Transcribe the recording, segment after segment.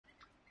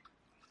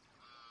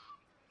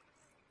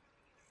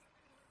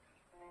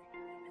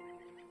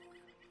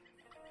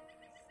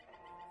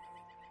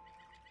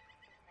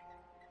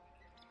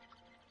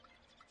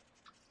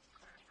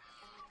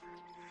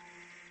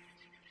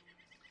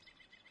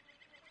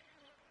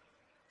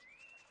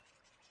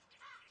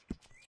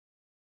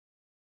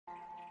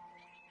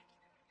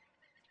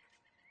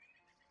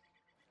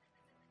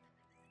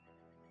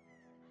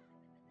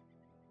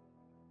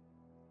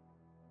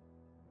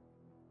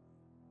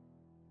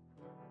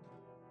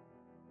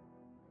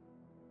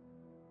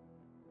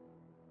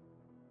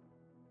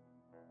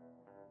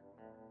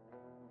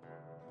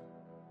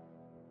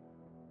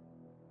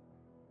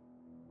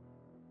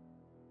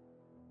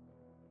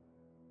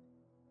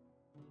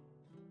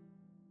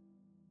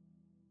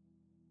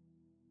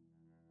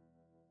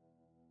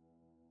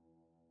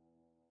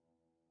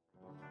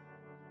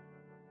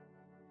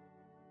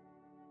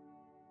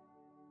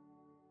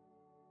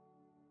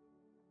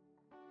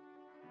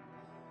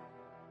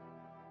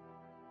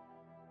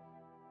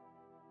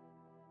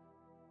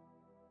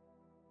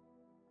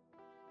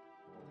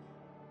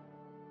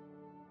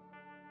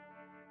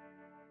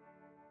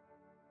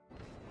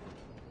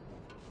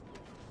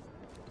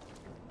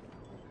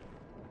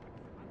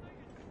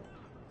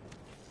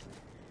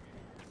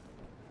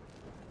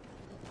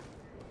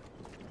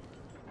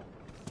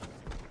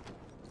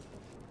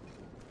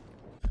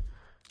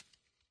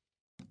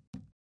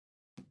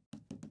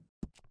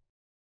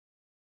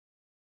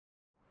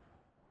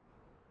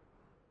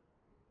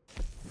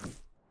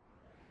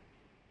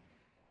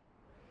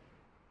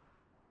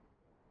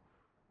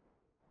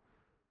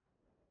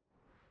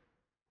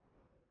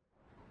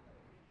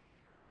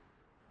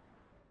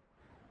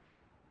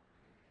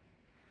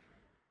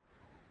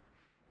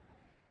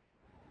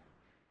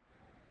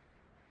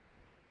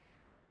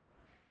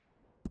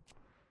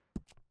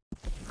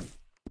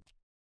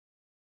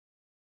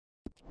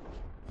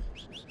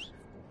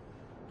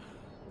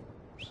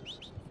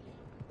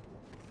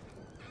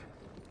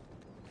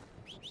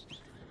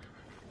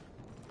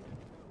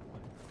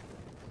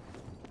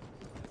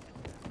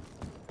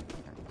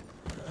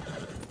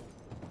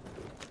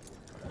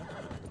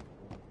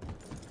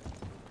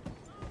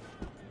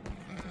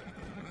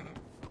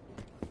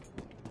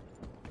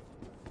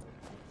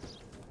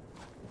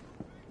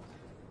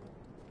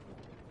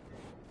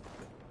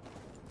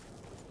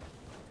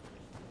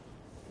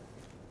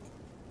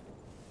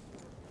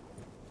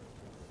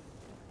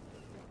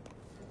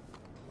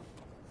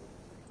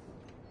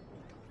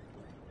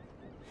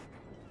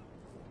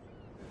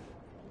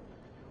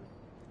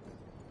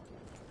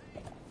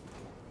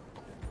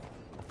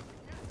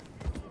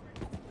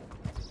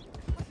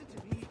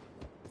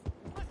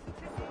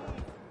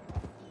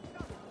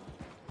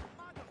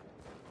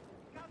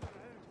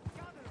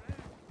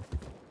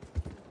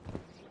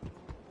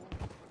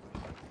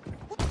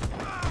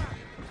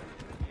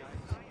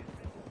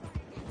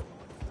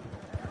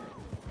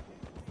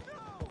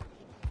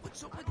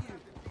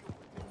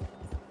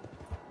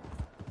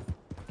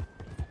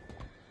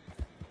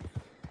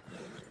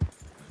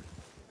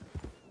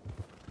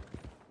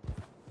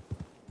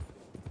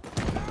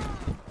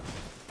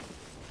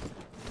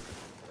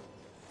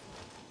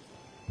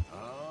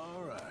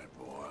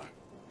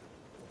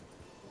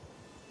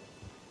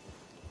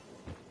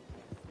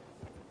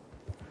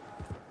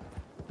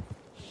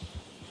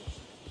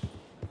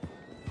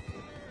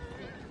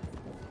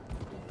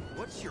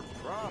What's your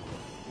problem?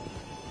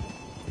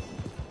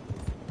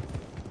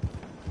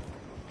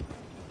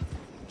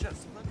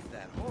 Just look at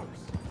that horse.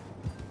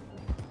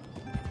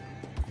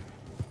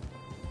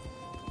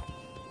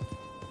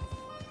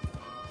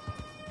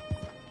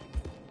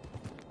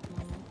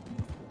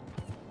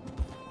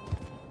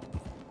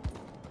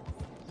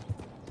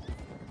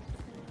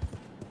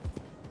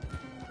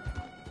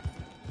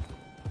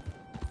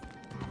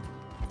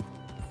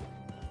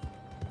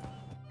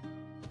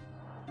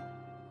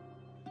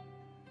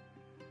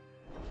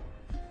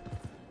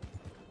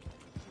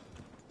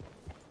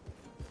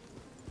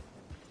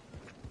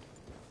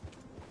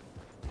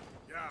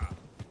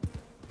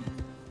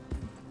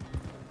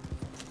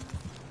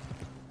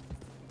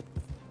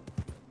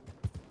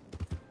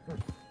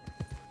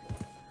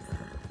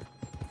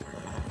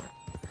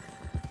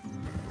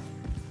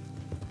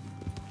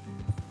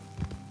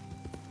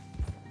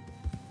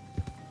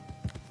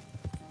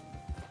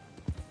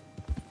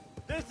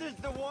 This is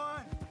the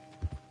one!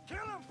 Kill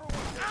him for one!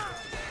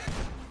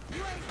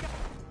 You ain't got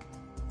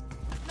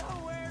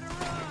nowhere to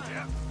run!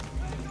 Yep.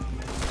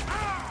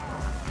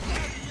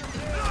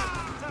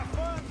 That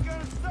fun's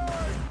gonna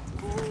start!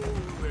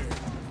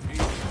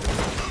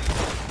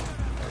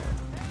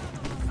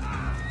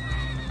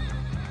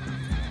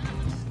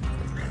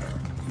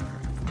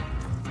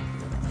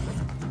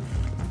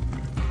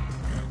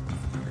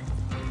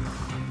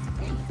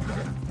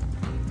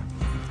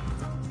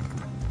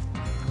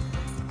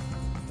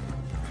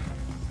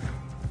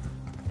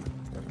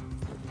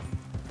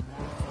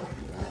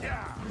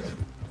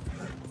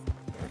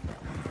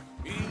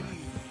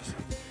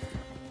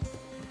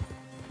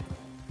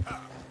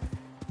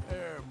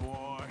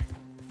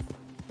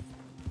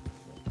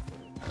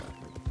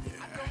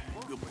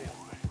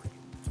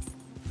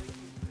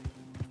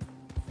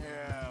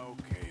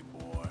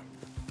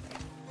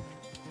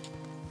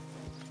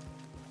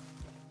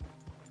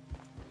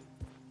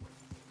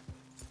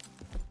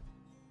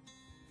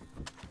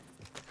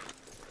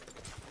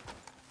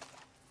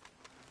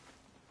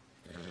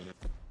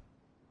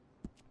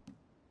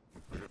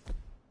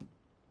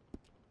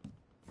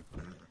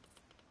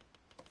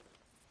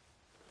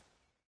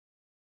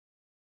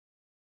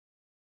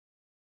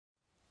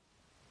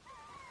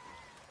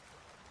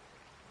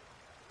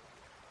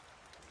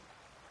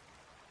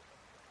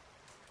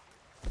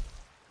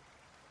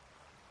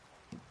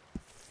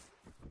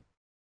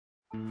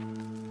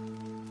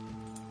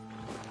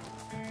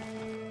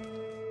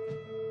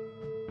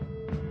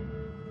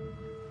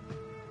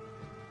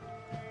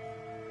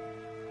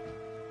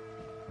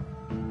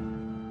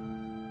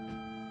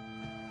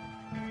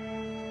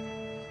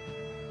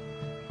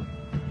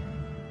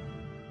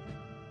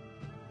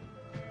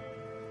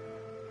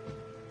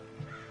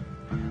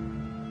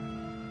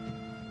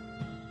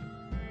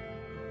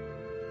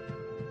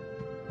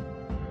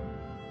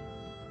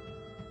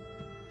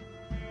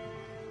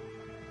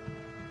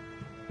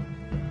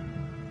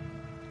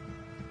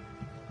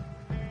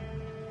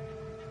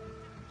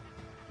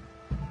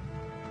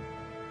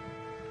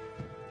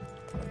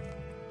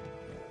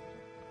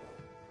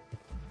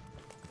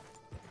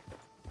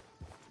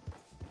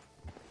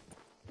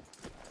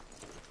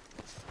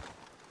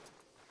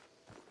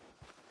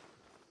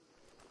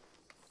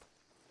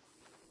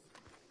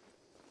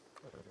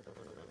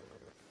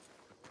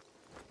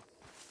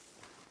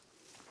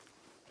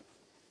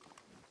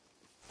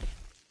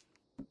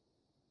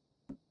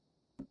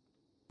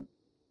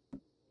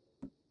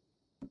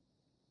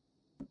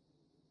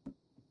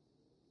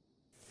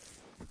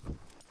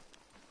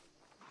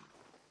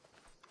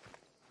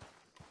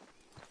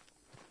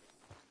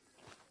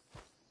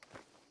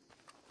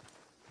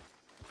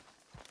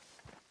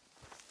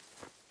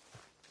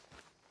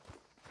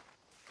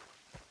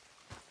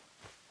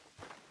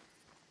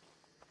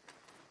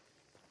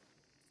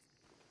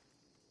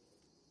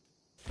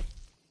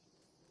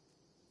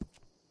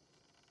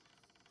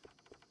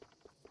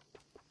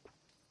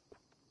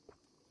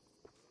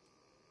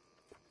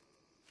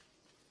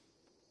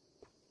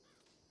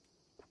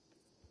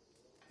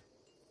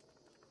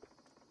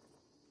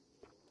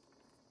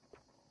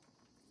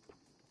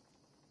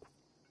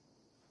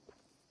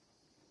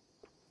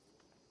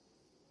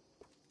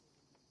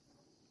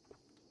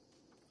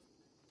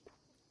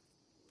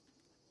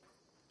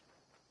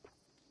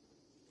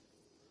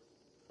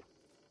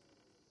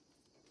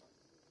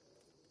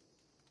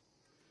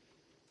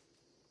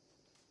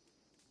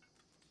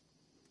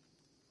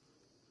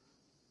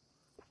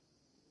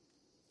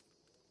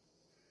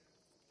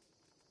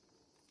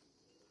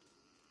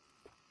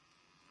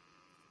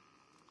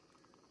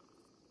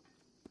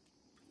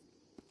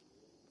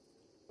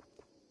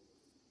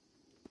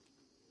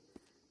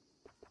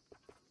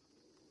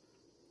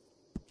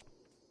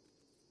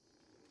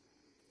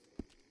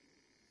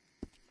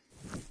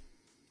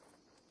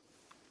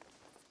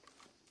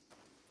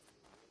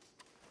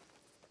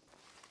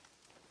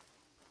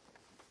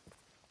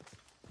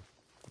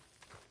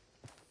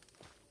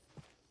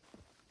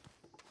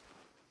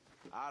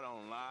 I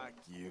don't like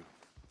you.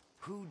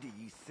 Who do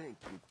you think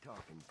you're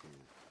talking to?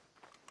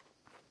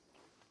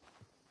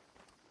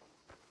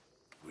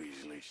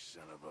 Weasley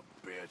son of a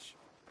bitch.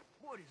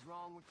 What is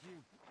wrong with you?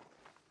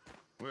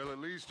 Well, at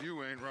least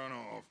you ain't run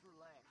off.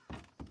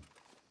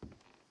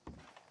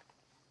 Relax.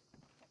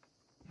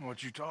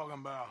 What you talking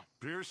about?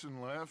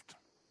 Pearson left.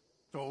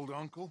 Old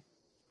uncle.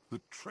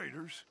 The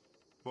traitors.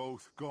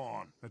 Both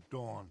gone at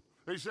dawn.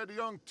 They said to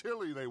young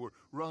Tilly they were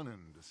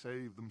running to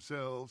save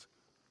themselves.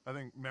 I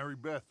think Mary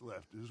Beth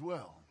left as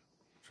well.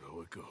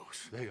 So it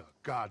goes. They are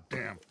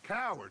goddamn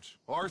cowards,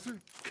 Arthur.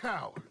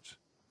 Cowards.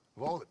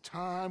 Of all the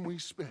time we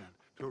spent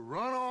to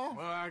run off.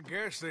 Well, I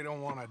guess they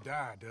don't want to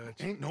die,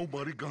 Dutch. Ain't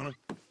nobody gonna...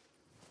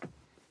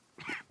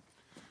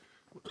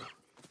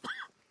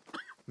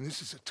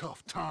 This is a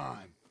tough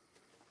time.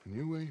 And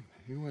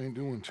you ain't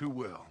doing too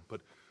well.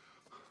 But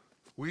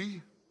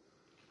we,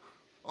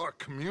 our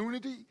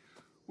community,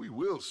 we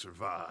will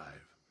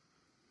survive.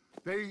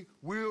 They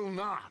will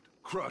not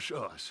crush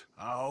us.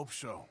 I hope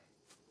so.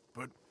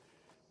 But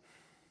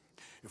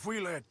if we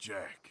let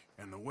Jack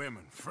and the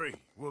women free,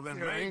 well, then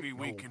There maybe ain't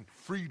we no can...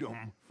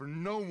 freedom for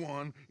no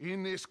one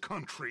in this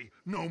country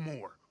no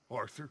more,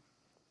 Arthur.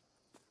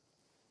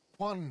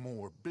 One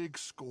more big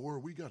score,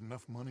 we got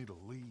enough money to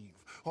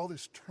leave. All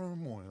this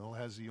turmoil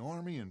has the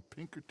army and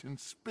Pinkerton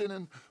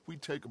spinning. We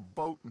take a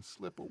boat and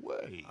slip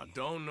away. I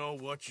don't know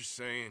what you're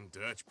saying,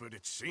 Dutch, but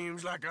it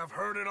seems like I've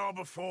heard it all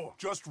before.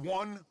 Just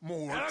one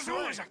more There's train.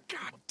 always a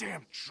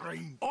goddamn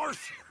train.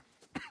 Arthur!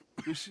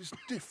 This is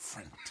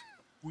different.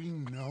 We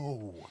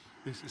know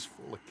this is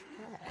full of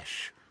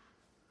cash.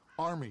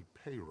 Army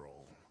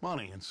payroll,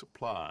 money and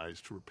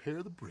supplies to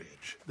repair the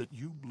bridge that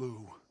you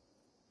blew.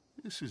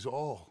 This is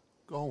all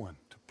going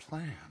to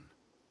plan.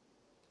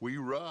 We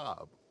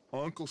rob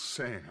Uncle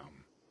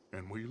Sam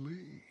and we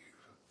leave.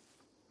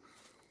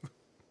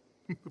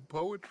 The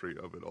poetry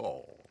of it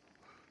all.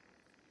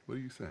 What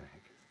do you think?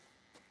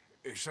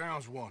 It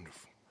sounds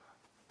wonderful.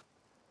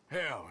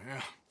 Hell,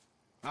 yeah.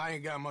 I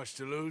ain't got much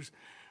to lose,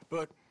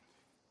 but...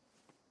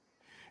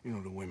 You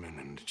know, the women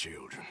and the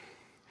children.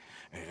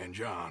 And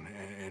John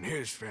and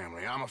his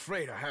family. I'm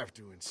afraid I have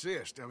to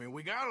insist. I mean,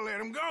 we gotta let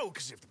them go,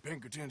 because if the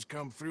Pinkertons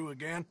come through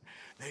again,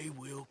 they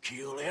will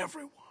kill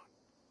everyone.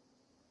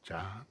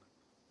 John?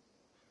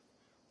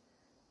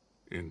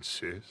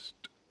 Insist?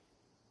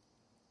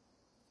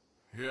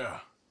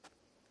 Yeah.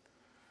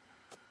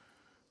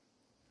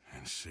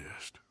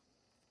 Insist.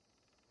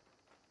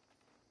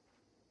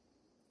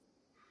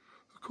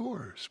 Of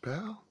course,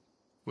 pal.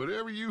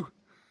 Whatever you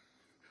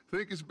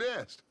think is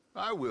best,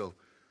 I will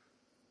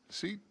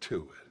see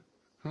to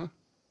it. Huh?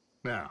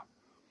 Now,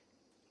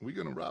 we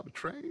gonna rob a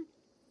train?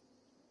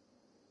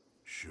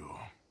 Sure.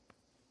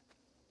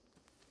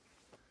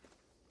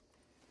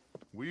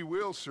 We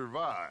will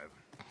survive.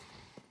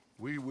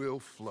 We will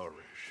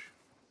flourish.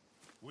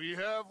 We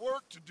have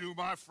work to do,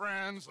 my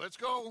friends. Let's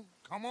go.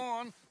 Come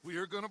on. We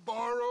are gonna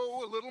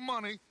borrow a little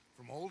money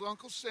from old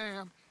Uncle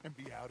Sam and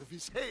be out of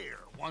his hair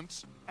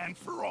once and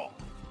for all.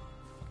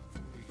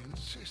 He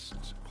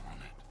insists upon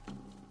it.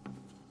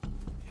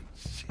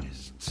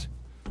 Insists.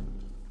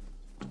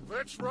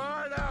 Let's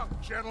ride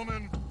out,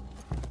 gentlemen.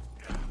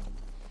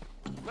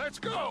 Let's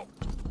go.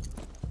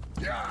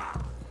 Yeah!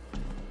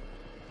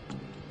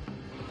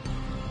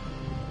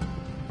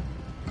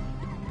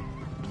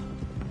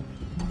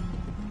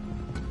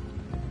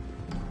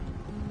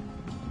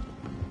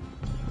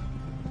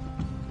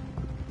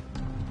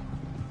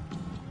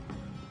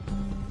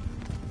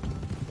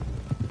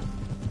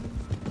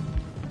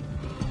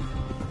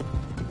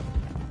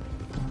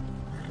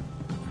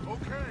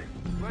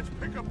 Let's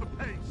pick up the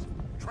pace.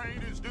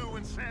 Train is due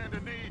in Saint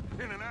Denis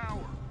in an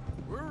hour.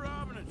 We're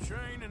robbing a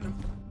train in the...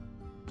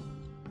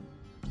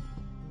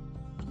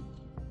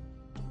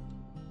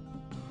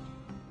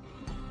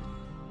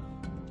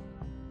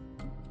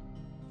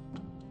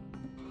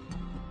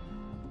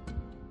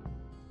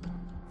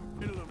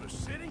 middle of the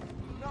city?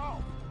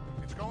 No.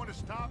 It's going to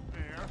stop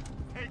there,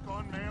 take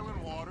on mail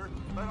and water,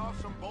 let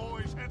off some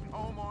boys heading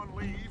home on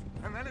leave,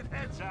 and then it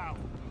heads out.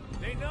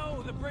 They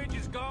know the bridge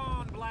is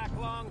gone, Black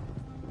Lung.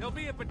 There'll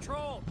be a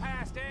patrol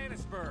past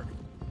Annisburg,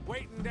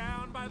 waiting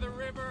down by the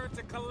river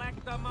to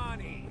collect the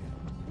money.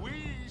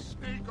 We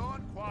sneak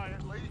on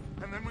quietly,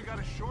 and then we got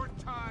a short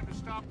time to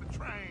stop the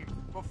train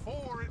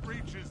before it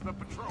reaches the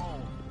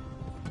patrol.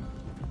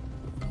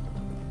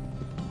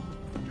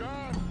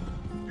 John,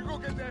 you go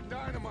get that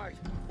dynamite.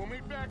 We'll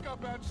meet back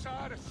up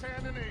outside of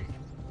Saint Denis.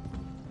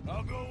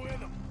 I'll go with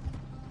them.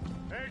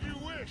 As you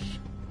wish.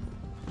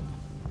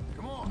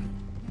 Come on.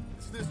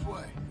 It's this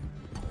way.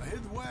 I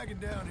hid the wagon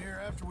down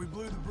here after we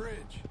blew the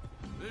bridge.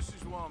 This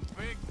is one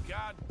big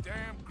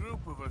goddamn group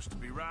of us to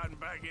be riding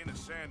back into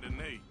Saint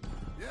Denis.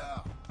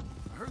 Yeah.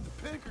 I heard the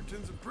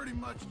Pinkertons have pretty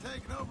much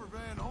taken over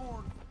Van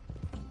Horn.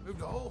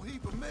 Moved a whole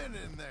heap of men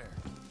in there.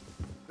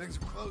 Things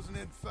are closing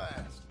in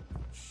fast.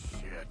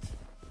 Shit.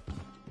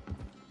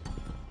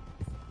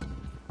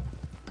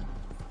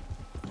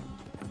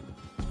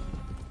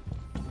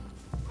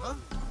 Huh?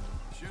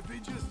 Should be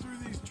just through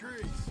these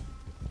trees.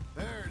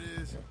 There it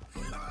is.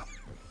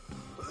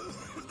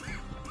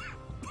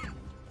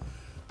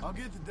 I'll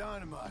get the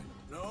dynamite.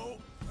 No,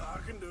 I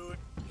can do it.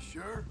 You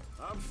sure?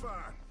 I'm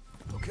fine.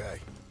 Okay.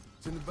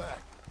 It's in the back.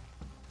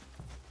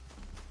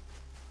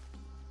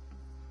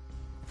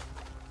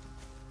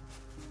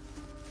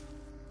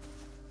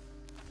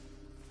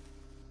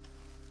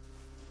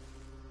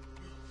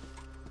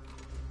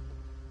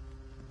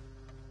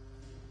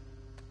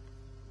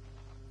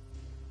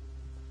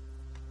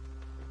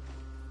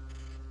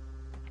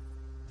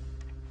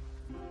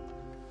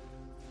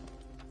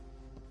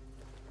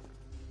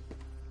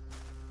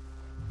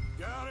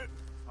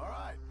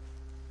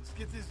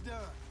 get this done.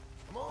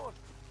 Come on.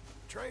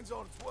 Train's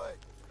on its way.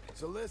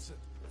 So listen,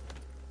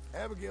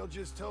 Abigail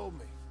just told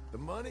me, the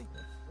money,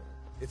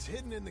 it's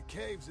hidden in the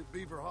caves at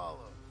Beaver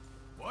Hollow.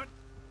 What?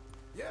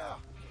 Yeah,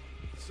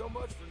 so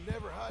much for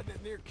never hiding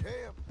it near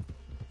camp.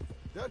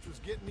 Dutch was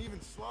getting even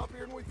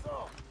sloppier than we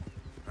thought.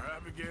 Are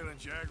Abigail and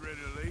Jack ready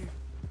to leave?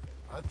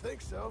 I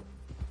think so.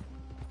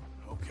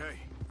 Okay.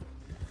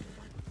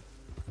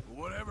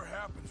 Well, whatever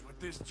happens with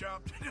this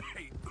job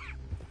today,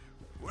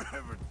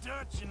 wherever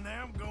Dutch and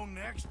them go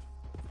next,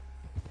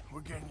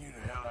 we're getting you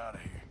the hell out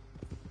of here.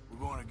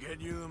 We're going to get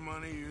you the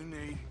money you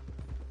need.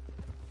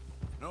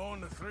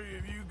 Knowing the three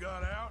of you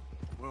got out,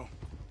 well,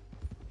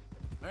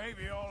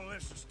 maybe all of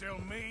this will still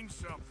mean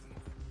something.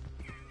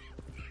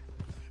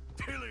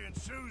 Tilly and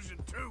Susan,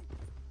 too.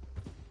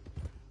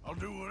 I'll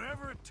do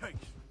whatever it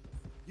takes.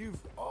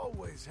 You've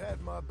always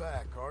had my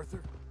back,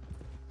 Arthur.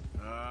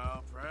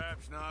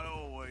 Perhaps not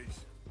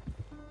always.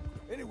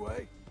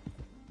 Anyway,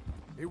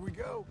 here we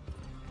go.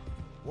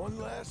 One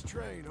last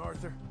train,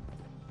 Arthur.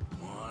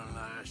 One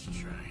last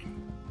train.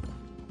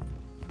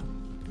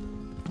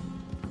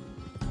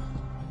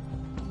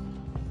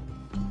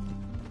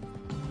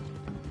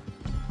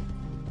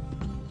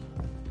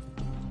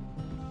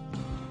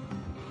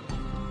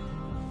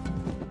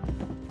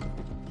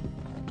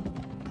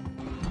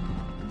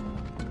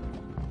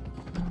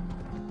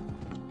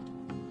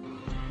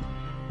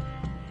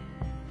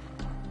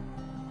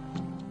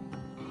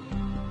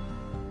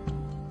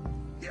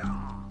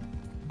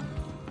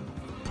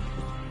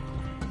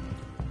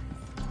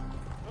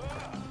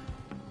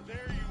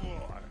 There you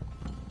are.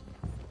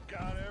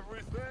 Got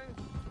everything?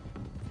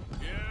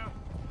 Yeah,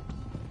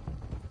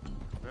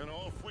 Then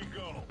off we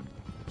go.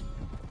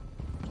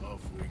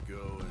 off we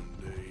go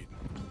indeed.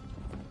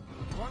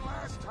 One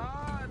last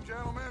time,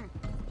 gentlemen.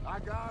 I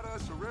got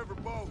us a river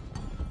boat.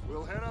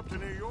 We'll head up to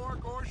New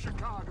York or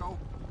Chicago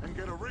and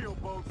get a real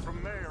boat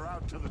from there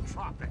out to the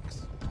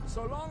tropics.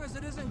 So long as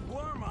it isn't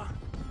Guarma.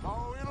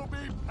 Oh, it'll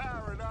be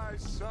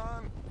paradise,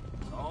 son.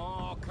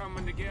 All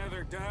coming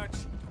together, Dutch.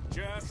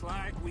 Just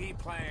like we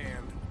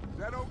planned. Is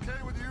that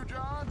okay with you,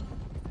 John?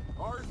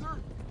 Arthur?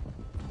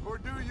 Or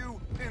do you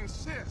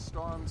insist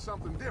on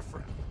something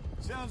different?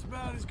 Sounds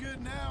about as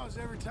good now as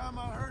every time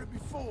I heard it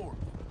before.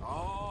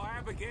 Oh,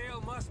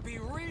 Abigail must be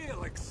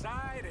real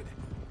excited.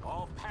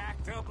 All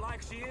packed up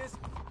like she is.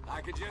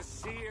 I could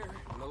just see her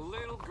in the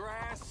little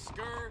grass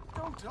skirt.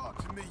 Don't talk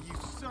to me, you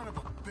son of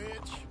a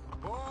bitch.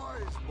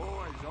 Boys,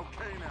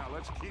 okay now,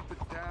 let's keep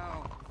it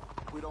down.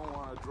 We don't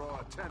want to draw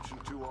attention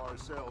to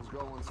ourselves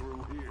going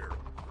through here.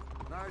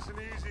 Nice and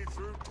easy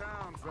through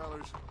town,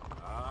 fellas.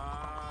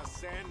 Ah,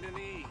 Saint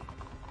Denis.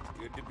 It's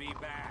good to be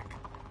back.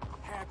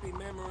 Happy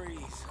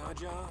memories, huh,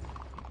 John?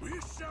 Will you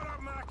shut up,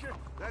 Micah?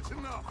 That's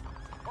enough.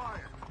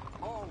 Quiet,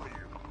 all of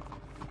you.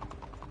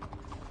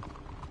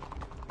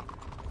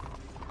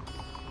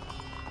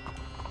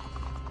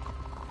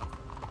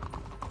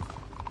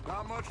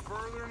 Not much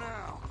further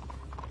now.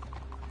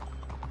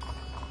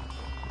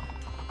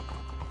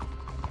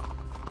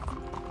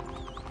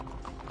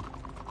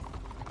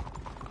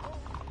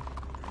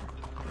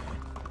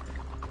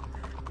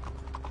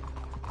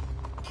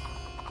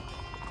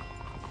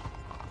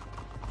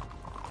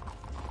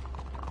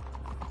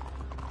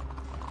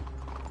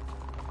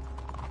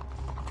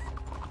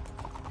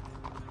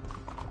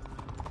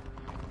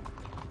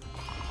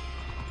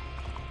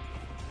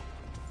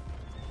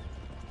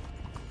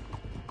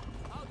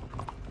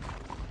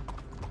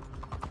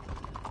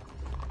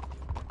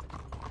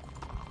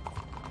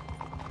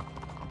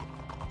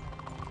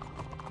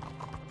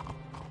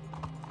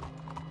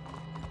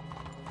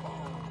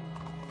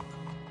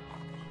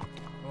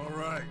 All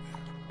right.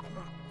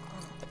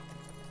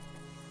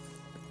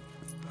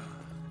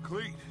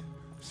 Cleet,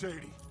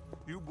 Sadie,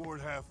 you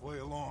board halfway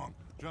along.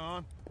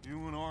 John,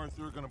 you and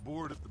Arthur are gonna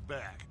board at the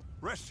back.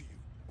 Rest of you,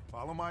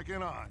 follow Mike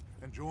and I,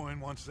 and join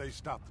once they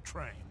stop the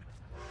train.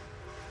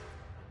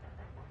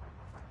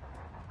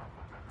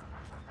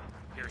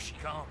 Here she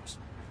comes.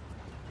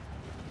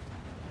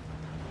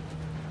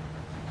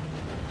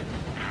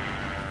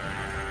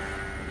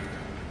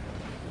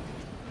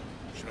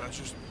 Should I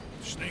just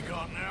sneak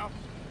on now?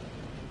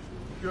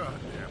 God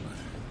damn it.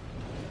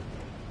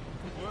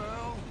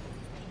 Well,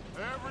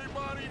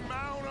 everybody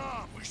mount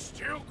up. We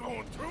still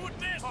going through with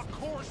this? Of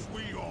course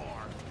we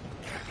are.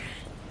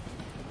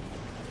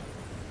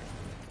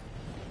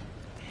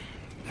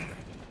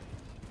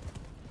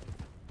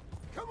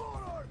 Come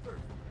on, Arthur.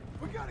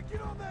 We gotta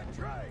get on that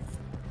train.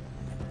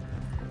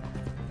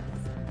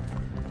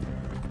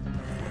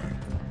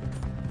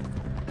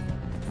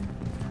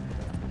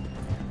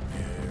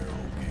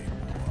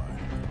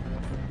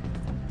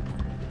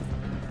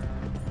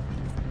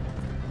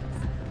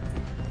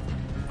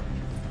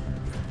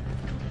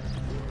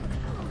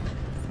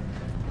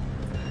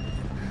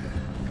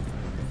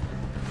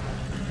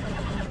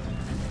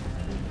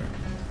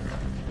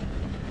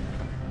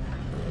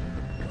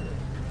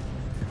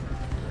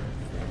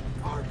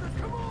 Arthur,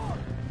 come on!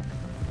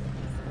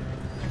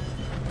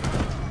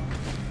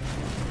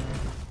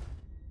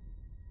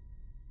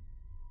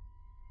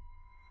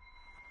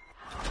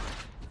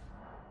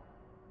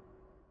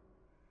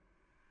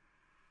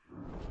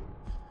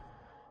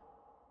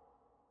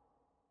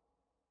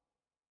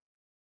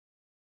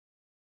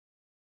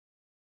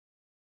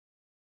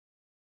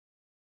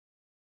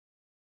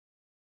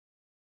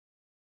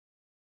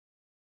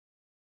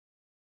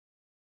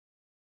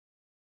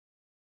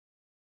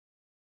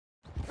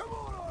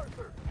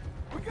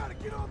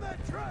 Get on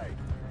that train!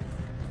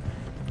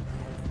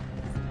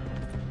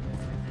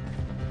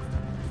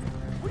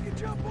 We can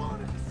jump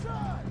on at the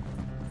side!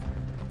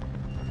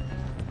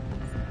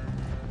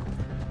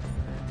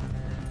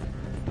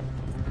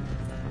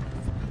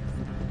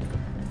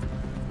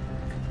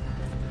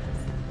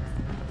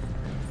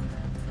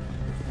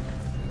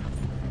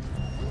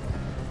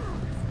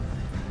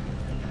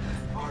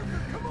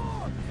 Arthur, come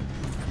on!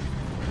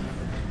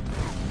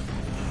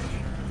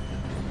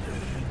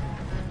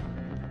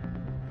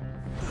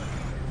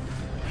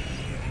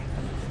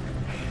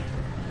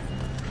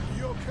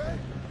 You okay?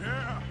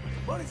 Yeah.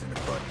 Money's in the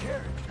front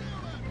carriage.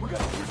 We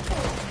gotta push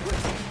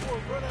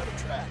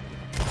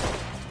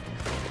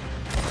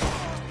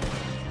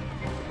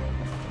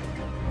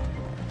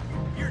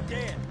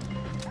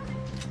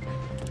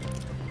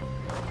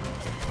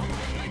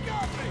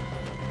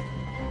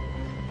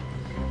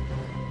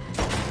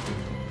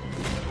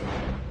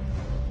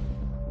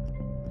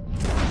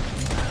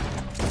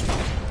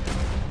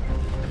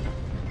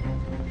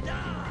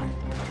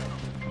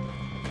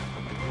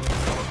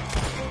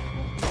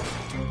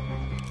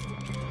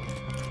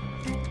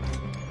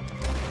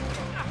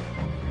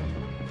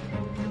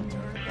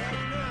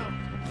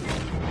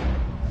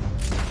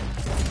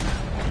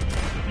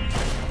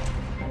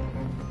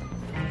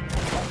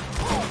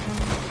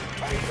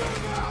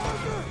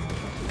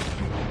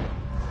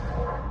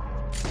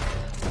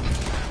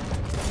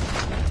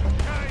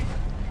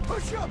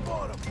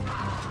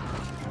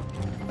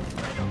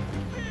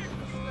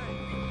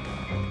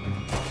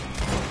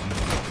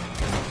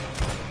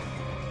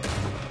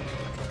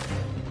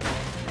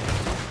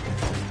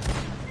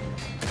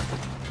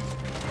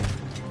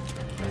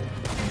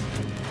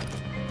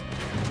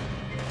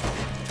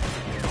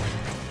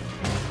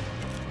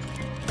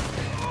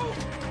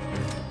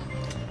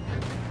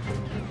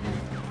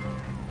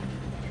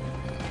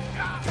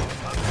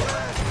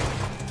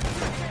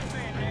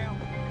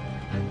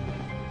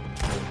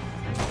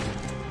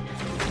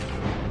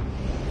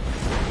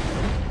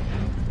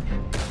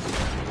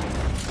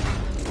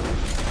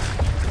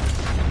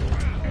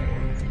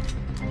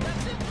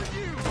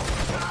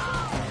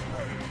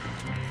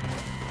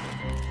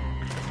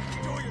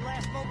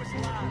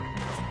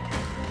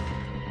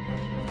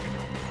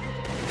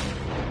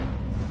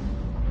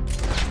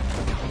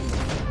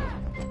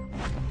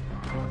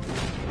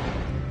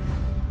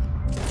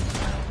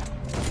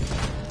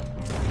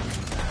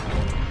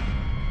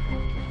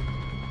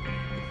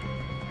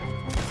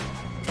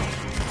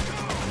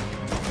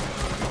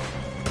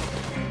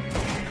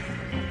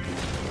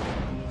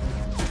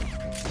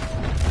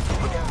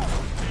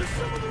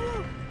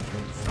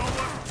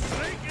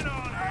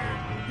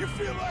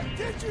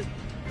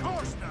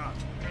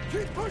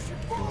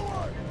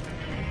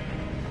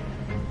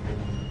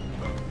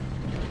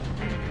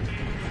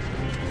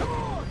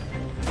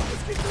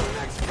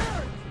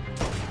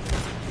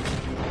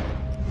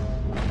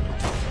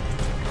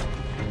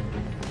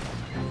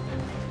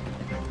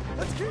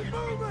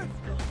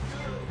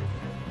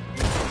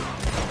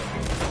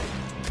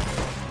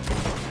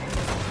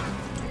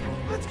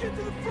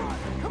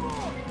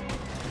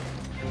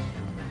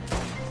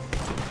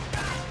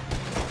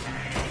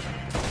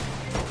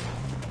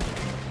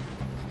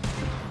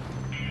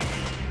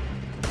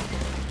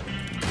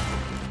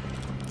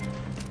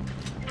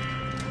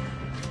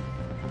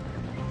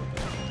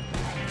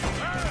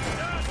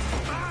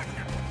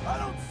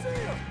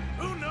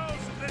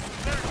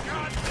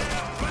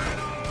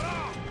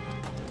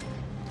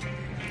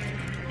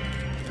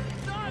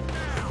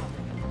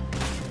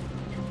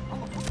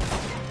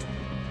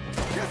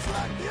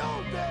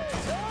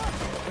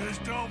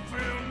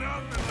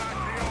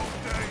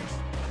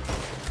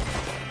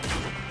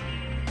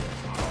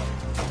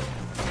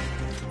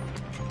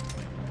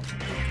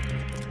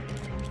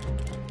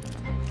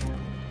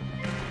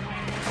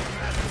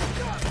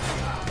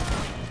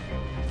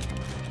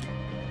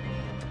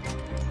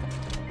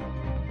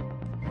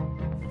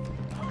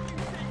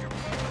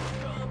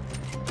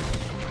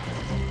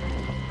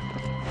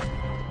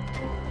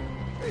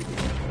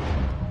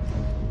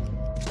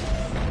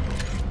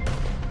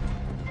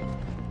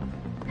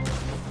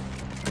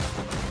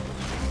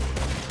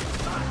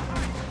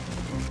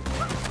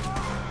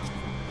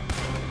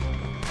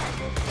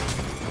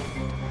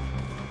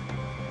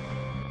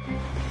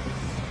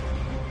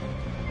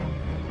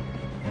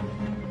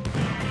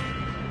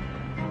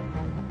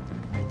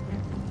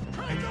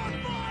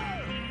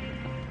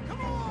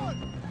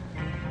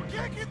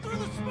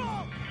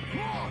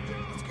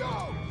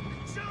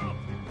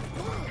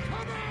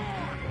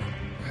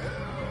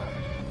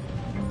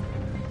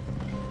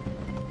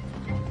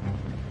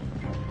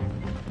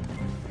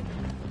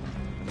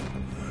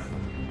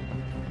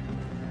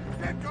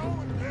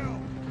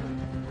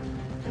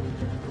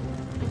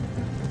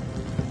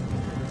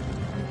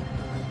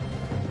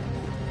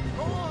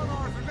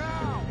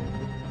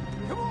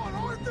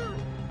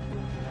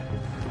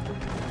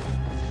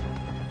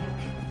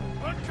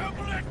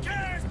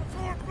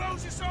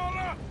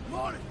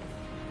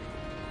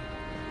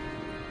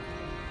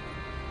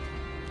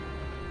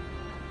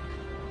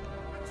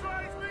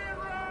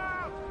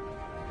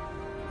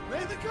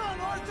the gun,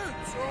 Arthur!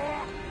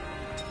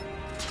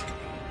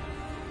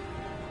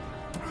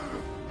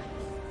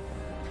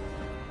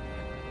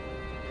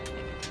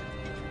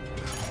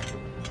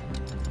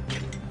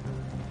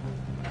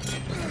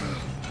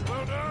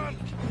 Well done.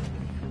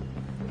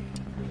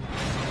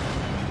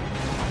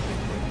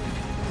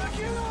 Now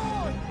get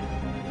on!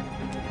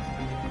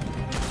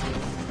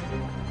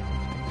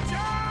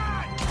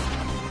 John!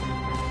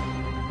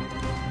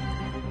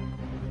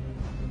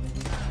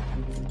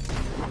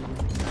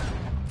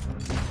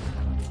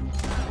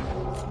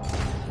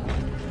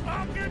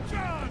 I'll get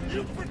John.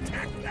 You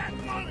protect that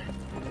money.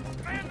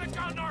 Man the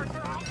gun,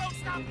 Arthur! I'll go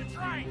stop the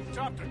train!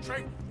 Stop the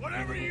train.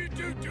 Whatever you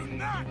do, do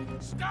not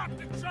stop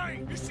the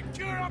train. You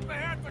secure up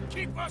ahead, but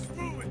keep us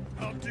moving.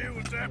 I'll deal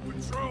with that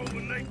patrol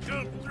when they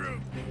come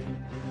through.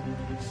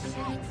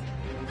 Shit!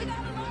 We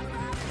got a lot of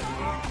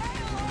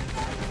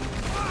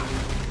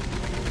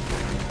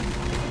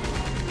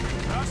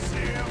I see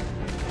him.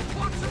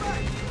 Watch the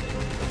right!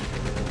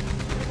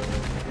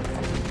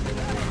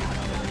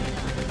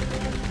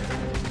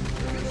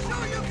 You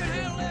sure you can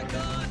handle that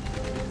gun?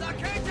 'Cause I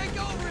can't take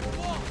over if you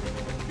want.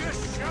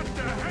 Just shut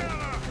the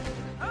hell up.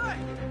 Hey,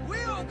 we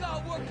all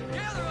gotta work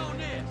together on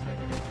this.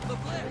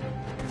 Look left.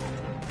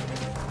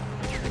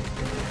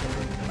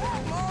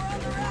 More on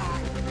the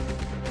right.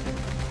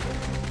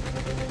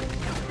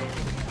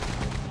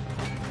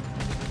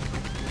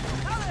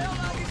 How the hell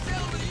did I get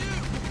settled with you,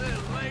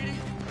 little lady?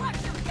 Watch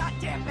your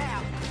goddamn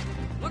mouth!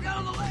 Look out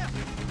on the left.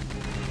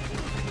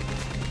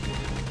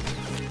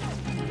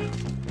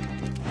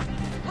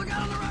 Look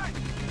out on the right.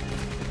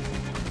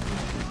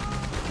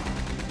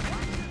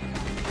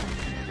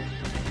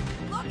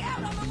 Look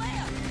out on the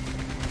left!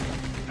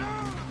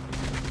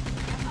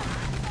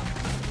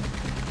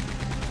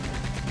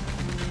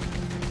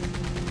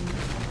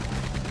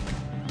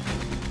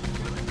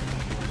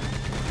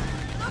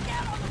 Look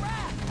out on the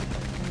right!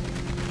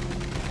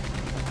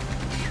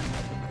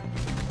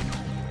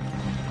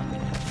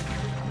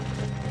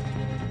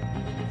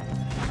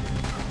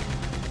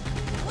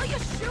 Will you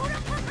shoot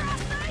him, for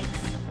Christ's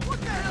sakes? What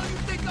the hell you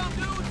think I'm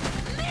doing?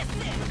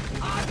 Listen!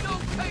 I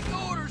don't take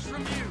orders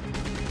from you.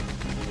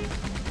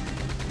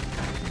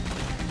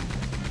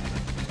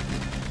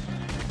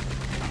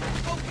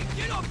 Okay,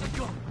 get off the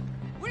gun.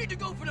 We need to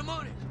go for the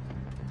money.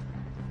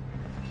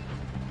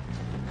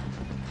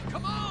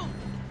 Come on.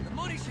 The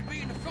money should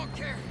be in the front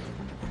carriage.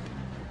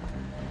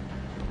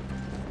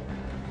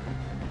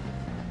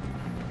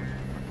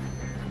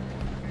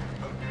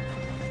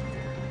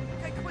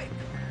 Okay, quick.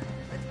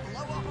 Let's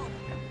blow a hole.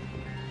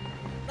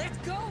 Let's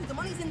go! The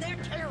money's in their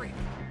carriage.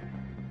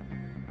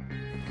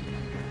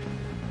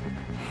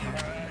 All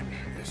right,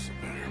 this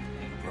better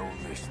blow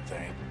this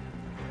thing.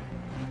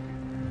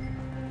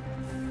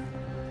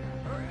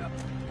 Hurry up.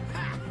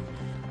 Ha!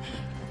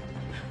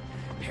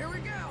 Here we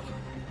go.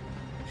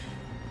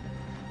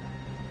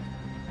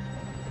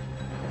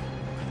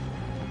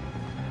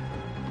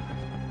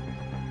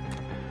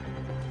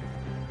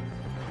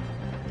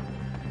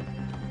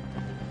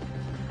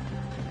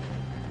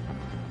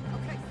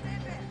 Okay,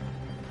 stand back.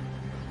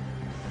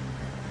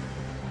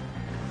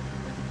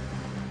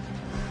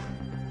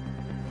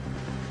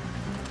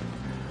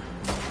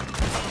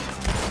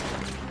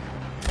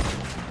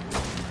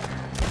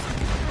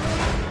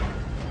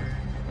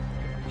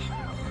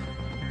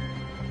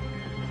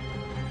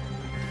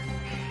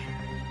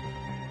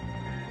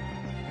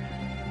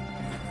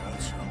 We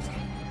got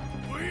something.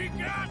 We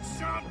got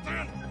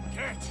something.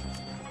 Catch.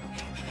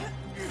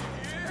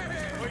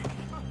 Wait,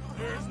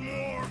 there's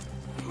more.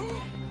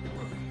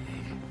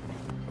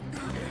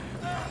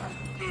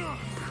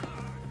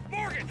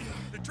 Morgan!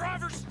 The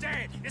driver's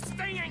dead! This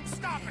thing ain't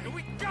stopping, and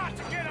we got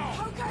to get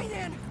off! Okay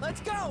then,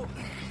 let's go!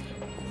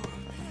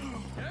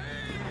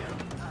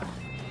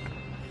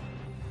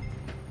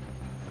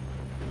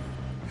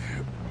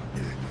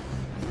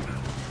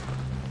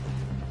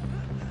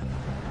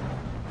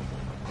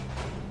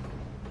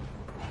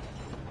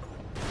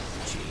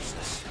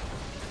 Jesus.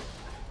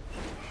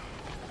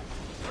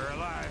 We're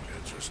alive.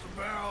 Yeah, just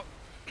about.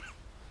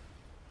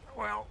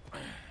 Well,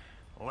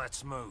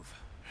 let's move.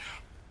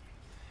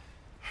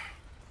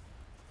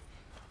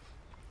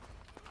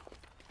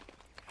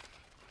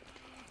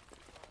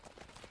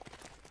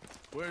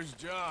 Where's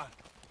John?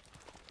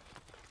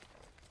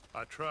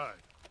 I tried.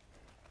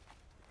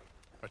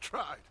 I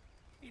tried.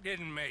 He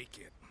didn't make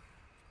it.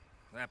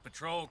 That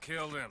patrol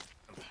killed him.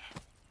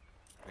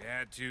 We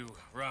had to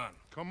run.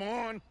 Come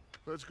on,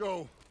 let's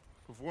go.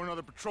 Before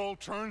another patrol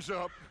turns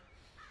up.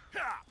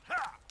 Ha!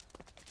 Ha!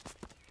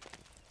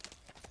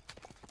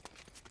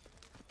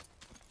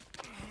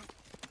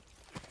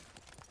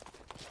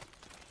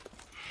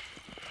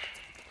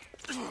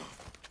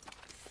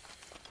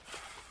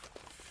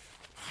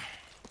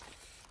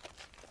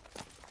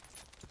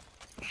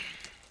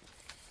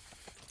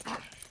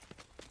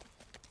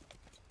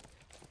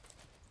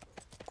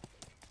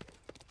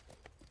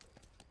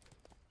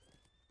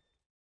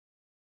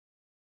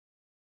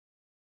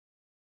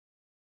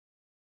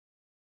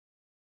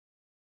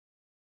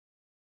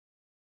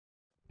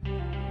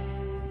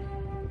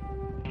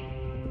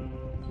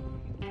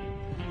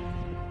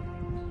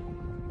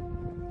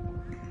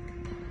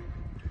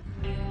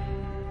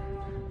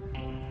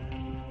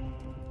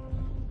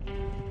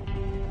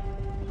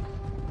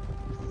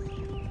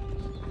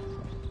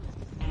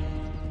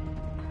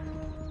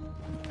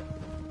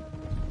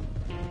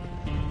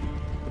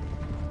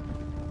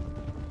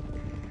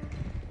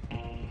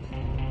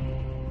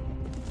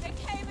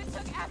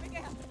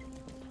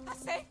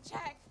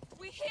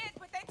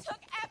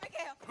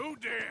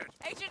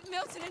 Agent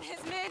Milton and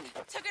his men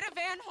took her to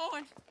Van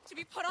Horn to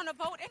be put on a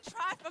boat and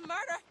tried for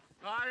murder.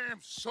 I am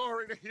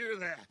sorry to hear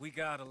that. We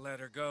gotta let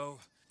her go.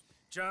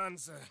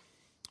 John's,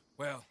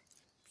 well,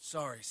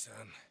 sorry,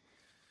 son.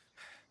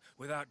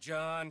 Without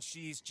John,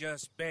 she's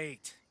just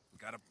bait.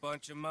 Got a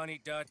bunch of money,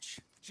 Dutch.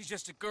 She's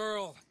just a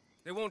girl.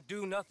 They won't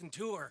do nothing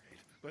to her.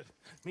 But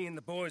me and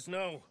the boys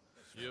know.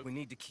 Yep. We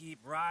need to keep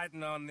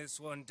riding on this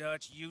one,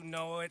 Dutch. You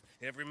know it.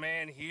 Every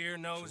man here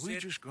knows So we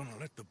it. just gonna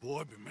let the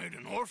boy be made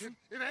an orphan?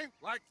 It ain't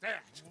like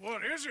that.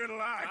 What is it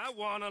like? I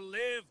wanna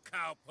live,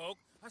 cowpoke.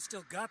 I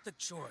still got the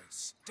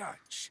choice.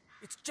 Dutch,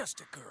 it's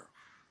just a girl.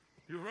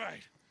 You're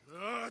right.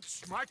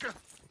 Dutch, Micah,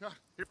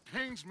 it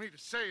pains me to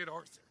say it,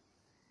 Arthur,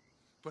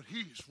 but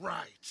he's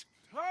right.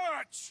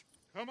 Touch!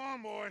 Come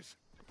on, boys.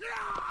 Yeah!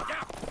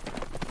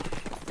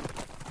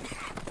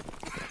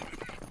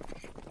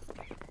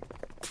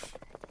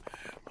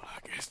 Well, I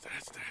guess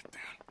that's that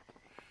then.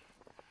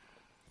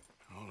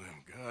 All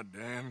them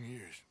goddamn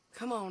years.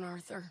 Come on,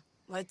 Arthur.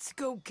 Let's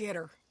go get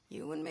her.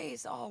 You and me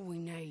is all we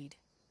need.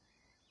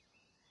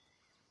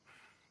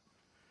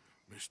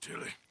 Miss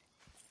Tilly.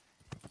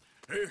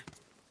 Here.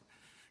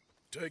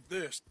 Take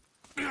this.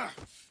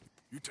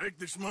 You take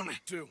this money,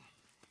 too.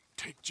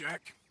 Take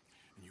Jack,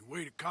 and you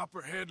wait at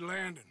Copperhead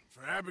Landing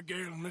for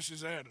Abigail and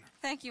Mrs. Adler.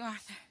 Thank you,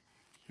 Arthur.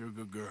 You're a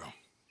good girl.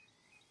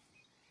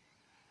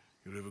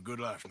 You live a good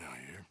life now,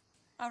 you hear?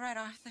 All right,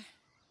 Arthur.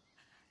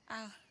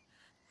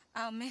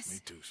 I'll miss... Me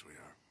too,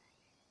 sweetheart.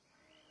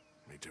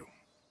 Me too.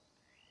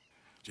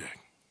 Jack,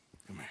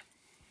 come here.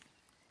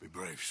 Be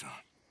brave, son.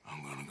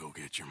 I'm gonna go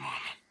get your mama.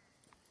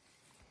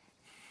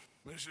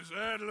 Mrs.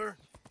 Adler.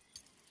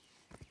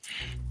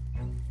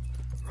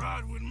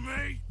 Ride with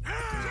me.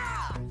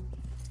 Yeah!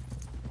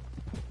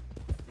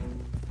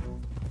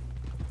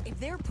 If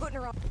they're putting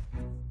her on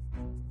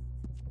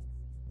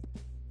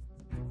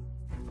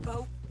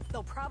boat,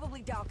 they'll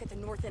probably dock at the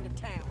north end of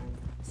town.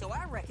 So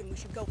I reckon we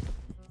should go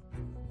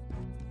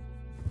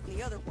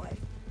the other way.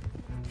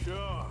 Sure,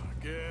 I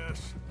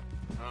guess.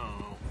 I don't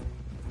know.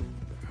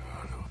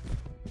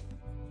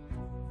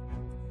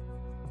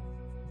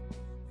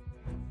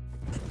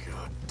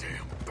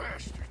 Goddamn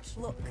bastards.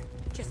 Look,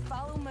 just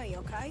follow me,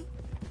 okay?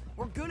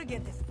 We're gonna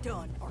get this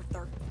done,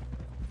 Arthur.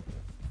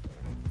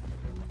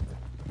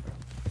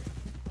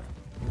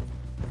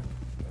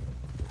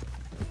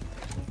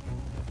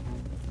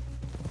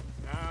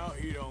 Now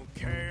he don't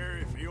care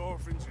if he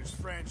orphans his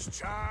friend's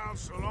child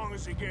so long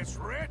as he gets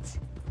rich?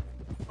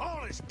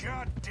 All his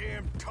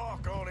goddamn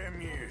talk all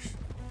them years.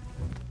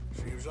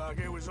 Seems like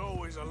it was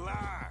always a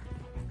lie.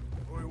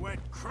 Before he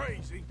went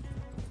crazy.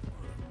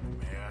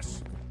 What a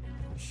mess.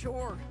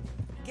 Sure.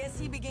 Guess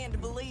he began to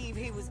believe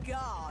he was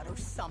God or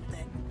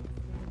something.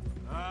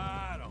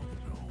 I don't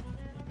know.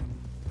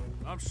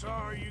 I'm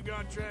sorry you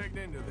got dragged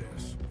into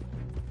this.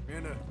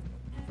 Into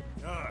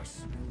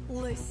us.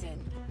 Listen,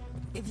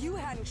 if you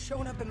hadn't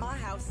shown up in my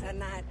house that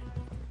night,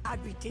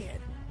 I'd be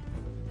dead.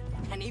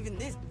 And even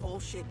this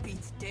bullshit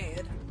beats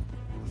dead.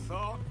 I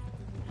thought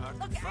I could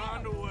Look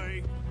find a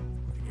way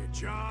to get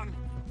John,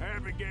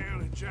 Abigail,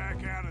 and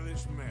Jack out of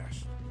this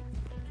mess.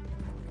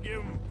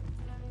 Give them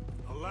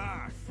a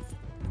life.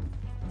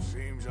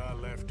 Seems I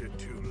left it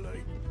too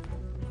late.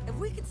 If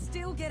we could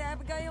still get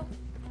Abigail,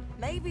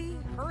 maybe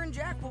her and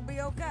Jack will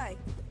be okay.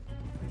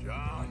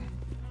 John,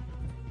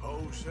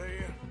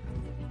 Hosea,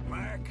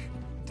 Mac,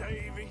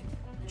 Davy,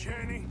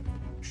 Jenny,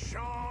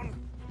 Sean,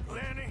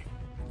 Lenny.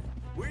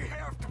 We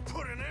have to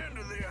put an end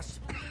to this.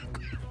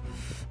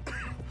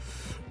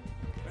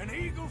 An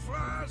eagle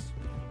flies.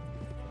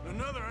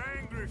 Another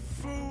angry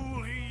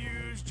fool he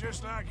used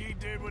just like he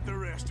did with the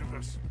rest of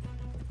us.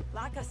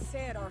 Like I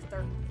said,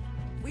 Arthur,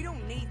 we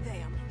don't need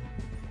them.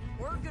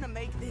 We're gonna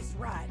make this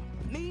right.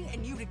 Me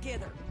and you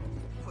together.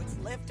 What's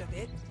left of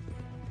it.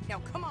 Now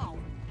come on.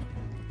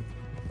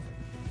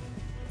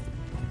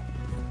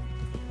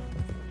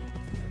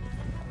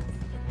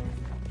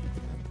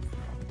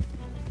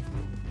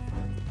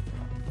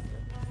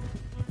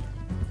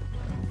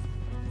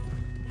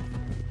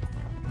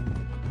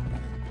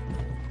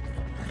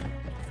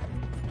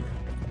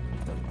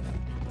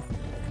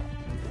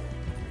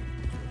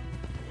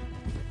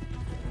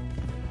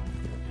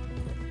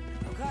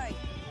 Okay,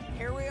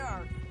 here we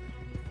are.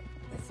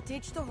 Let's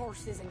ditch the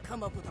horses and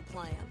come up with a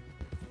plan.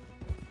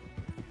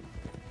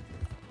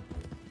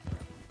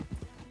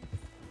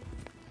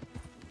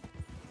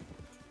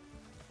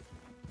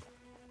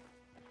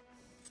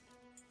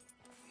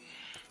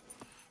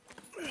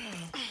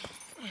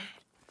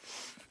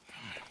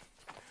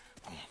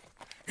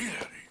 Get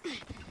out of here.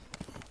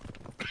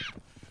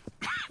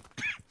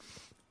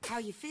 How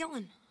you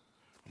feeling?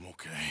 I'm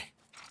okay.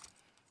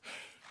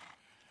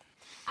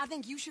 I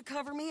think you should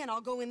cover me and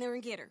I'll go in there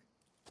and get her.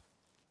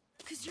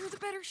 'Cause you're the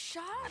better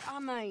shot, I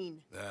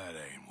mean. That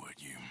ain't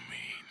what you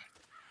mean.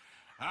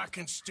 I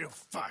can still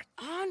fight.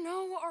 I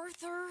know,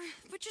 Arthur,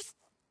 but just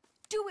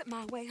do it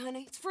my way,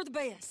 honey. It's for the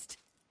best.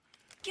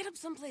 Get up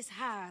someplace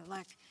high,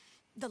 like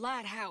the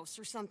lighthouse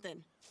or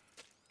something.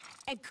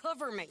 And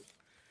cover me.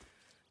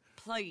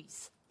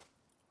 Please.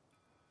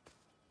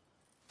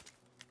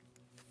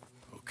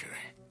 Okay.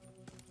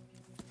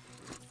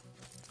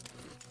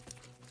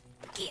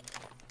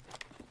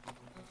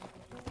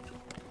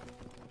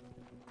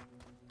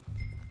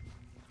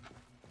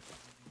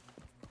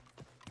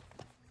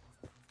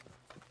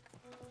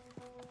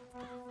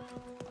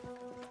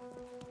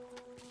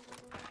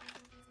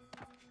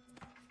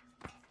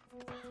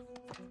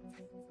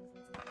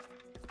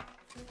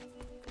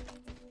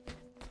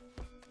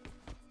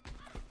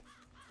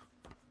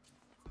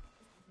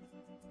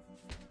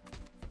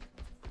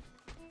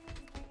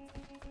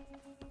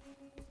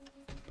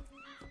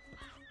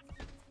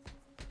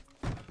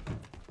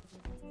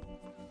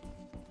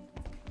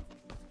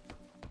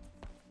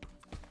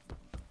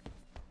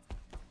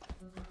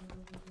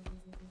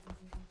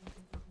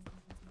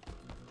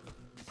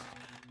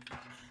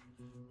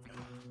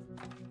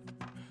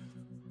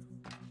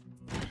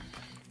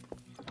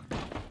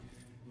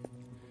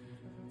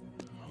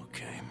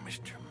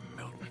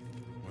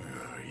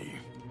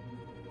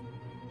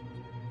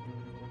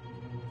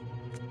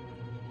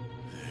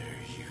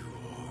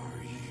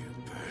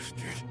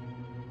 bastard.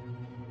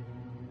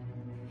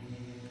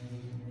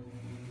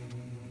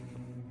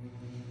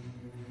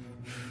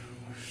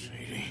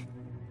 Sadie.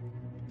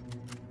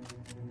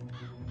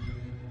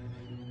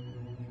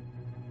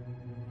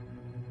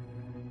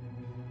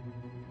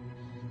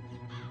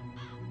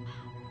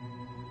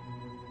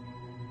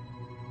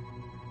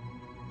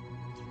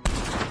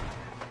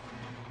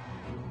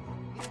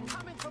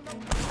 Coming from the...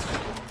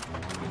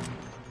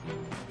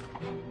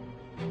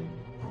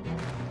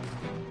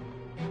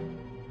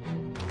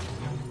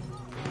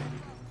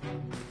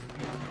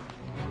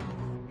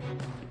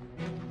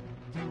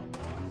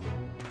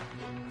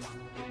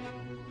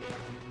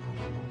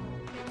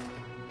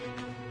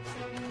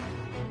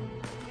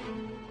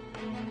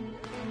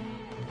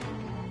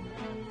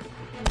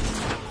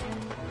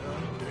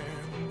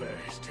 Goddamn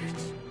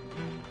bastards.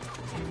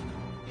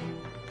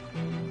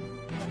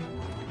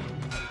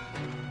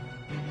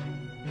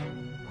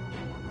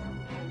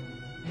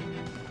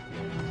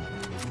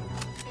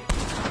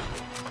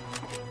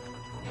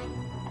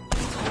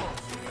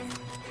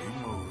 Keep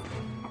moving.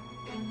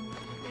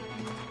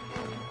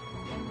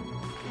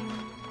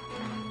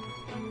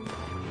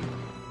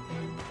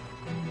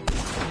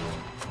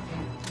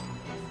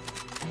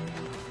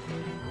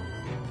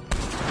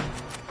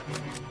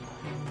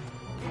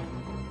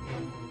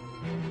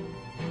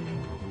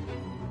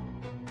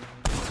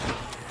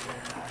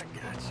 I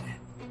got you.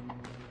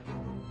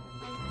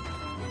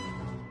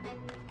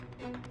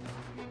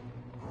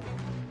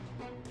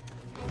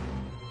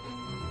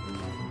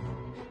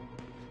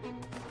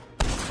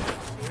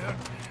 Yep.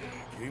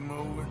 Keep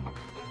moving.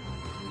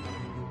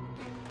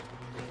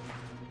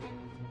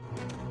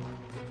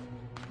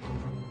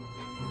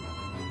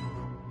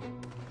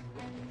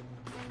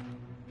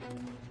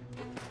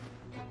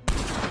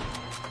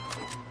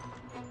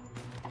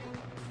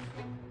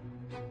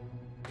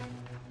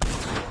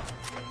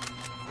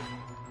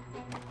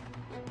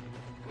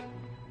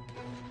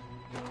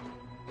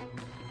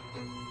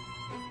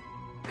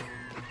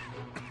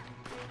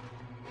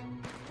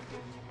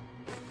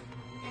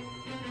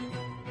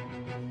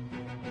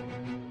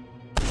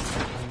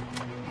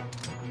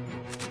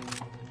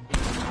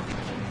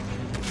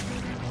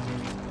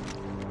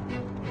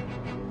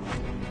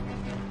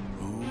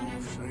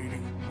 Move,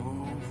 Sadie,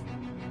 move.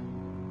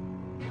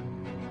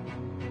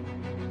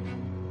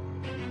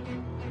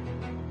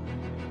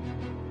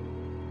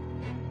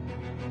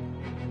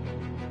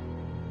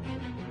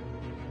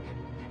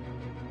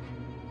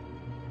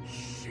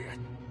 Shit.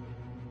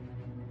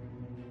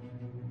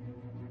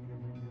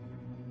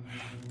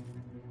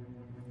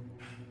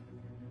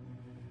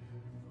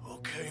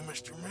 Okay,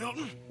 Mr.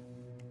 Milton.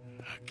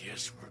 I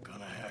guess we're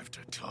gonna have to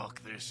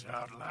talk this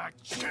out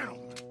like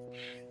gentlemen.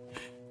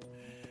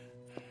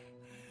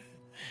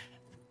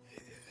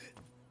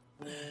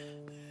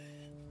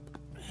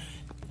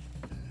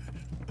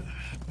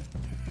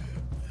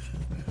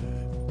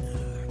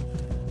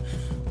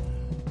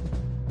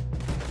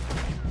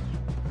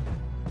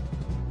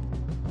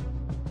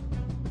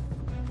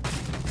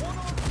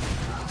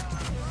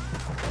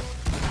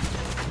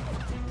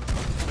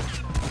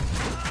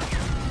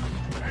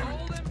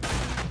 Hold him!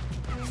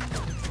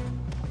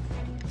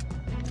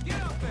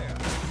 Get up there!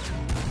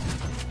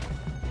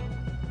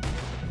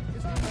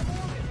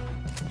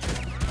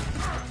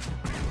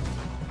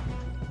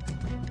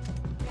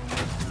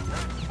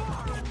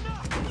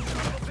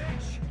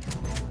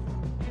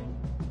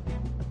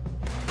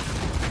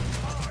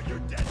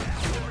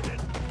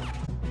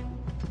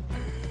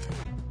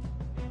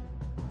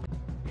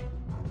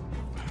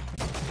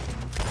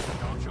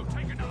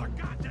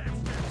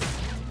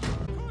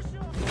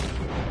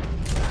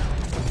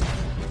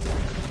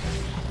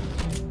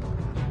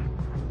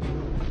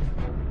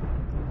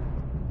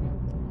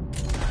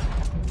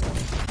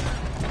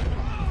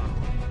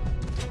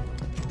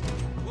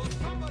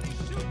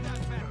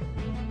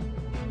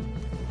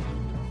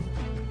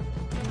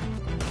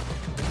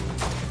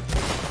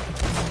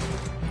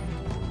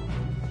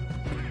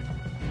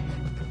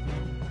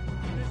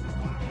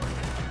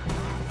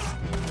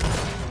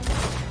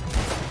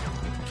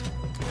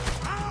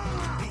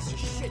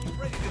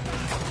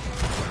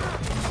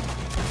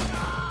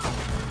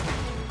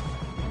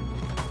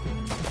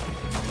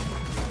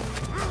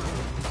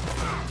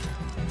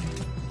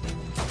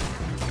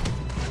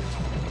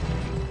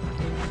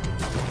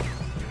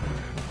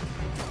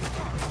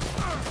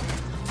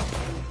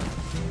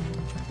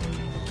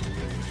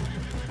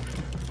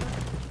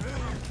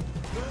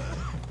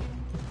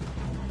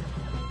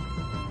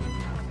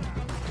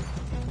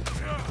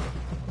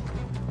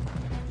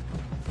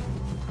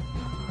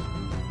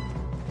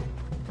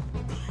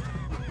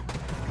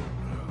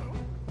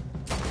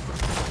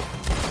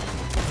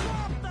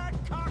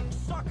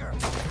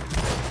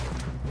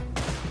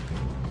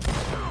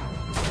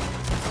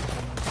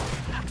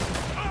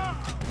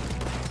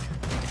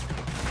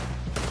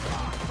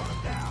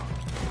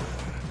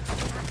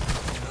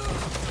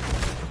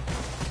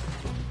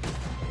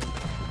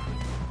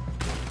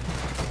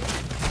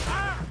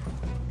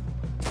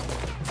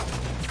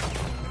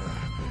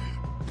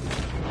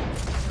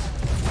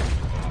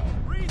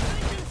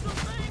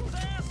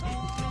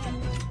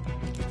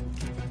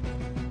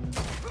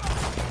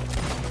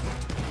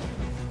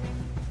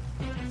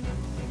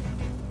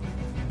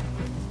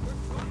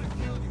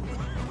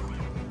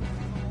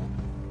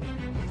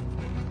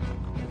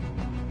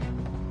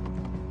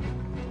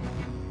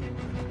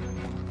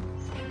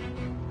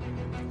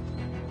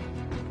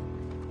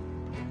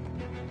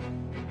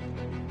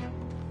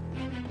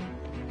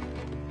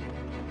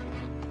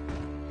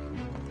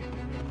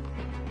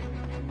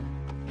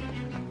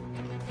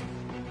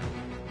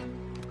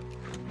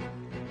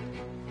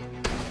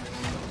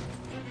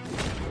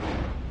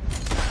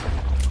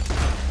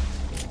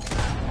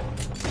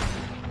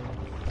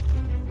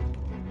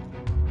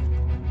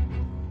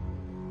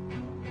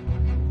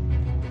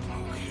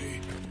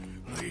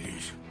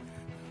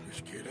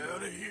 get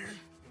out of here.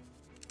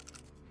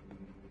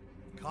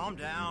 Calm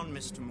down,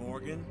 Mr.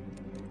 Morgan.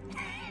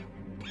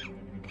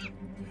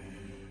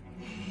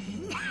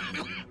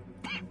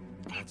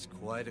 That's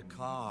quite a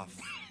cough.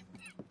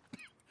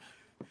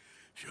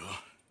 Sure.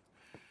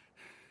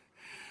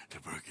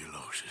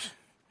 Tuberculosis.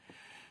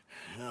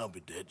 I'll be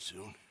dead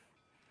soon.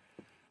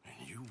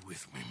 And you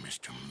with me,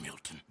 Mr.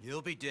 Milton?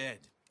 You'll be dead,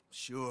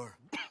 sure.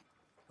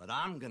 But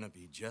I'm gonna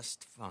be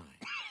just fine.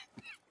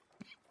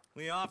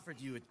 We offered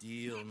you a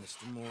deal,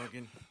 Mr.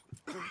 Morgan.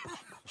 You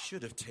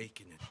should have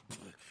taken it.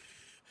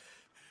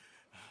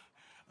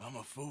 I'm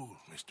a fool,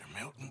 Mr.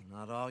 Milton.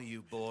 Not all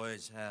you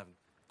boys have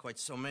quite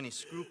so many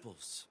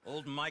scruples.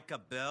 Old Micah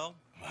Bell,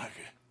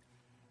 Micah?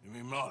 You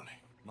mean Molly?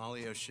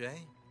 Molly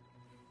O'Shea,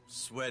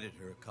 sweated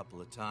her a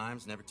couple of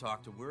times, never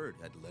talked a word,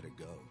 had to let her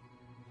go.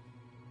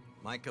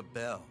 Micah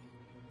Bell,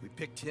 we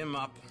picked him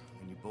up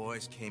when you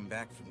boys came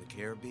back from the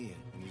Caribbean,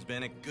 and he's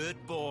been a good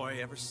boy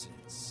ever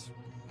since.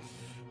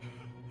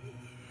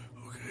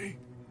 Okay.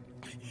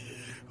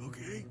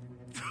 Okay.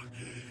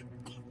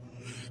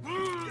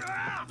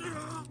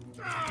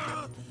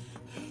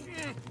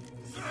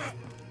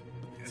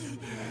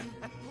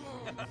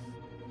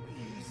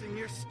 Using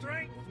your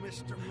strength,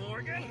 Mr.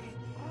 Morgan.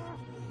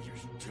 You're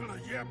still a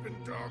yapping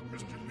dog,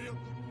 Mr. Milton.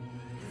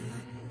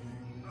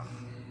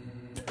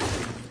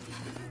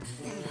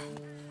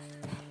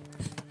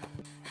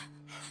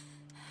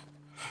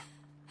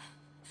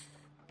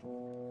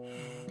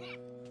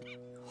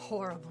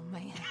 Horrible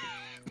man.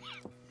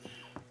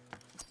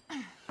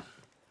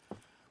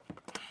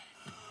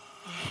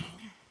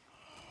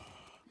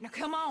 Now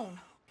come on,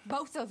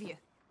 both of you.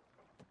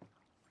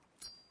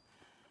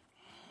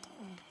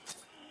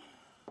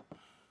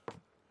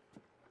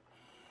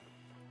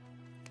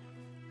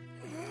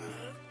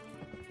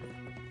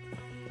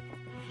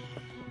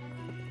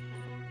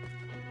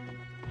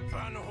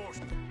 Find the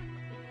horseman.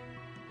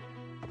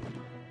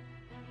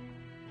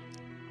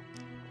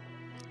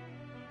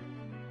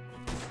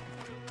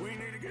 We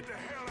need to get the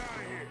hell out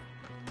of here.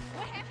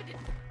 What happened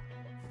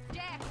to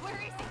Jack? Where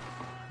is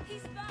he?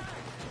 He's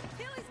fine.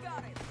 Tilly's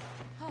got it.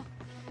 Oh,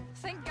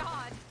 thank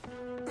God.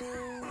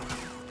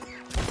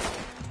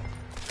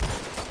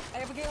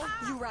 Abigail,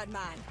 you ride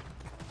mine.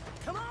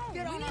 Come on,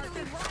 get on, we need to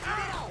leave right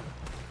now.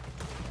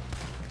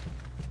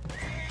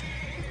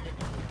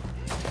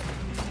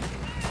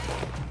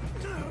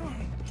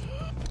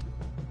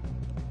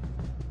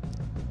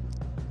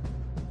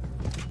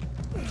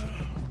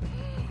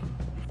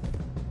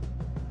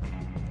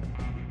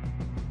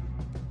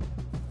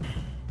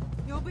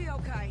 You'll be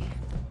okay.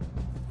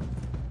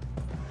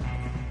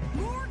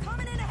 More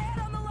coming in ahead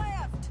on the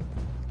left.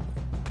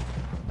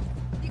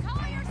 You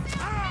call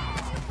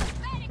yourself you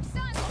pathetic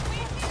sons of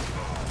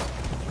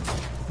bitches?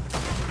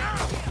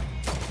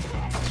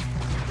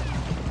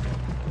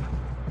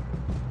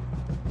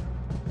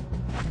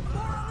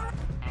 More on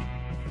the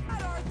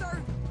right, Arthur.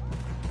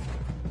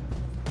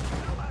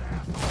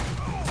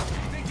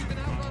 Think you can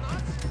outrun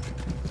us?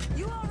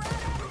 You all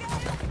right,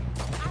 Abigail?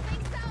 I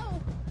think so.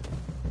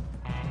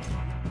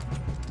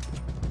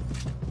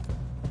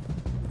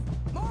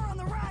 More on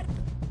the right,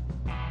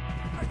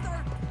 Arthur.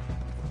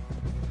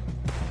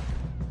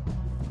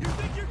 You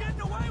think you're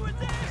getting away with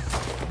this?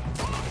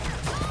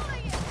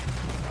 Calling it.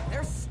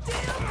 They're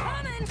still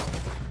coming.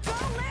 Go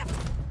left.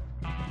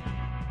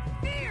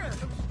 Here.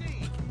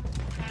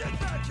 Get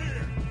back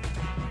here!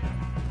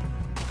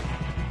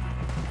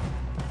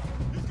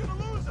 He's gonna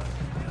lose us!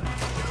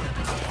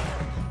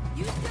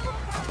 You still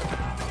okay,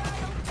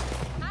 Abigail?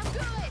 I'm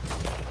good.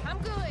 I'm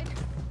good.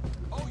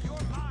 Oh,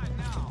 you're mine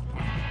now.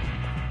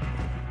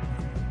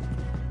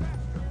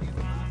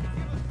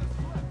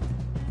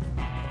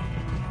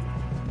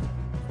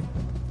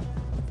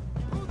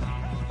 Who the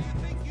hell do you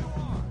think you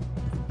are?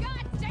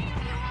 God damn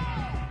you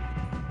all!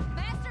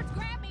 Bastards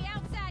grabbed me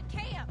outside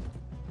camp.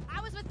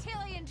 I was with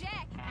Tilly and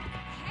Jack. It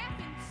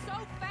happened so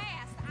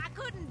fast, I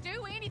couldn't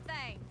do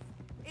anything.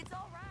 It's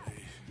all right.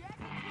 Jack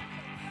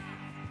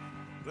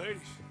and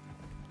Ladies,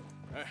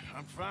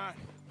 I'm fine.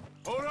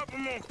 Hold up a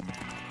moment.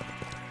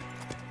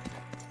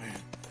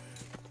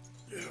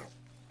 Yeah,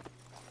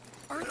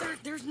 Arthur,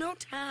 there's no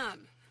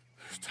time.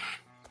 this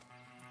time.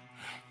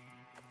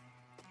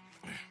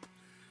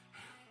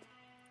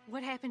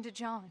 What happened to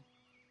John?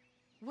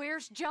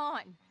 Where's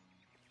John?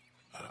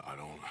 I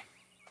don't know.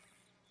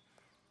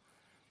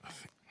 I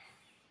think...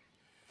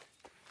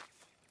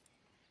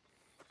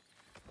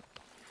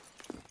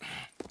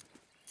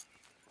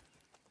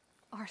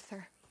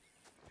 Arthur.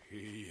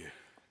 He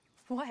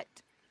What?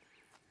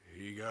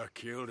 got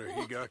killed or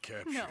he got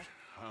captured. No.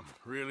 I'm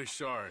really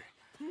sorry,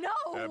 No!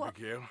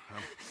 Abigail.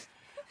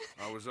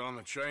 I was on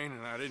the train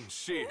and I didn't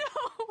see it.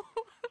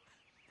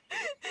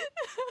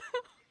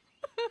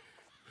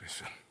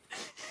 Listen,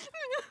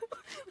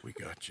 we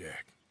got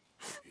Jack.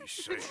 He's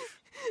safe.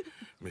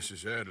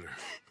 Mrs. Adler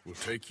will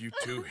take you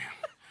to him.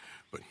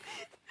 But,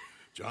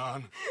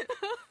 John,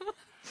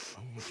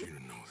 I want you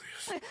to know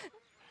this.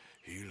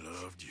 He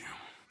loved you.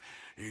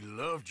 He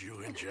loved you,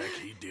 and Jack,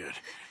 he did.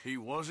 He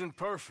wasn't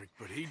perfect,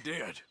 but he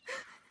did.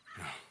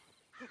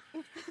 Now,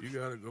 You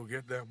gotta go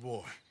get that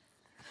boy.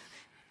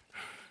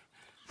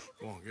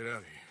 Come on, get out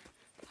of here.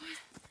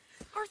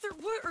 Arthur,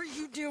 what are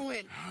you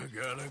doing? I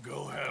gotta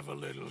go have a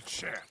little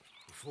chat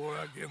before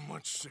I get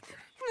much sicker.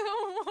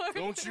 No, Arthur.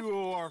 Don't you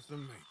owe Arthur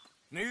me.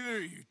 Neither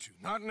of you two.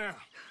 Not now.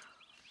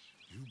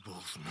 You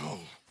both know.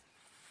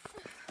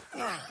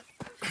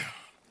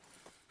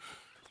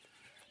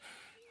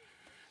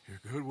 You're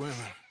good women.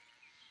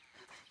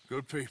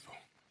 Good people.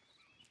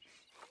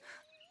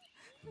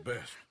 The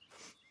best.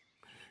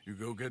 You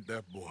go get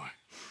that boy.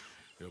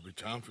 There'll be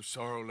time for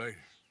sorrow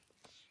later.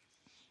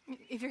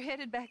 If you're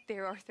headed back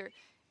there, Arthur,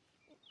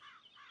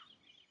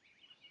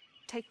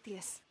 take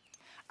this.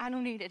 I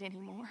don't need it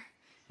anymore.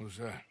 What's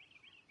that?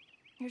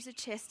 There's a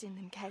chest in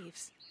them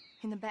caves.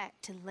 In the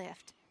back to the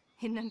left.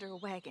 Hidden under a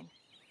wagon.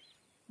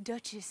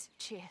 Dutch's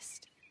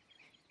chest.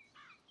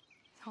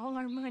 All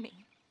our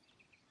money.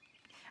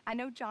 I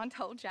know John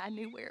told you I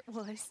knew where it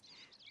was.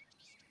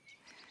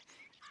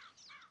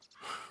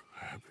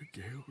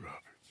 Abigail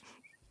Roberts.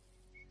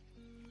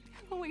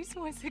 I always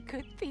was a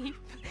good thief.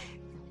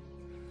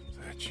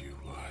 That you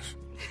was.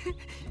 Go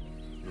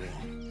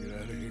on, get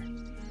out of here.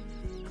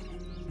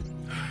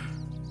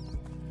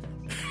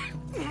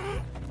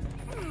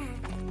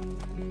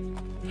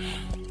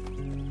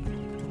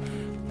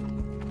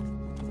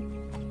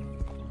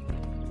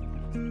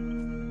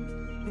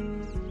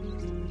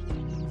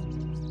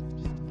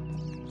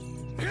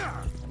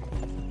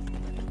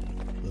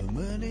 The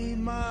many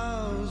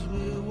miles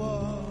we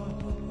walk,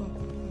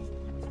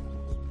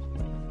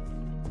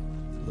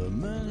 the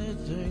many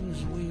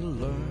things we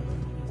learn,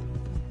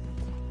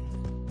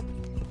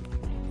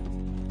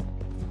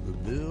 the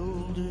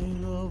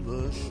building of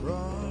a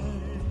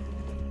shrine,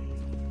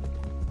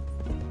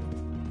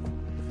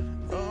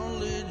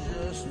 only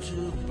just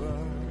to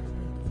burn.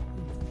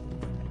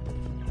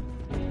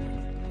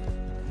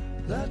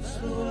 That's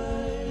the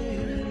way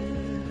it is.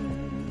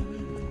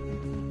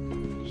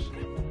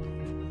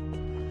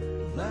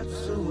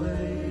 That's the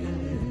way it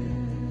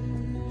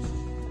is.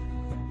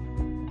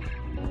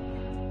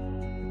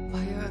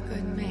 Well, you're a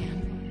good man.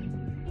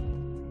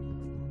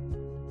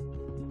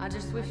 I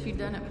just wish you'd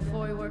done it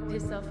before he worked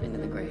himself into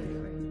the grave.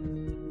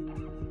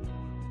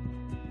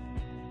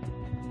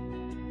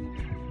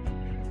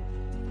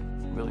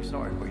 Really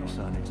sorry for your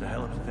son. It's a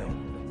hell of a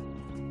thing.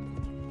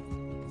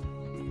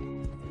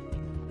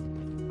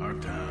 Our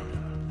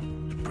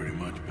time is pretty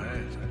much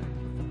past.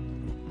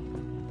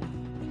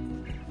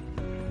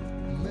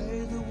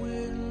 May the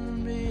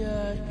wind be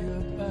at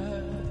your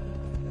back.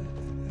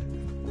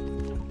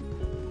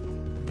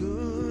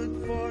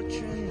 Good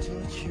fortune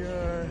touch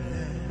your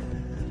hand.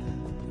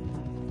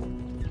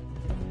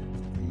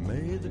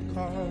 May the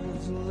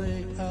cards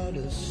lay out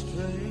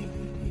astray.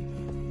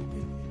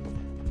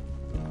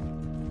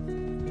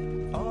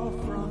 All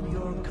from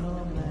your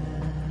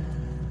command.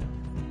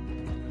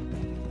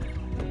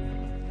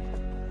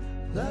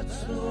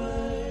 That's the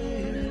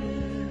way it is.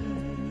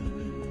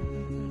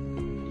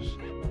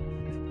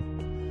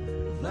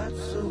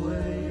 That's the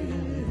way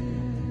it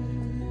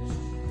is.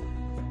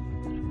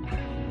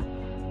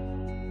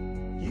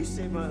 You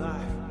saved my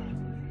life.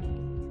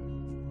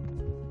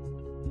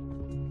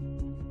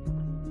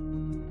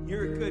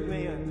 You're a good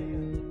man.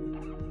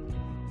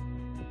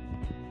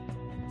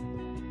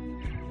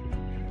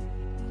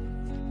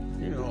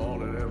 You know, all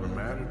that ever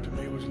mattered to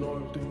me was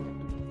loyalty.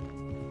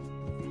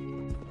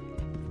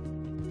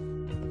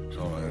 It's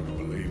all I ever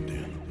believed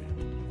in.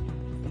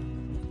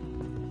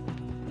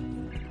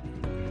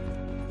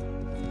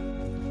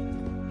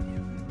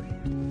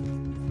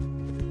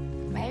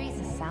 Maybe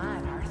it's a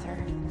sign, Arthur.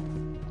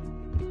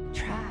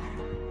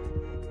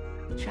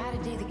 Try to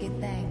do the good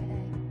thing.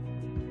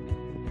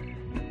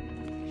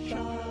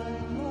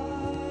 Shine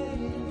light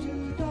into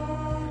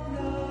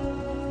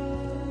darkness.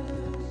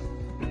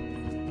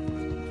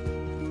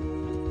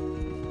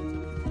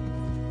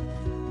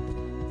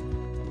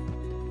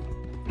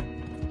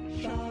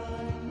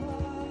 Shine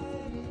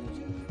light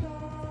into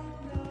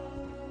darkness.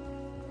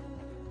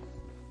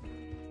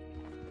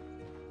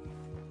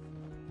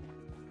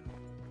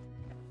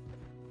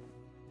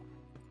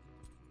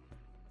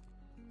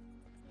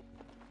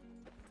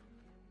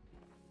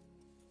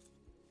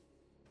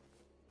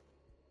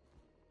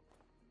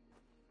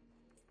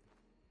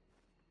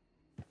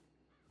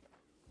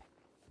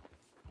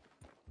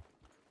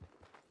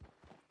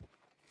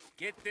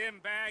 Get them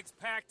bags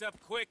packed up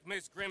quick,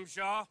 Miss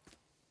Grimshaw.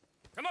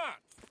 Come on,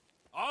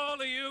 all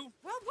of you.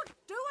 Well, we're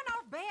doing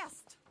our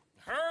best.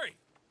 Hurry.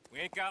 We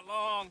ain't got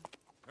long.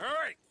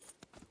 Hurry.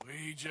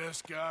 We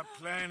just got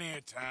plenty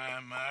of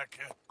time,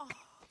 Micah.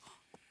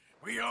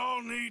 We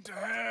all need to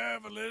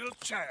have a little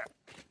chat.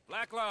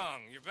 Black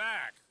Lung, you're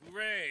back.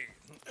 Hooray.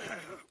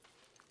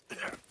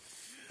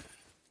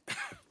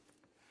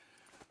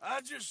 I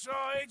just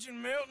saw Agent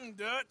Milton,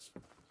 Dutch.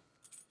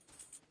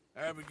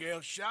 Abigail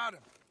shot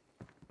him.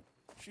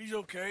 She's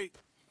okay.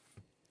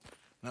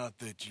 Not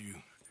that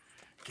you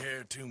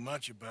care too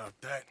much about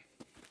that.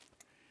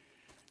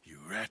 You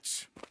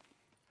rats.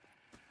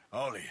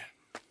 All of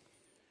you.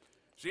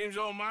 Seems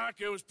old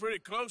Micah was pretty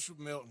close with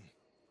Milton.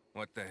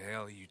 What the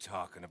hell are you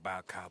talking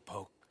about,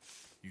 cowpoke?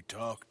 You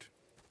talked?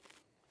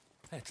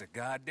 That's a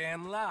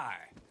goddamn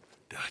lie.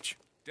 Dutch.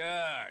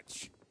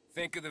 Dutch,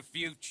 think of the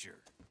future.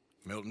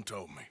 Milton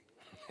told me.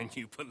 And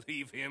you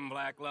believe him,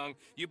 Black Lung?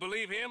 You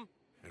believe him?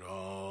 It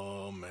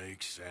all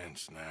makes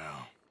sense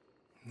now.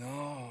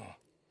 No,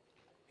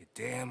 it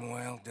damn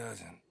well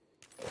doesn't.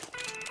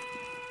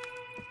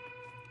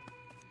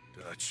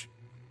 Dutch,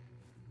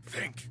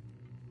 think.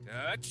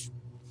 Dutch,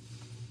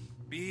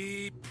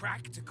 be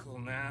practical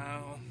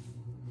now.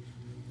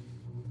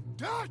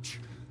 Dutch!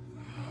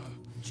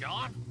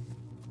 John?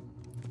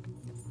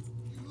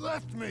 You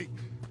left me!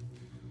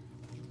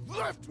 You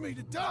left me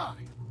to die!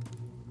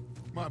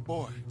 My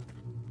boy,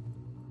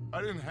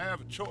 I didn't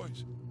have a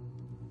choice.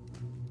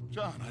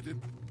 John, I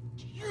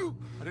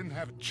didn't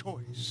have a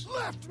choice.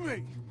 Left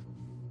me!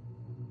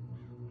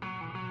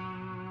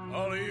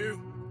 All of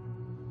you,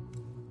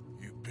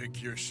 you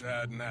pick your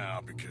side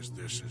now because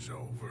this is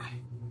over.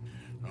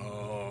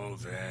 Oh,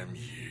 them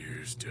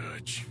years,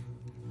 Dutch.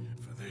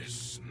 For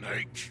this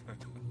snake.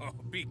 Oh,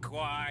 be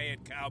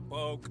quiet,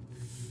 cowpoke.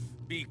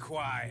 Be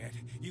quiet.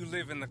 You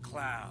live in the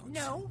clouds.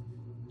 No,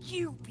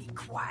 you be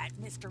quiet,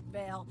 Mr.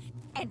 Bell,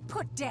 and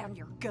put down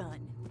your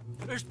gun.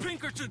 There's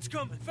Pinkertons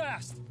coming,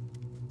 fast!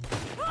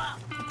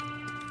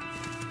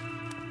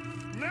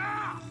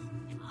 Now!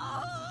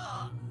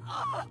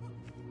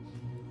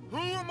 Who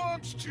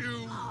amongst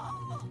you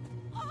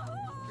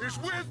is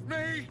with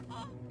me?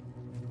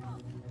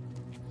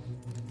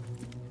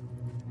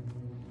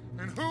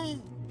 And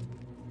who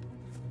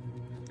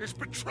is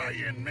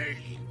betraying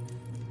me?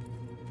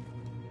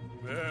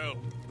 Well,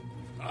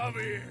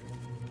 Javier,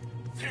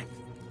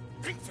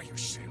 think for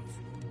yourself.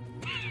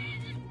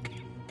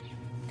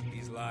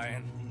 He's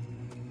lying.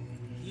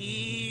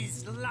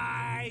 He's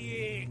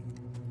lying!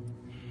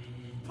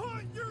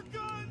 Put your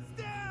guns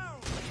down!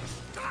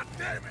 God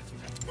damn it!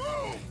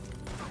 Move!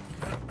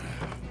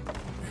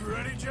 You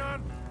ready,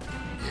 John?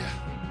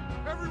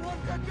 Yeah. Everyone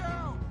get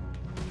down!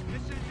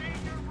 This is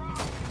Agent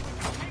Rock.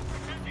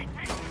 Pinkertons detaining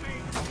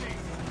agency.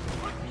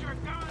 Put your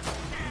guns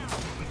down!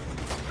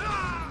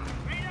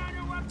 Lay down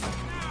your weapons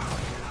now!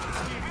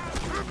 We have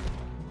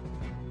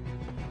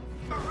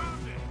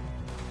surrounded!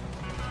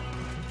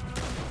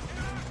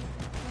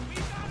 We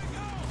gotta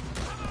go!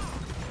 Come on!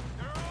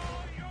 They're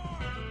all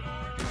yours,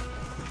 Lord!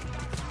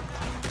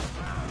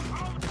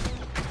 Hold it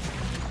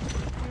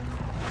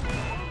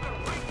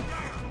right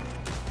there!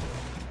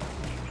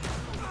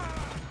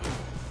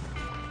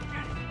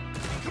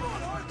 Come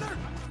on, Arthur!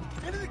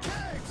 Into the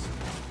caves!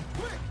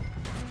 Quick!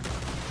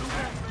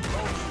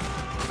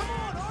 Come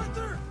on,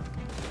 Arthur!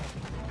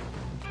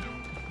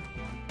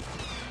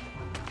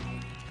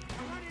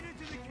 Running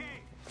into the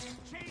cave!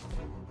 Chase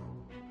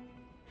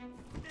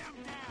them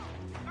down!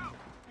 Go!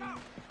 Go!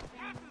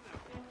 After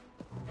them!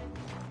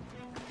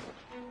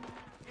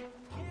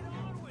 Get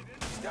on with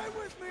it! Stay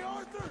with me,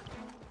 Arthur!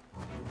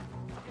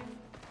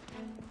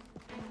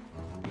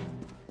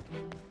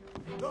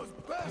 Those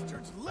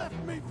bastards left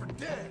me for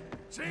dead!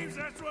 Seems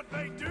that's what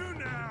they do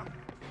now.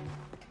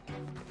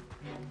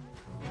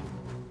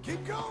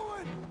 Keep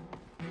going!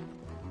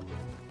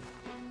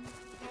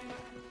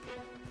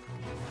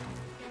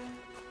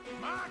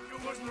 Micah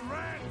was the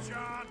rat,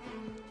 John.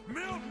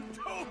 Milton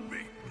told me.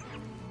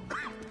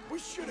 We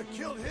should have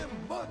killed him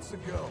months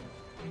ago.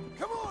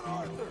 Come on,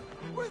 Arthur!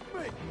 With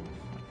me!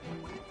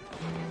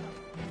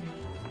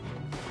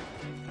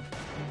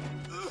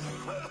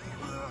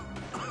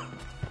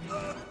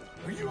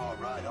 Are you all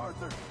right,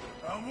 Arthur?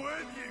 I'm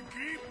with you.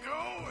 Keep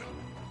going.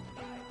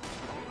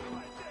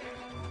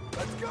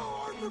 Let's go,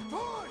 Arthur!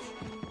 Push!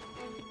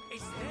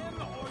 It's them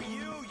or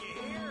you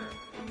hear?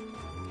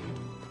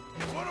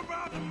 What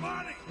about the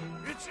money?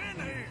 It's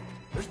in here.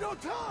 There's no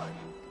time!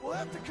 We'll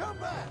have to come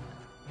back!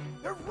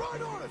 They're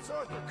right on us,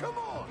 Arthur! Come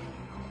on!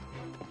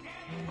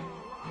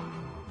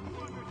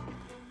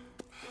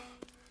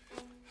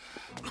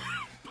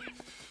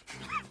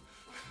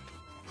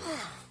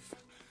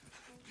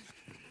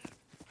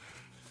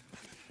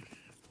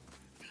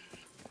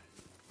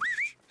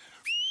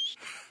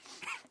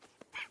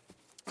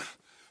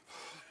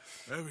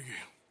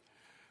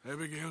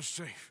 Abigail's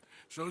safe.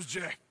 So's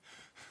Jack.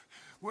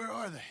 Where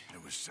are they? There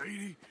was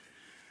Sadie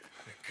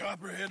at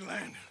Copperhead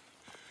Landing.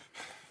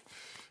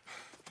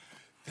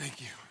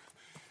 Thank you,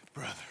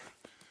 brother.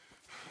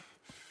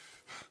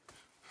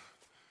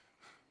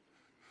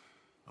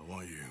 I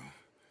want you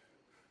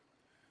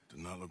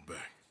to not look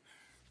back.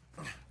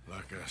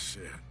 Like I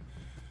said.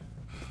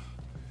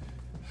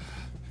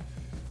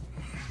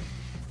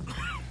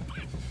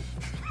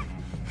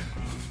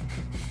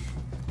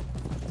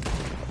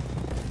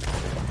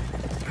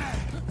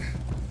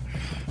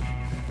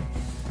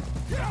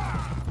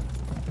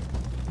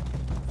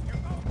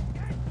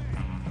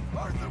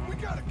 Arthur, we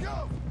gotta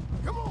go!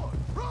 Come on,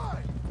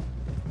 ride!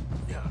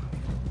 Yeah.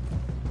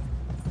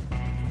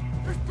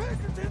 There's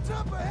Pinkertons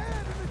up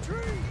ahead in the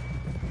tree!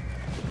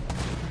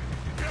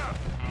 Yeah.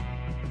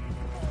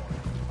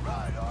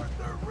 Ride,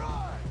 Arthur,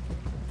 ride!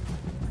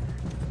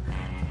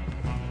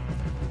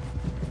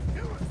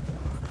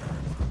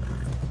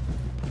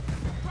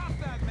 Drop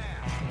that man!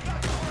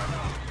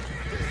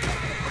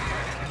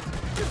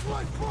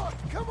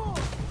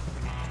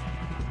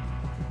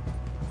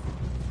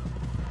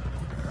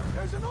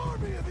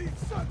 3 of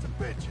these sons of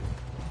bitches!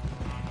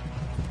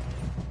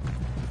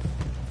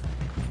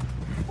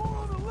 More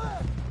on the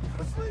left!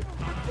 Let's leave them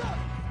for death!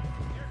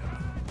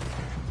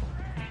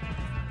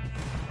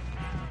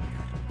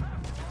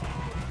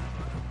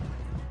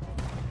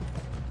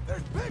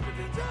 There's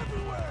Pinkertons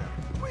everywhere!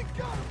 We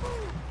gotta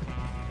move!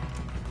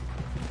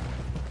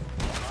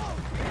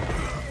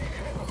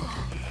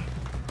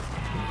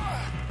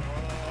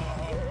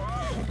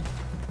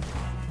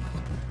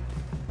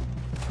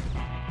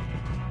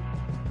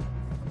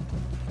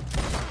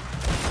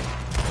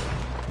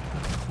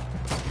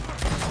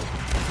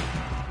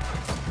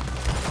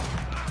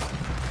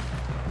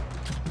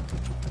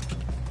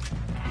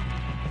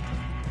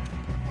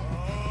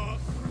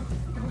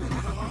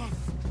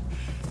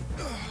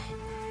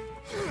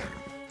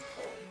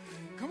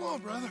 Come on,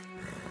 brother.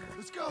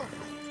 Let's go.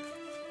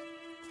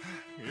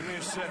 Give me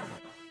a second.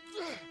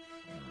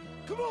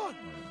 Come on!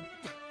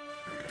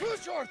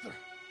 Push, Arthur!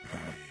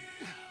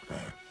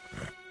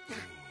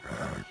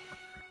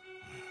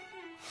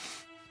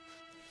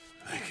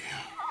 Thank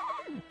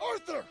you.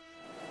 Arthur!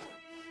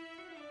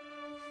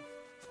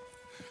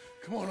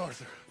 Come on,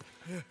 Arthur.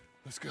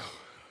 Let's go.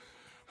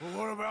 Well,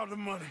 what about the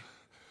money?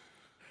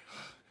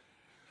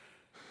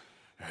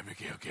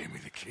 Abigail gave me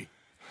the key.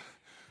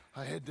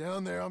 I head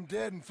down there, I'm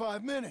dead in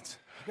 5 minutes.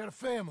 I got a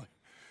family.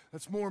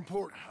 That's more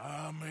important.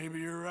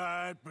 Maybe you're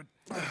right, but...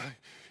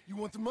 You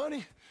want the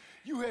money?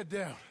 You head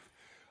down.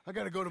 I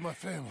gotta go to my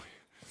family.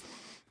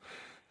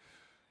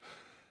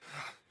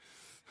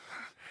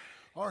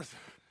 Arthur.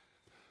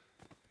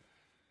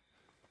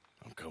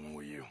 I'm coming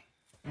with you.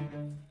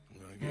 I'm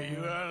gonna get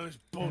you out of this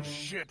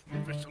bullshit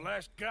if it's the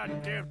last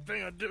goddamn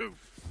thing I do.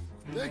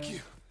 Thank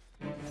you.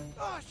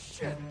 Ah,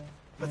 shit!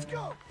 Let's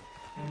go!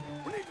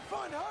 We need to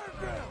find higher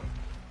ground.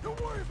 Don't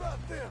worry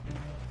about them.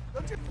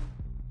 They'll just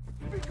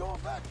be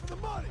going back for the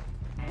money.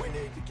 We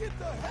need to get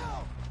the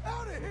hell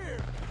out of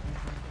here!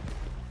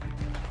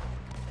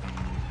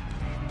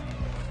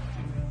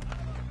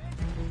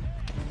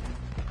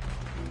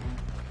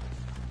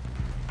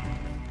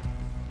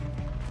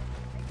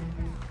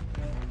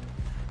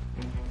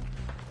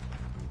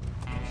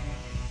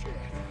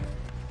 Shit.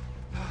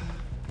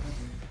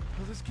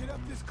 Well, let's get up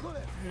this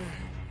cliff.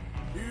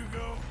 You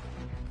go.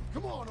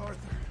 Come on,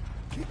 Arthur.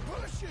 Keep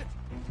pushing.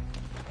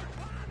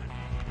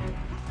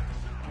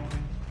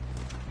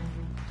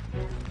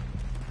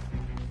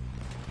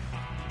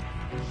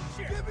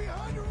 Get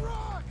behind a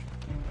rock!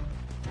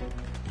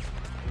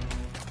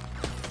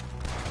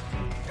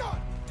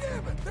 God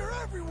damn it! They're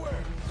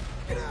everywhere!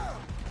 Get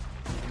out!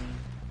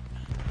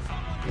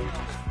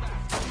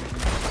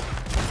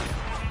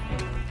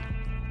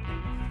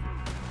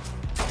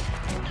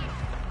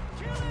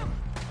 Kill him!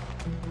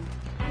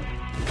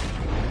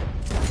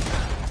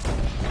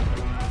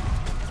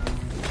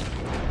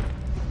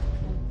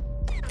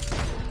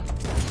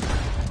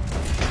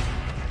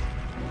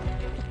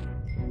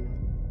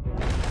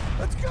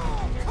 Let's go!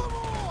 Come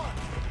on!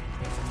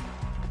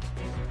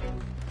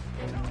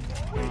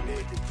 We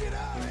need to get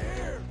out of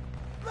here!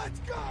 Let's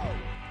go!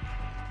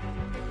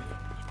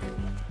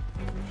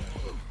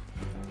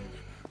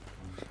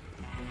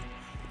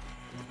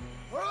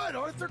 All right,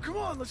 Arthur, come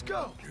on, let's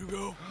go. You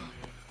go.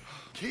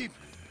 Keep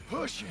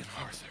pushing,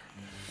 Arthur.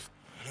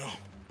 No.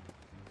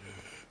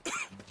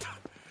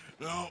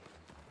 No.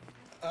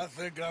 I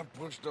think I've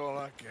pushed all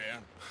I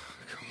can.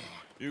 Come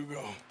on. You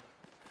go.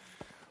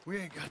 We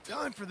ain't got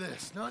time for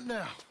this, not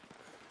now.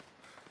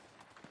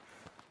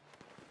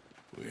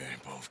 We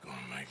ain't both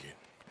gonna make it.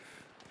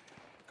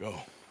 Go.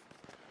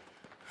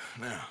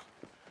 Now.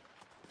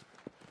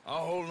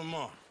 I'll hold them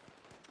on.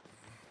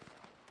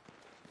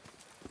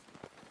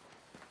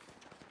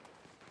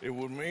 It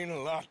would mean a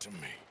lot to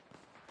me.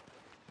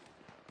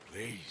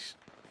 Please.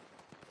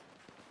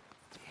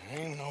 There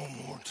ain't no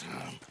more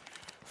time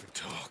for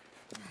talk.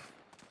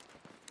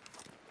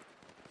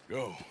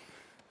 Go.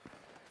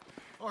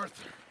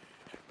 Arthur.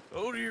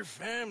 Go to your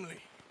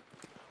family.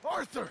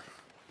 Arthur!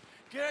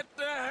 Get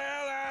the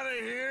hell out of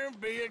here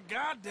and be a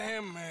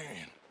goddamn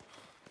man.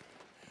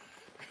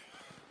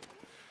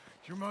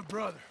 You're my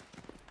brother.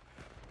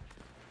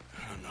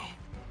 I know.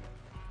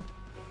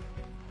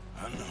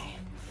 I know.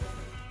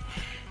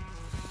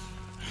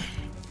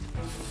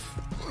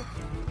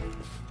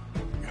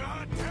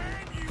 God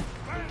damn you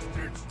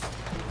bastards!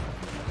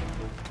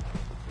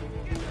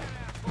 Get that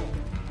asshole!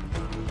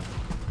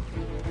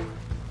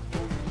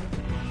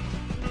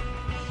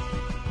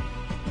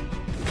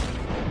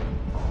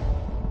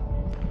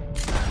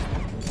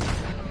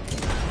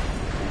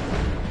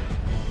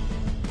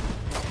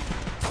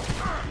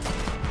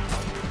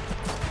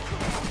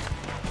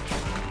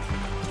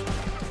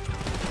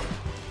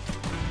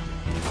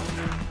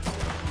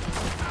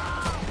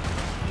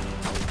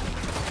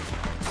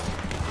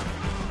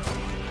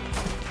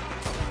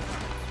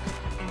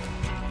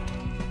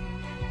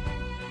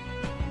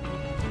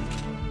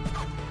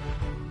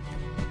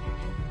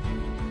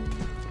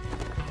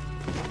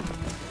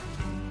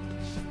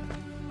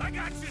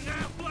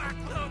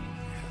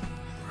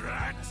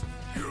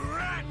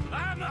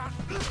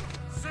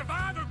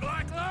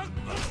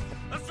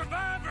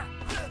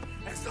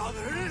 That's all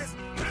there is.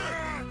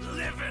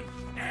 Living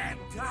and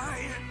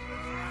dying.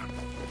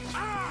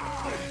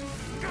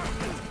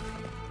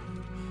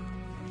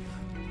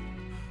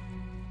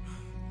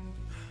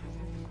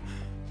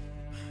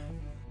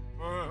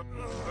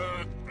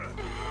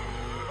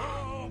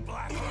 Oh,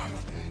 Black Lung,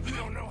 you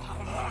don't know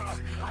how much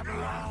I've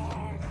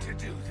longed to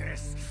do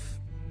this.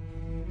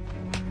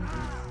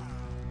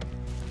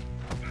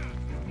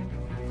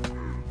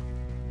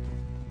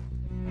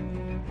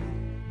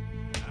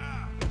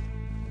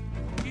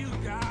 You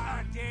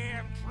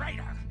goddamn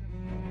traitor!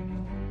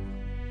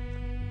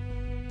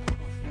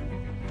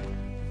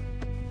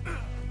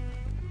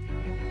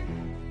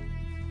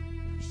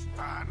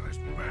 Spineless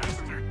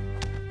bastard!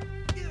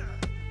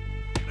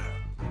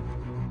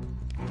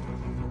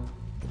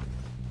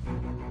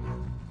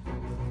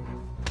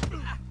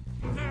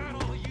 That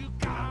all you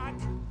got?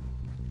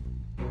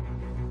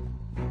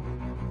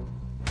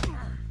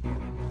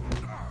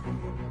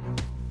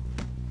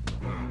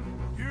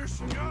 You're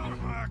scum,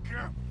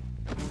 Micah!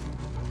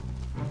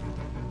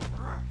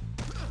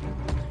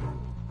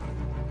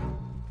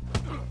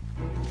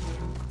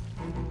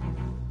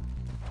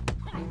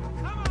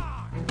 Come on!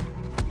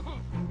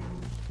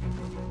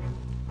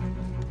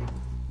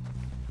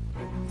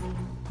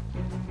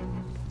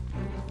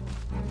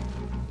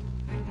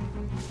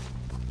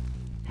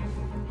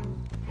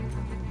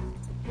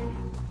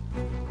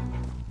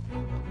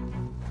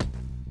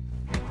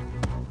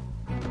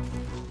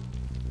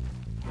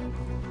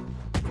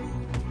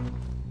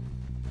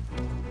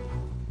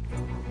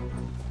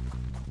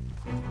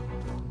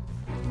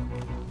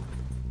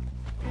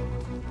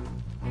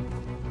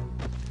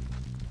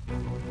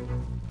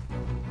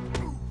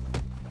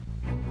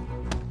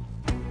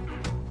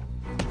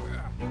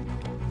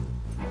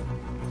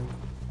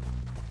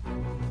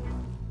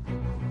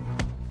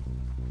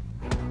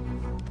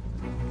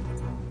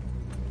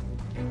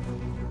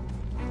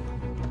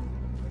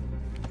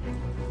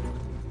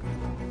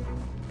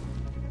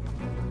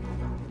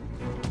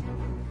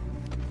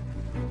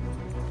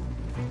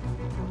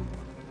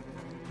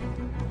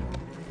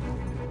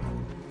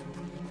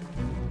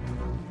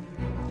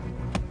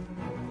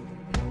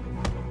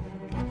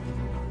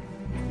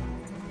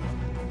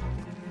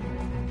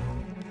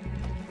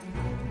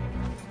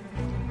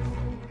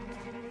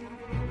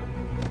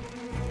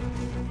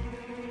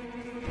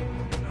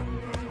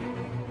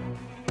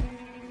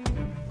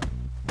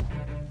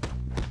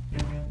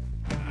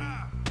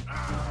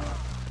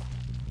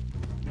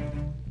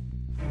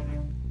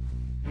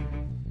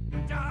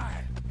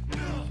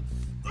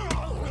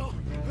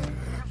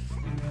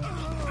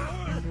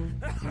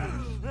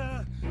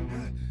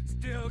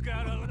 Still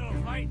got a little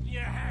fight in you,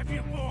 have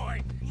you,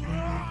 boy?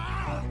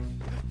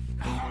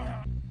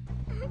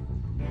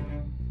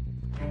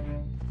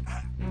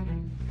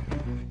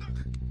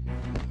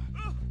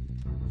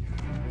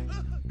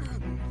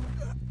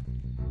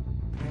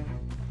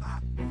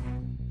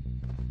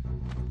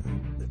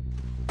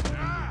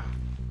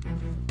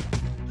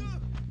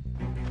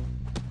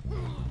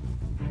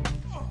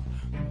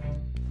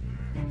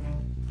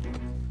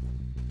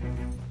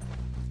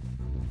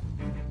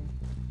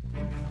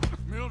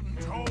 Milton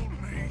told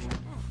me.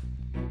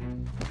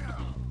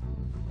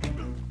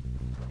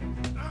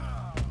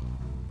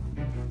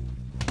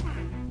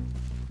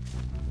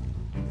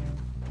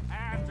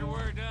 After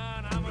we're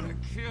done, I'm gonna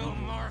kill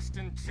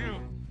Marston too.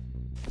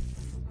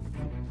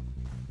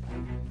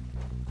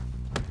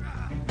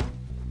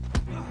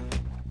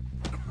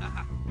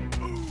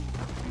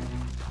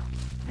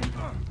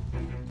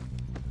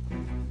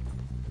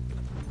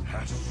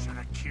 I should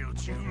have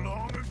killed you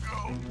long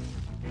ago.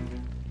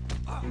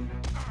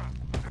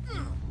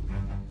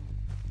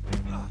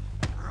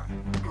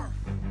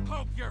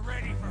 Hope you're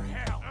ready for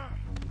hell.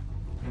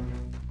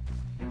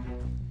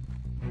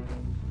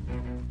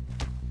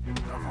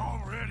 I've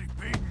already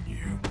beaten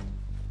you.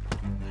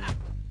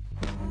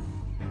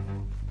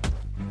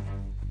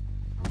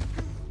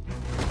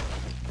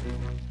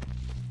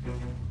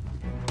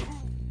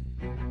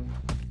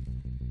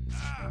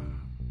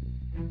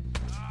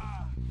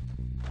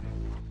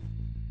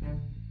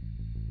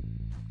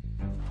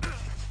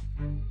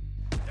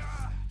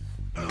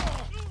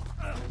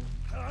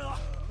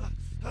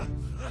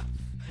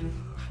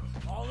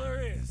 All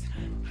there is.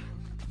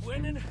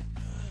 Winning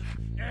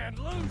and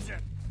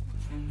losing.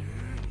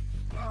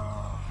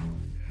 Oh,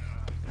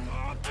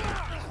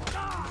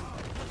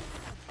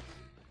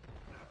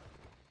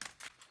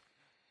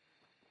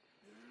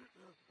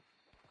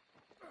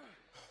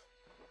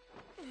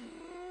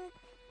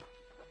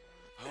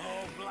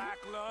 Black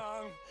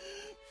Lung.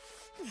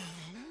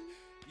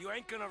 You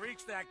ain't gonna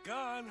reach that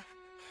gun.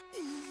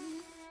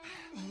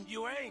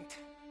 You ain't.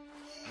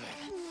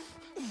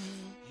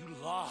 You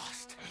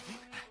lost,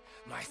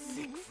 my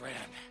sick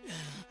friend.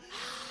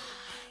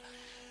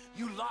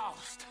 You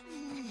lost.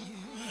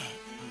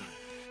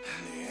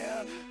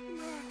 Yeah,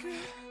 Micah.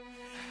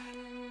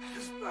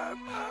 Despite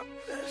my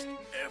best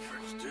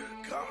efforts to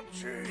the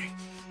contrary,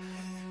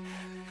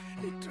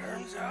 it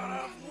turns out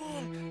I've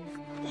won.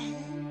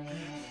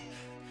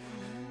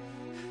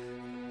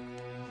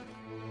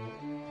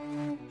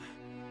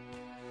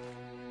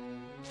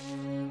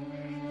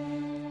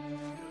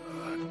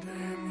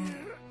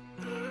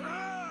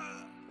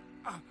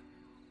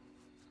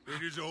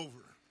 It is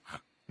over.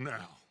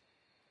 Now,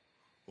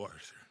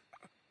 Arthur.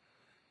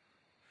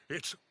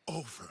 It's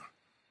over.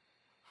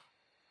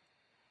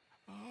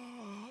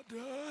 Oh,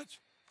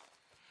 Dutch.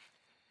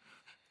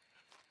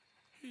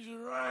 He's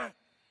right.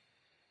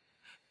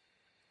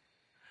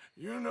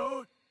 You know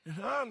it,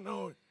 and I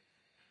know it.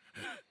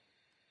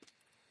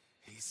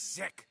 He's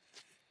sick.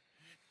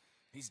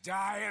 He's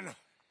dying.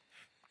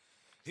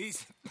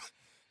 He's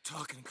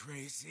talking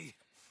crazy.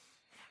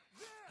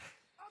 There!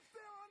 Up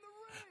there on the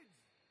ridge!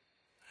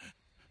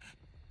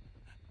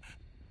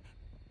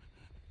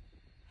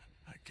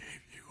 I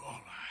gave you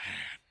all I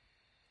had.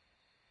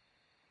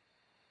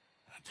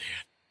 I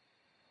did.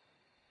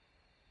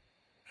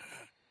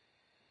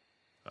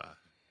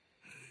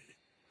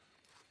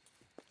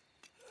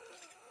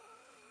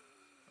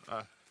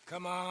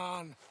 Come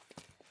on.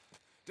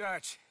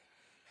 Dutch.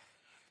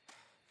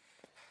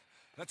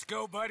 Let's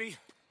go, buddy.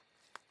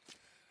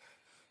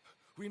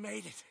 We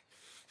made it.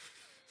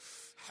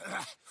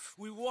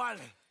 We won.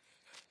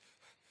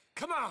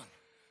 Come on.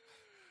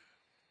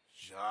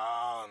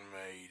 John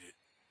made it.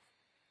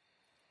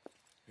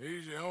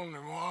 He's the only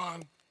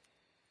one.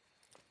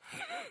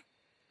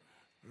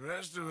 The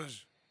rest of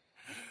us...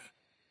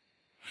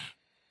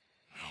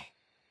 No.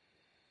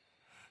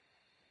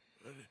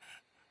 But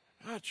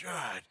I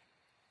tried.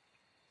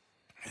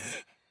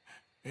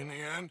 In the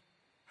end,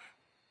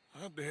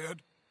 I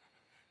did.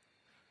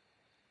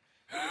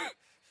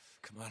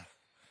 Come on.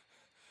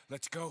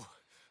 Let's go.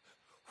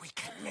 We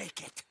can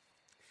make it.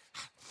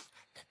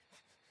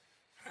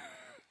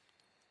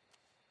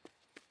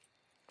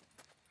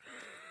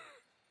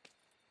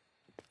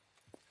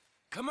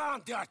 Come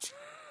on, Dutch.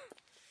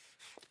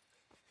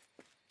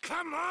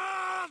 Come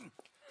on!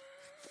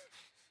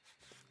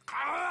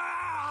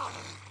 Ah!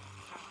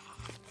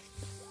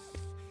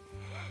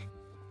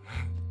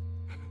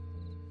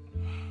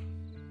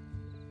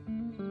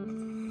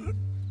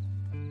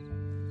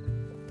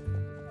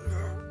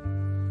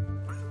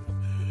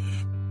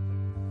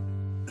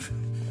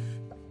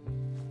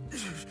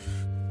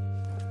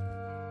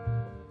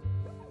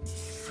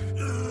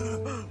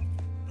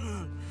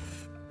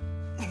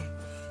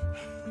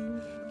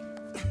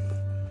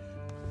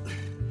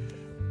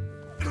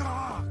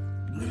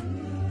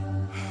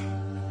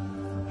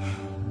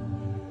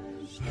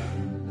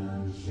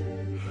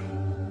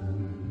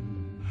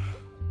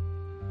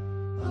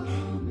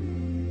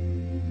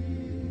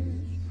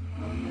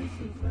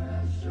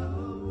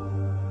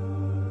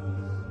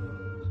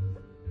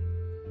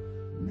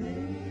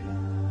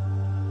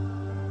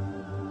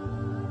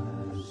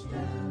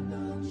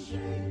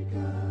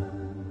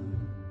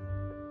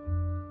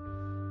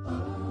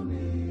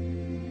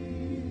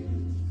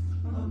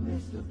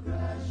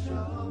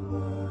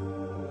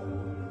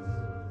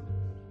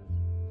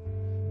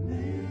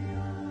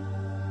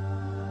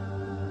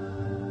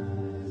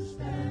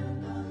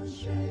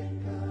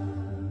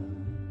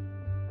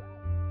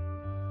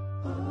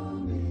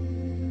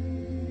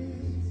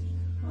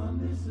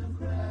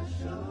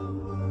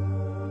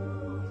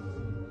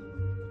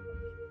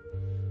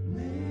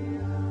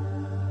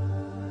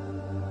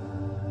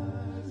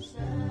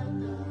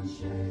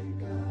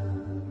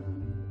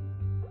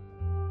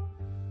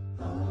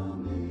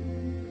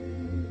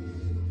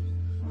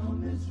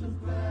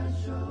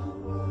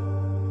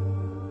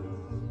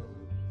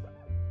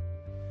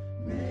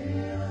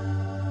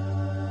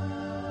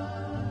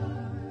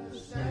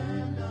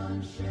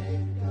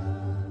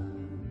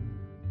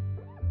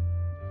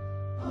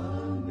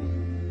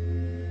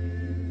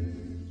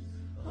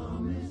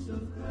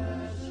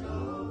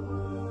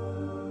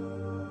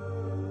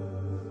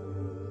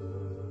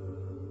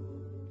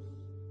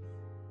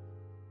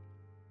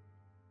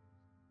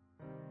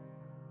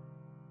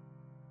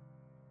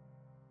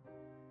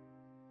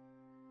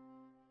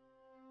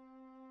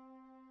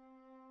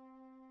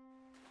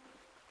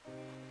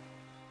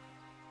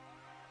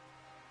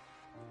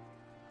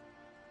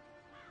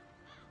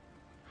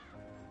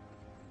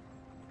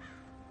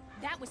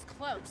 That was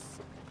close.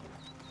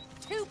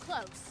 Too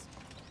close.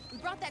 We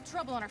brought that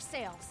trouble on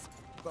ourselves.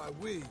 By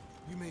we,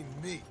 you mean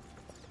me.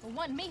 It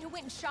wasn't me who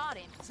went and shot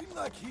him. Seemed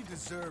like he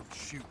deserved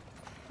shooting.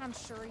 I'm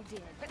sure he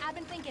did. But I've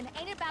been thinking,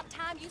 ain't it about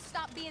time you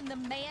stop being the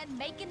man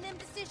making them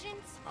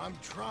decisions? I'm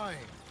trying.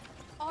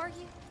 Are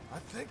you? I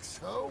think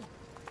so.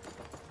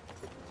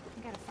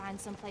 We gotta find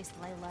someplace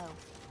to lay low.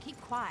 Keep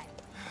quiet.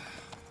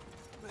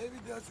 Maybe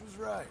Dutch was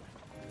right.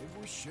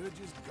 Maybe we should have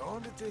just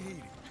gone to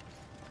Tahiti.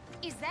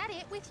 Is that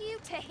it with you?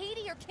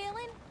 Tahiti or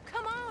killing?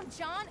 Come on,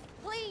 John.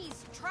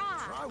 Please, try.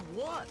 Try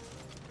what?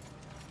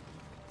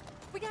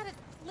 We gotta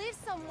live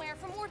somewhere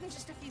for more than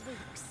just a few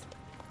weeks.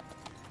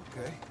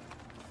 Okay.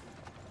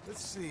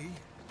 Let's see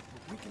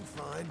what we can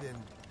find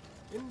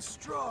in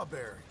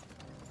Strawberry.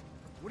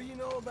 What do you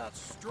know about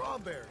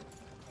Strawberry?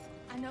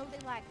 I know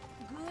they like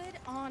good,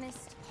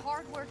 honest,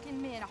 hard-working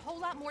men a whole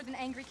lot more than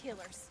angry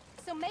killers.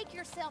 So make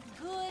yourself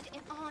good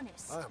and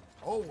honest. I'm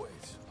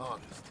always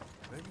honest.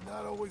 Maybe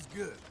not always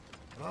good,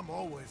 but I'm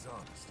always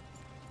honest.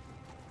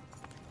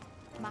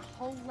 My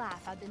whole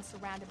life I've been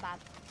surrounded by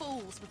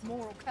fools with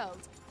moral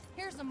codes.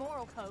 Here's the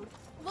moral code.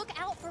 Look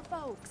out for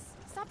folks.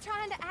 Stop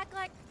trying to act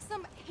like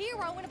some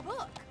hero in a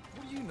book.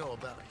 What do you know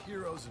about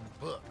heroes and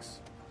books?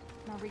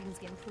 My reading's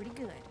getting pretty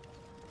good.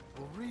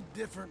 We'll read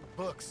different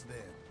books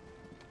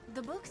then.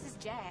 The books is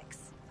Jack's.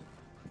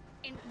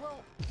 And,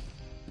 well,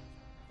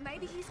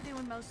 maybe he's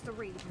doing most of the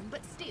reading,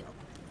 but still.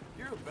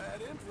 You're a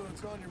bad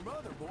influence on your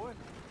mother, boy.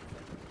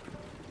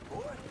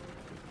 Boy?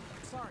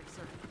 Sorry,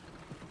 sir.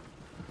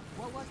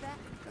 What was that?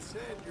 I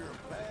said you're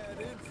a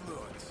bad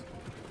influence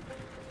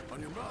on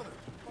your mother.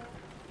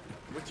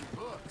 With your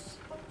books.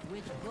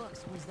 Which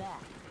books was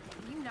that?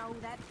 You know,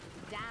 that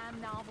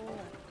dime novel,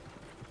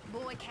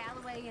 Boy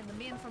Calloway and the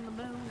Men from the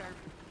Moon, or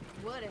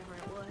whatever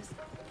it was.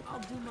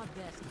 I'll do my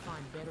best to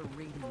find better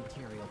reading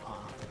material,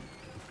 Pop.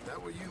 That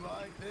what you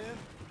like, then?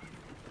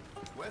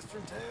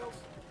 Western tales?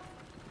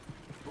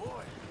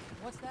 Boy.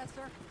 What's that,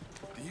 sir?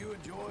 Do you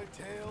enjoy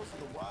tales of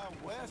the Wild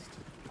West?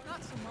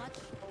 Not so much.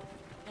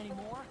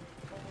 Anymore.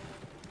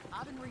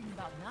 I've been reading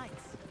about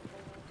knights.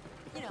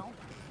 You know,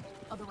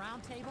 of the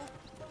Round Table.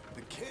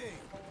 The king.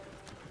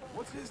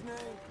 What's his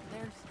name?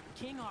 There's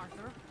King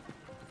Arthur,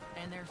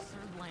 and there's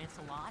Sir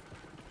Lancelot,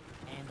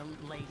 and the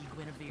Lady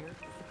Guinevere,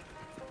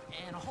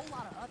 and a whole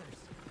lot of others.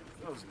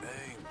 Those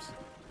names.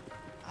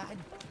 I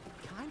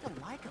kind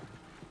of like them.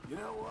 You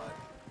know what?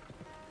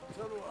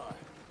 So do I.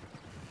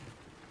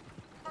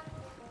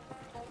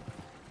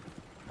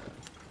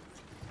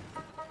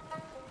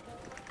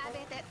 I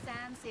bet that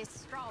sign says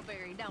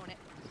strawberry, don't it?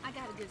 I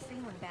got a good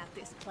feeling about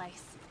this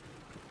place.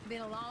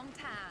 Been a long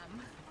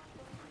time.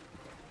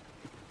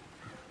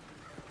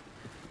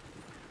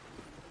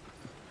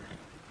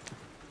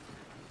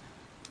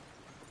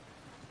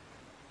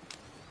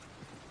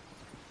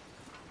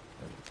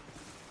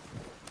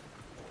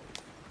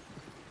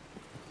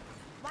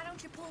 Why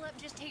don't you pull up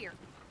just here?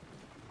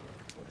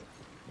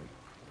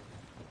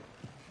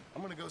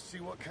 I'm gonna go see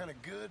what kind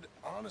of good,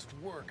 honest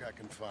work I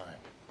can find.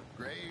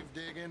 Grave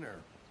digging or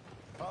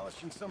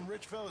polishing some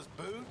rich fella's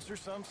boots or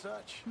some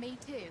such. Me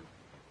too.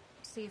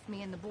 See if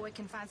me and the boy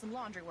can find some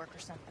laundry work or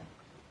something.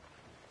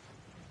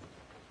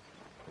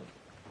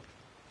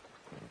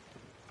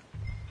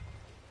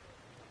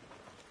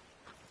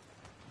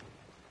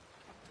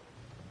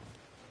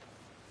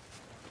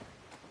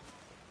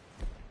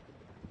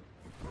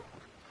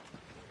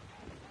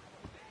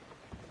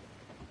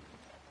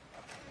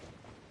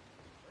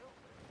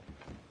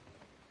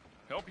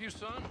 Help you,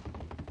 son?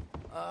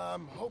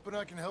 I'm hoping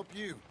I can help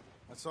you.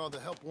 I saw the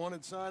help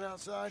wanted sign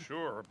outside.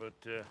 Sure, but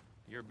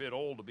you're a bit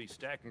old to be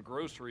stacking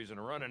groceries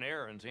and running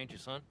errands, ain't you,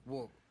 son?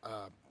 Well,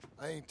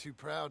 I ain't too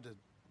proud to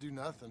do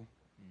nothing.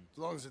 As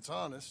long as it's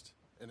honest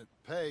and it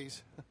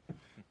pays.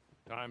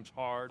 Time's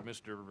hard,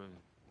 Mr.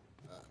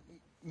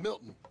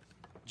 Milton.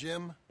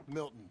 Jim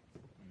Milton.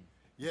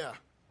 Yeah,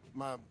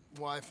 my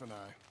wife and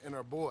I, and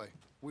our boy,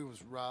 we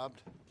was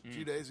robbed a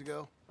few days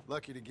ago.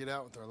 Lucky to get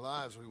out with our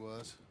lives, we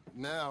was.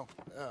 Now,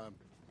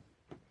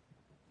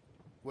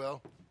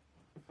 well,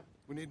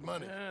 we need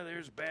money.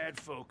 There's bad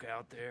folk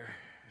out there.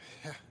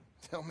 Yeah,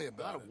 tell me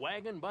about Got a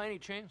wagon by any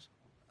chance?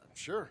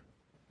 Sure.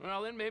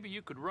 Well, then maybe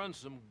you could run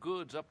some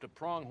goods up to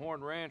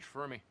Pronghorn Ranch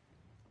for me.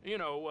 You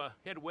know,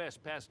 head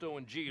west past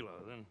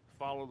Owanjila, then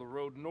follow the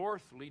road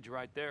north, leads you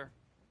right there.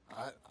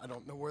 I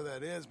don't know where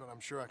that is, but I'm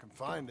sure I can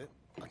find it.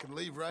 I can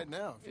leave right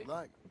now, if you'd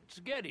like. It's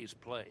Getty's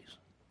place.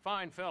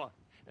 Fine fella.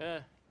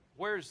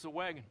 Where's the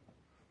wagon?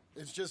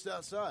 It's just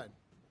outside.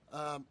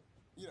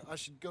 You know, I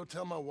should go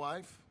tell my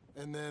wife,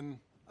 and then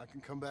I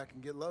can come back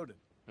and get loaded.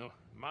 Oh,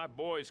 my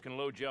boys can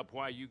load you up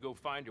while you go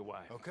find your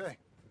wife. Okay.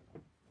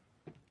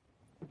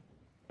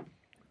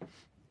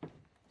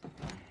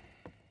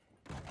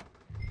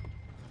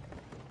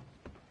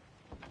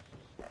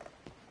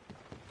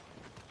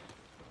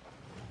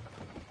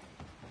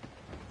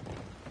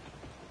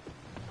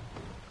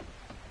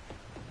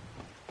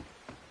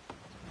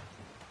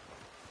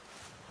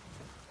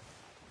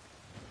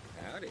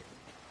 Howdy.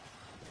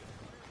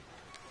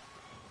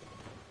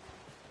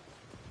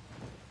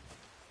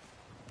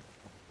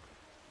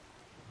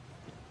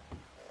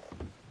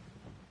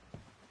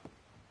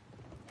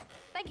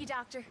 Thank you,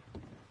 Doctor.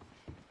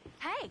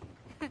 Hey,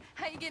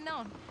 how you getting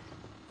on?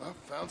 I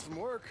found some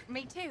work.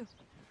 Me too.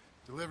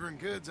 Delivering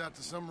goods out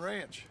to some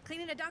ranch.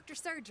 Cleaning a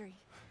doctor's surgery.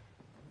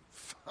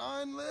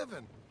 Fine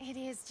living. It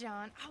is,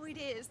 John. Oh, it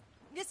is.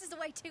 This is the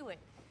way to it.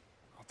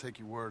 I'll take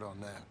your word on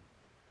that.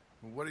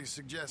 Well, what do you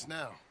suggest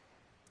now?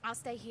 I'll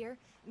stay here.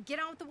 Get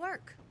on with the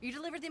work. You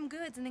deliver them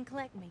goods and then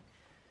collect me.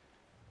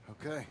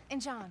 Okay.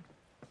 And John,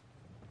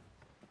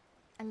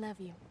 I love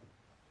you.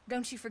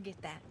 Don't you forget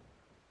that.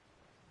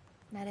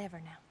 Not ever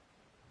now.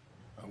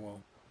 I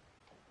won't.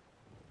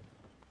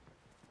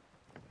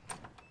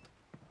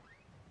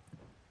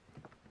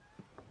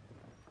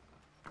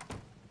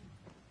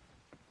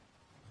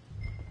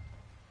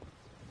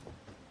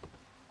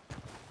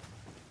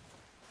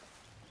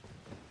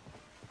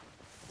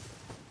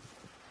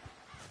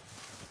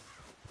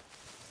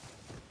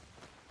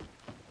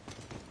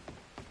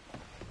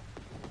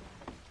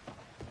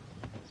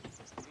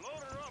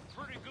 Load her up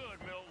pretty good,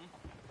 Milton.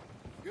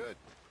 Good.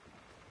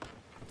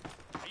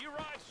 You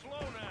ride slow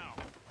now.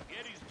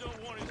 Geddes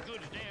don't want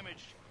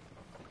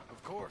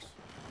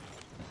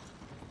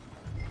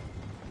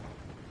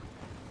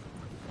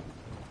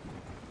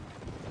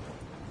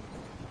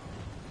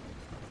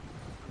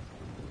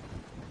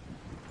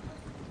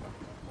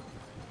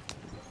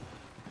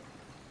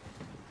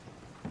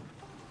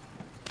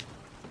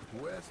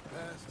west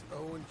past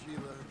Owen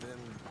Gila, then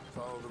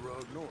follow the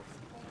road north.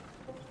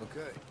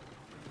 Okay.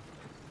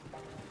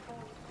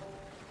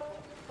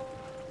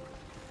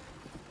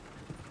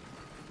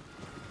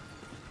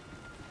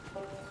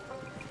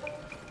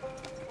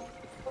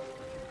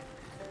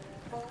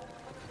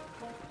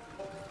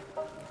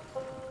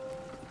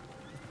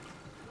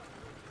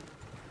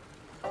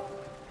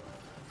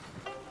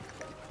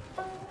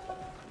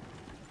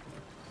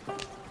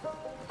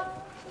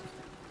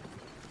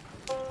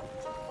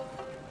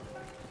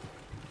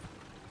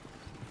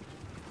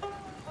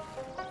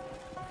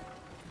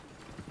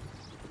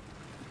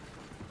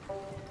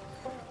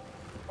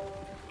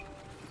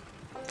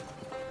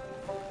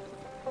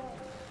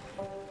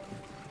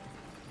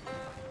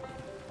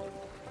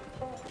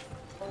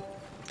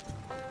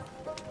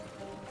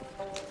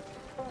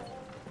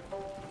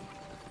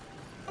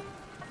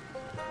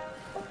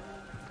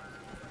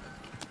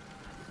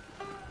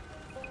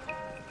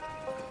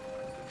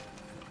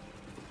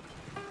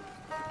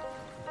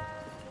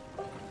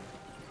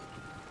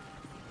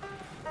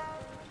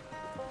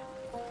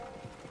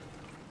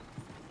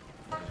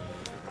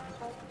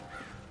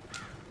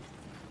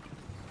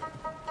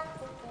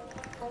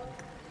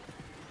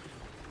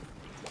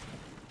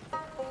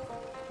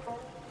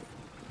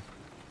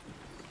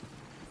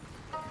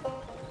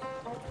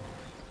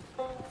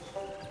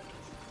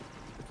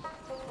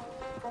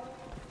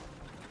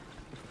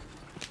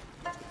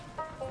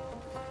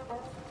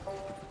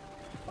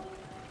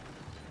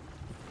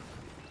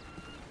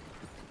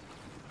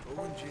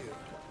 Owen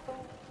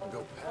Gila.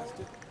 Go past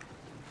it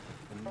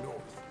and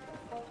north.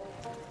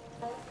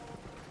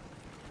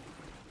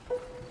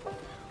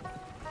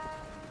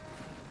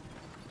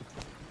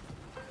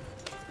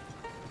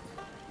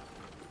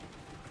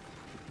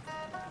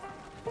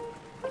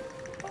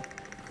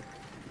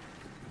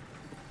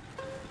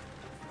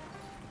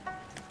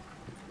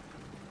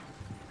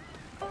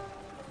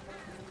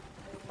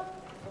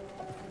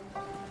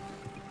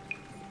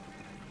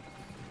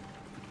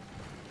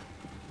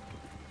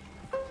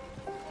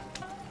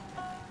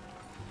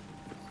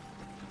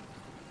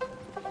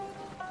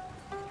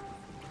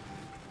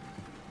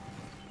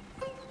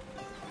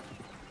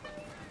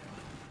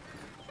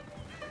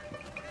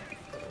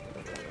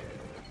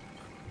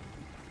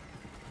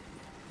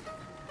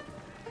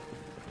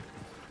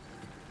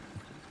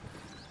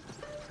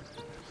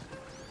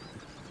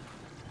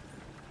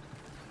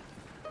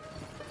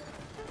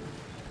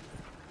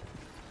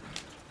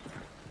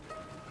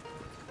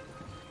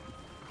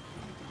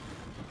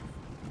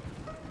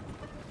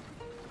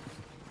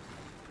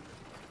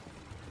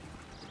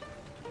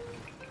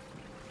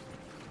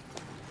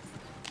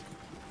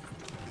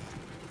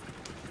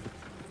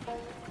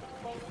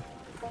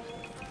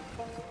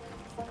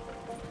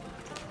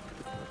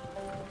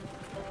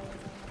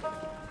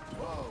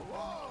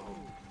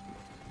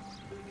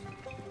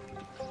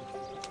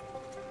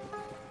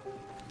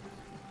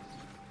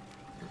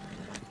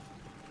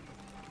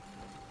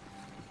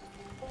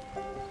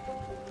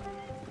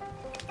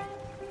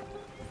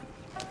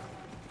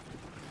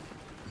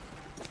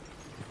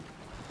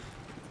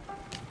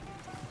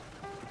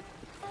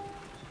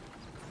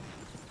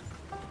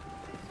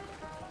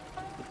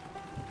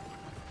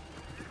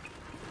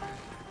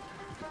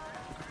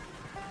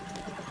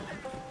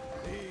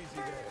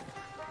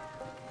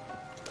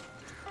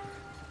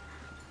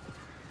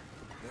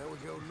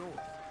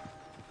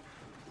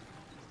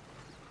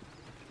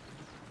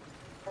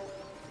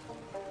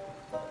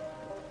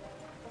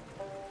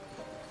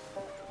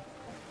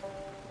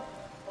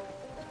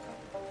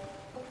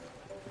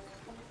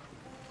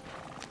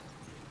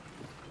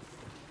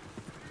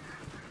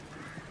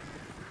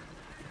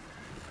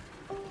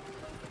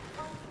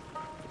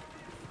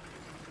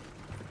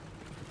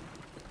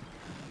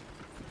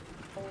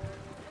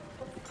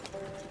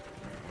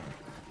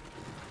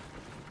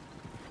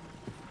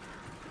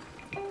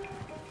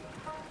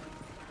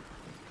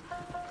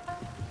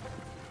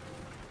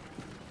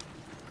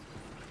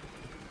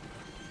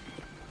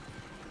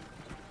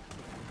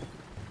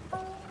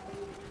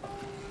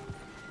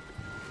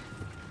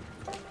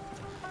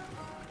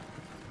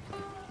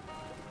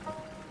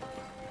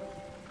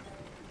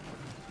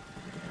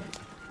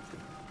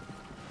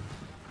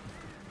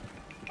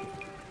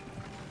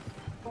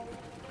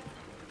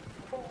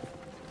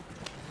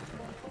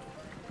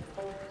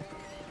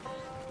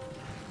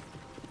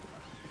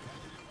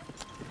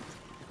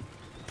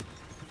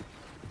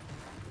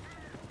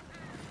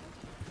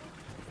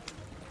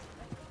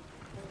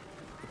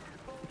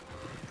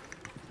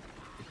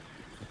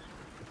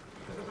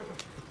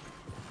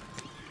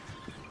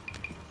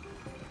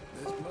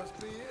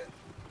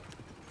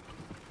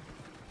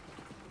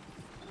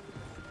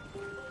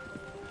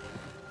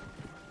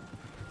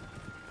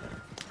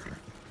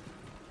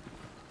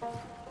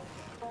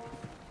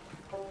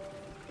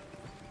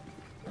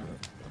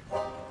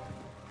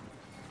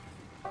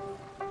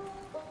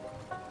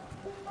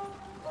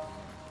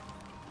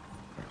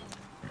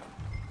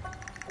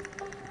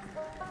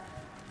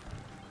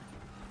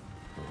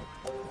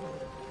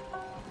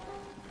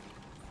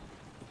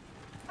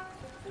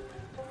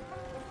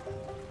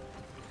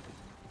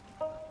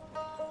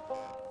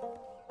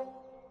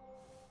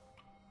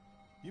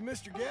 You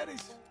Mr.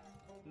 Geddes?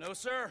 No,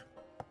 sir.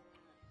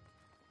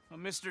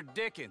 I'm Mr.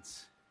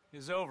 Dickens,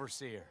 his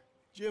overseer.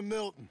 Jim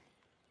Milton.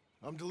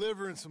 I'm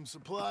delivering some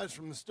supplies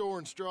from the store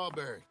in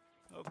Strawberry.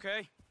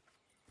 Okay.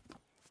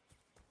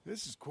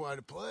 This is quite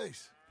a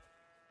place.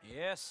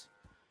 Yes,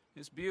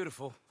 it's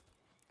beautiful.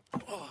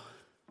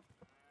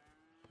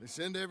 They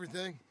send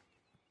everything?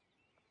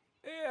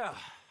 Yeah,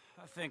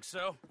 I think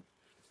so.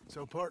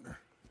 So, partner,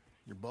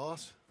 your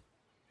boss,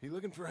 he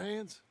looking for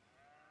hands?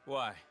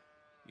 Why?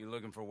 You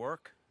looking for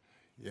work?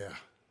 Yeah.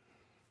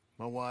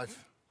 My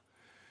wife,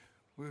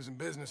 we was in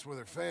business with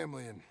her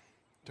family and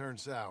turned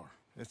sour.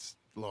 It's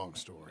a long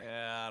story.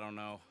 Yeah, I don't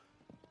know.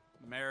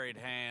 Married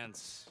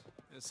hands.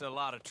 It's a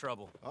lot of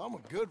trouble. I'm a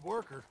good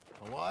worker.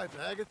 My wife,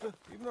 Agatha,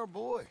 even our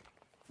boy,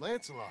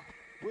 Lancelot.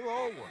 We'll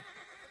all work.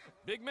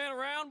 Big man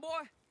around,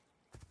 boy?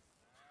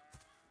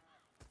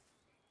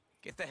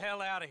 Get the hell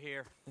out of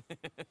here.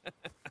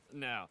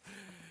 Now,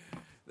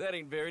 that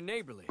ain't very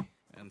neighborly.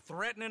 And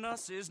threatening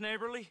us is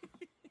neighborly?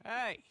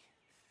 Hey,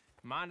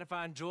 mind if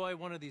I enjoy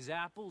one of these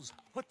apples?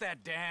 Put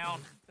that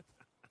down.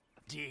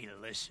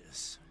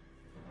 Delicious.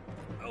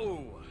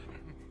 Oh.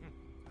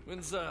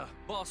 When's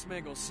boss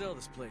man gonna sell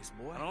this place,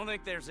 boy? I don't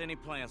think there's any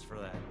plans for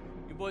that.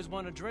 You boys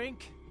want a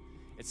drink?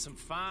 It's some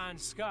fine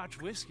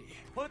Scotch whiskey.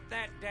 Put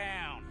that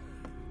down.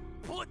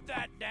 Put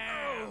that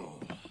down. Oh.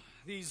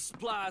 These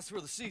supplies for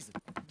the season.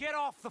 Get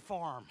off the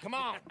farm. Come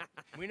on.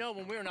 We know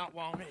when we're not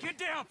wanted. Get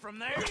down from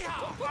there.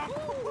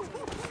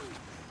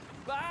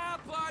 Bye,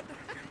 bud.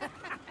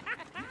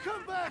 You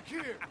come back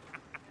here.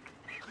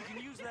 You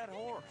can use that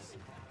horse.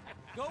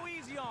 Go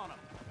easy on him.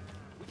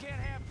 We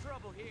can't have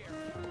trouble here.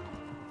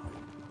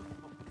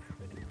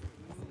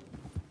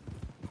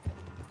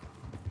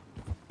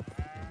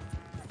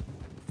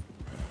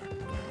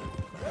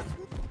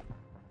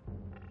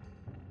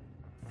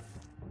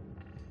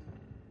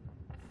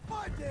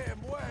 My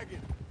damn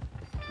wagon!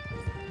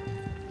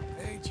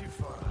 Ain't you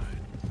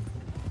fine?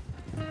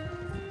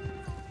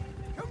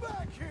 Come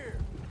back here!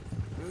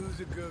 Who's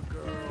a good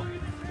girl?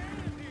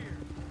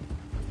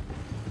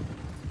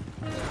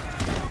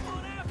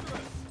 Someone after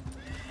us!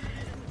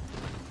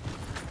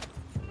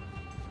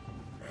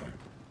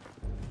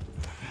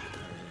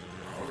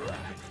 All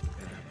right.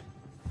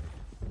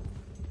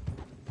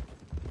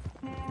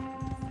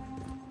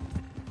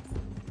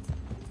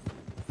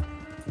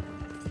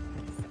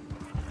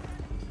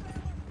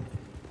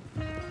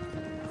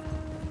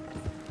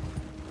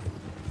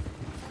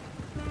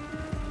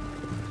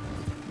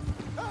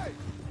 Hey!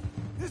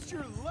 This is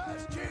your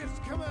last chance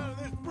to come out of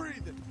this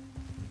breathing.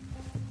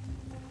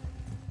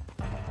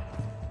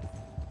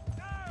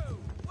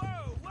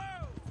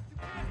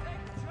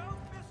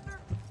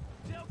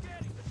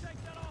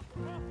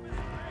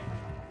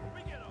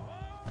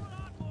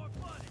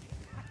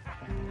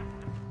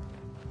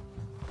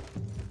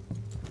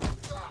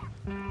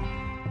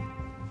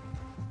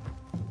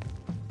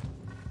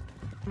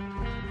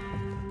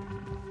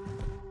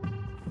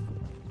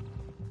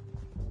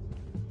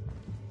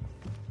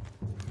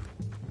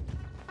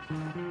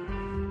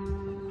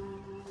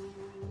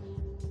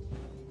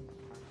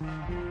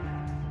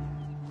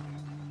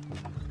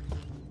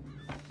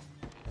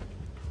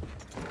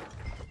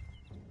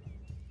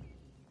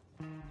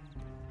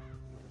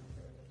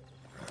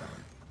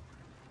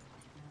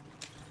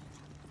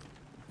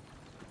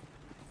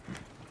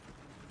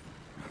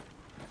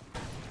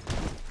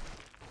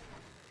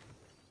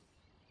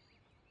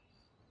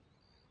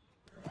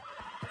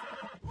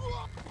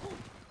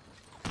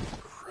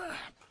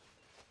 Crap.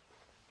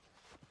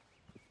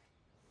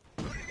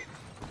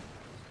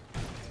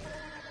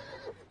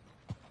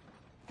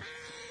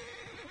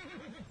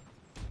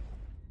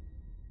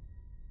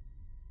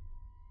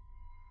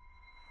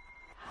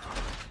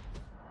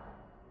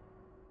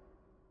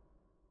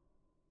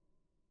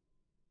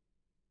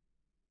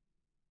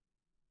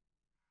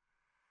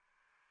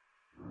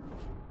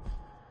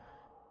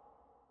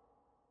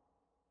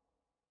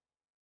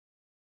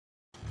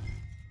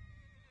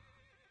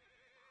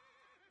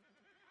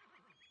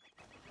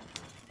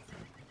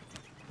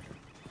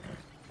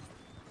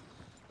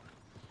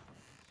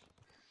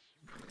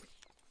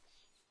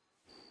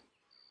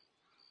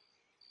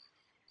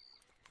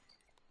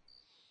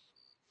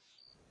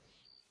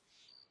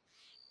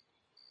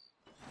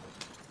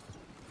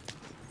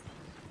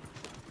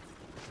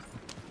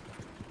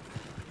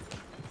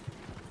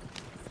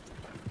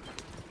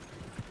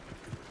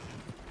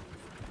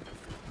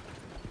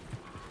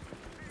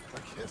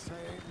 Guess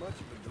I ain't much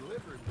of a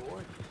delivery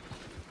boy.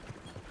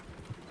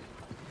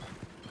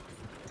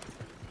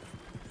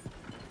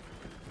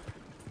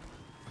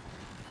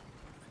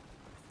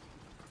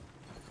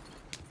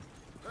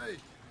 Hey.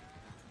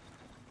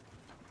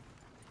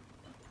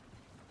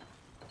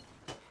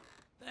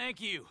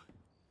 Thank you.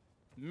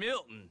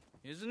 Milton,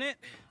 isn't it?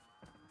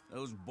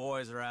 Those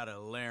boys are out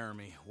of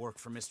Laramie, work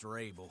for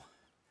Mr. Abel.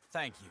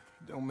 Thank you.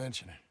 Don't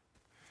mention it.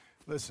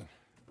 Listen,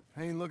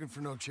 I ain't looking for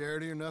no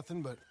charity or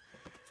nothing, but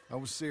I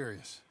was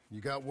serious.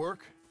 You got work?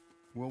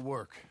 We'll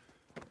work.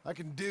 I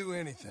can do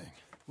anything.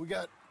 We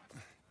got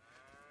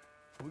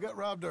We got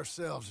robbed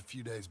ourselves a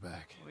few days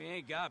back. We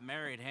ain't got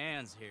married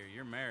hands here.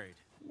 You're married.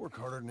 Work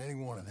harder than any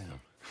one of them.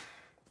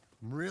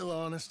 I'm real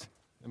honest,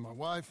 and my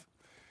wife,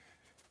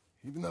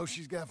 even though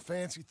she's got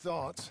fancy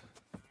thoughts,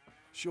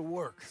 she'll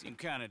work. Seem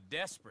kind of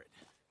desperate.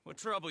 What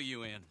trouble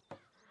you in?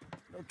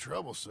 No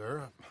trouble,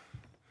 sir.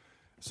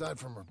 Aside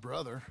from her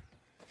brother.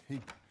 He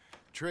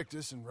tricked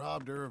us and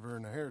robbed her of her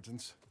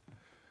inheritance.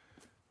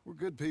 We're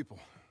good people.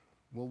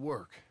 We'll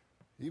work.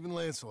 Even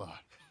Lancelot.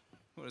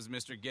 What does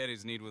Mr.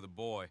 Geddes need with a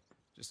boy?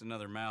 Just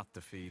another mouth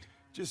to feed.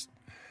 Just...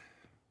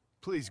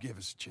 please give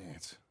us a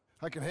chance.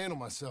 I can handle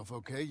myself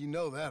okay, you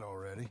know that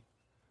already.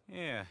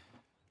 Yeah,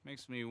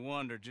 makes me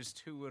wonder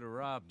just who would have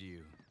robbed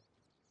you.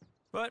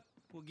 But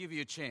we'll give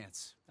you a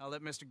chance. I'll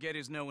let Mr.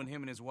 Geddes know when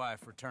him and his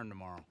wife return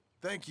tomorrow.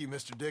 Thank you,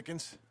 Mr.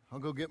 Dickens. I'll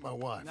go get my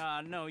wife.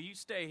 Nah, no, you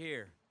stay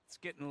here. It's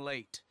getting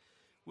late.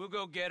 We'll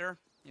go get her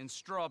in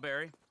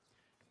Strawberry.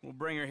 We'll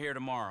bring her here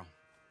tomorrow.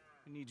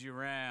 We need you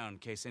around in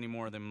case any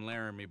more of them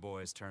Laramie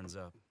boys turns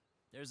up.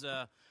 There's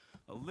a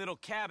little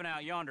cabin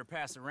out yonder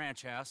past the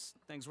ranch house.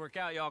 Things work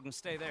out, y'all can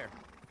stay there.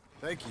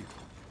 Thank you.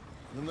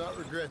 You'll not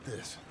regret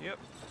this. Yep.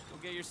 Go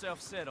get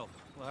yourself settled.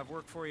 We'll have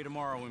work for you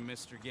tomorrow when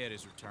Mr.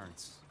 Geddes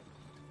returns.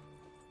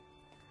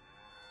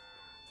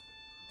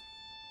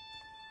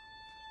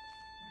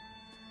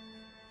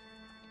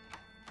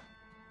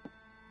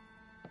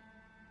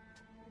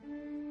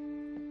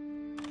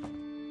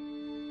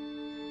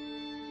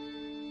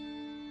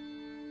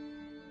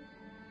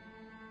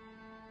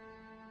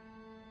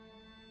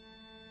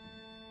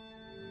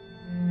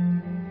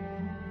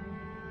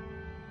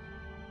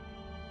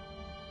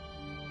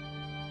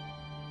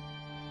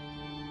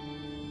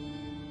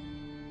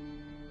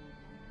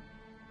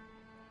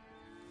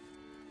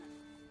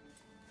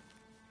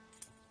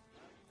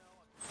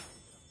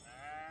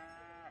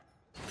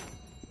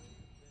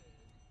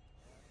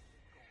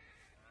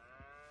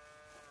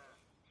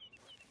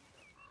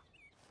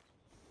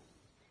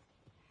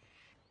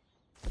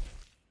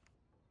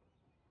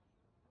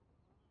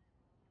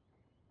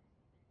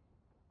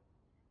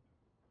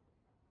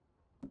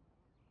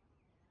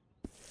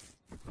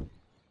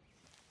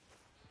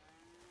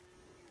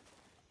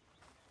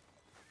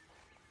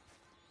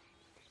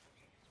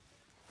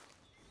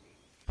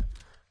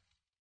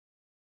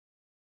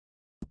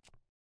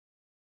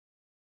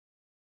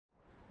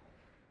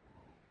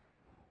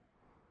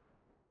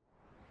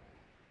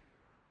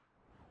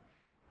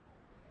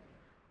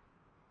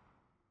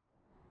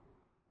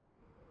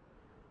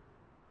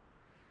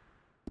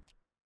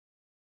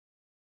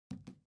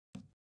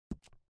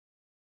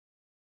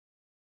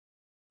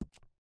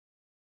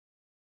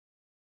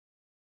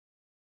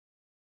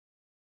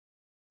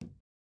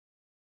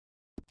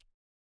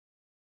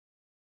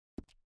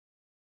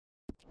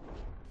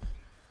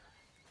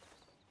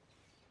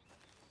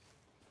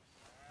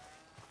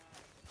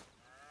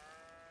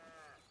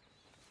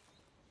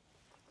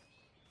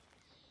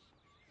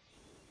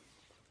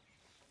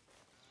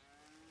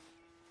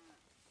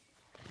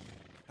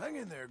 Hang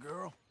in there,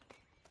 girl.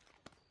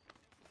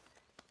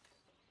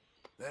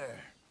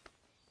 There.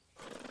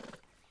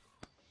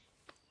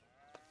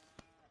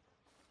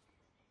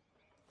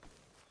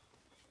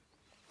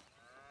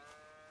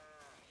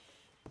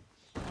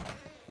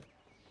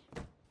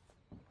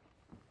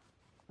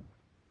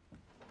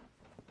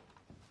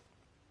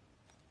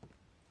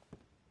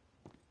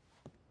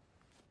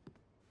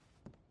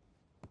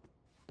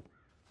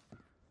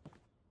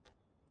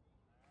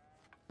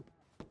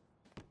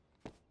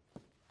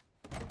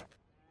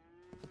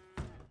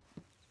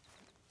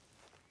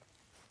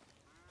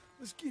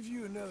 Let's give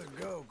you another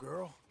go,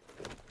 girl.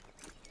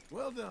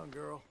 Well done,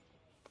 girl.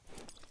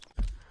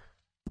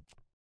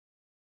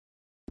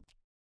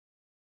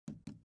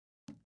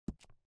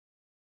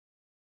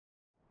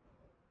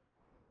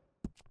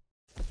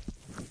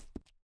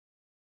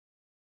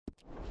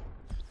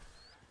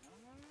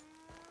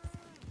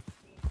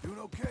 Doing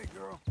okay,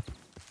 girl.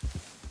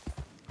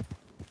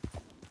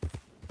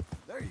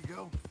 There you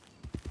go.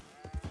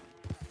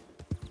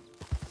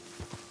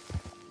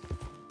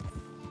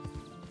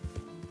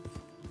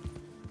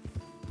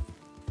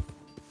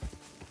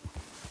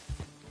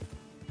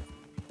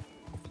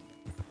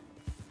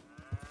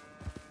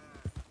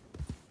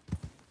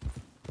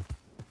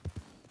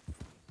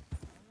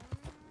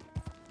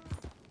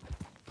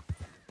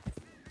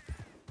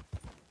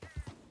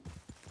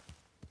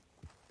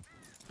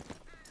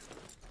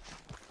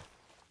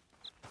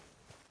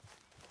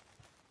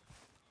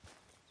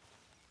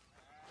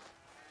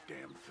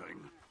 Damn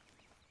thing.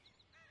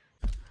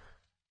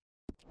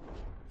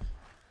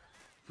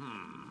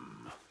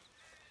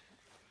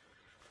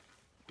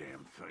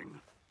 Damn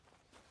thing.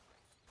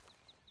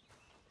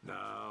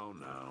 No,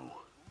 no.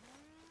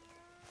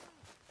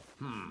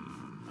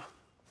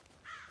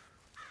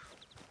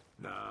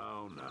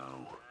 No,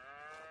 no.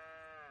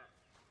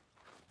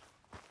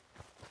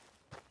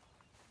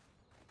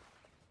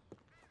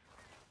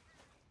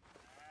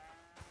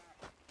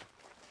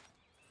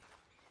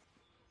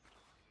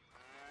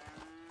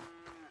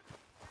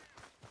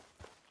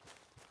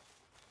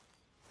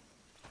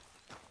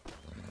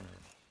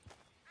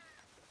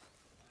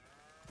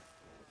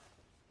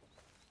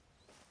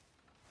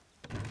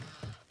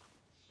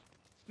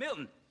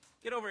 Milton,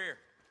 get over here.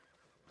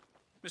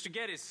 Mr.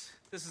 Geddes,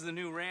 this is the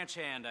new ranch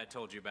hand I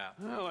told you about.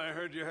 Well, I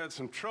heard you had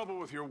some trouble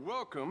with your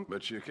welcome,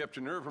 but you kept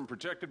your nerve and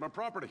protected my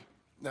property.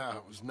 No,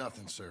 it was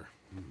nothing, sir.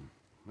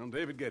 Well,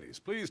 David Geddes,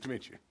 pleased to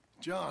meet you.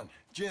 John,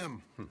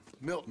 Jim,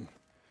 Milton.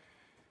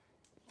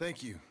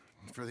 Thank you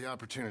for the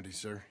opportunity,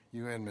 sir.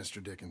 You and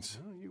Mr. Dickens.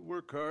 Well, you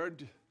work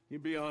hard. You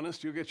be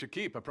honest, you'll get your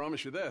keep, I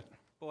promise you that.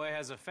 Boy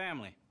has a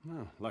family.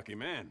 Oh, lucky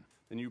man.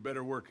 Then you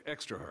better work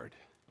extra hard.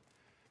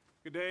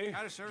 Good day,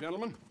 Howdy, sir.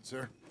 gentlemen.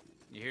 Sir.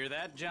 You hear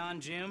that, John,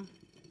 Jim?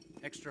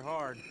 Extra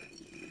hard.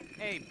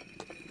 Hey,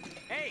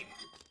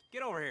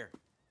 get over here.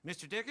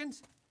 Mr.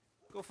 Dickens?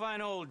 Go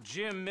find old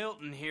Jim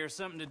Milton here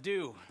something to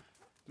do.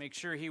 Make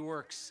sure he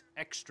works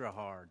extra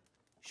hard.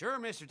 Sure,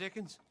 Mr.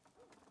 Dickens.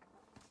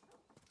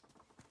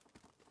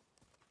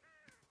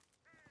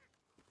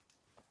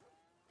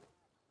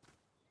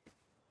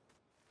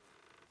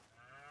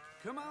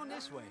 Come on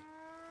this way.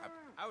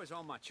 I was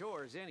on my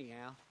chores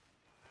anyhow.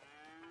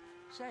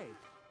 Say,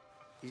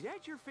 is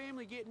that your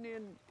family getting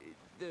in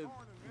the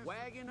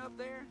wagon up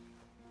there?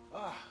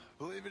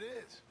 Believe it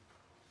is.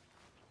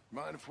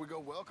 Mind if we go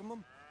welcome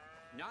them?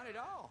 Not at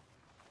all.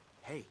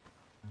 Hey,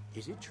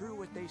 is it true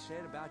what they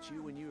said about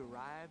you when you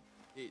arrived?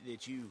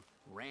 That you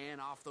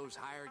ran off those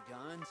hired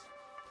guns?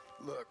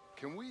 Look,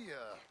 can we,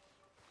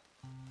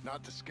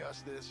 not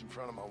discuss this in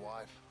front of my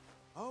wife?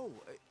 Oh,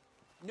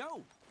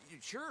 no,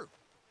 sure.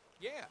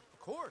 Yeah, of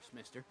course,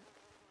 mister.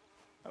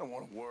 I don't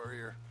want to worry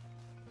her.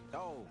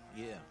 Oh,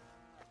 yeah.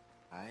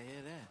 I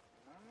hear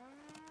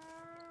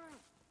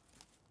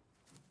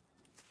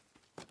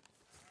that.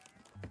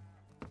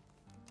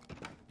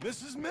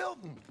 Mrs.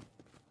 Milton!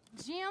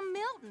 Jim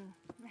Milton.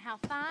 How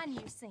fine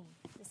you seem.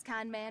 This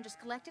kind man just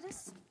collected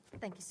us.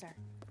 Thank you, sir.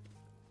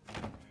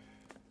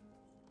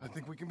 I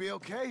think we can be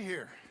okay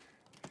here.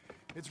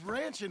 It's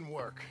ranching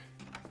work.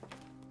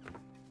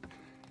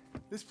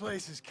 This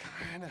place is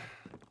kinda...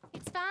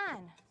 It's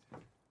fine.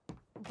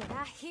 But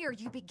I hear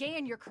you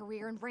began your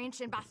career in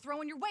ranching by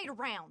throwing your weight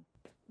around.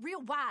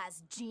 Real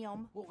wise,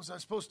 Jim. What was I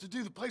supposed to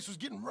do? The place was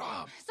getting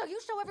robbed. So you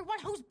show everyone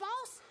who's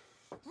boss?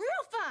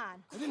 Real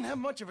fine. I didn't have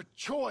much of a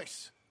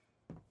choice.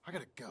 I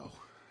gotta go.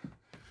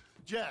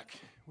 Jack,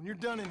 when you're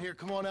done in here,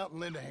 come on out and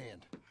lend a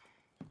hand.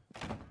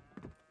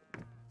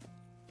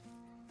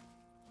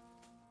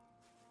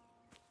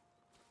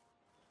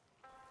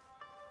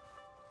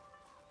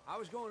 I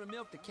was going to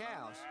milk the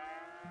cows.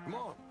 Come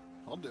on,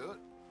 I'll do it.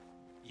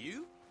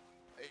 You?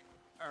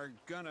 Are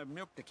gonna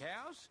milk the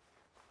cows?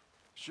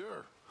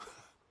 Sure.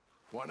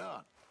 Why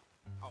not?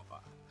 Oh,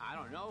 I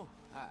don't know.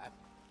 I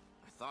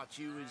thought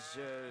you was,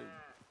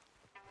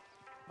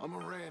 I'm a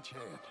ranch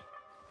hand.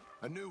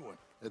 A new one,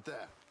 at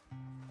that.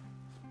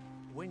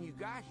 When you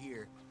got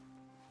here,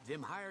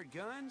 them hired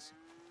guns?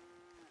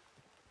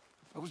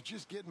 I was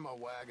just getting my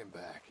wagon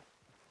back.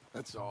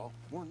 That's all.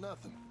 Weren't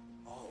nothing.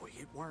 Oh,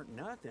 it weren't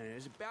nothing. It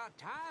was about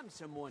time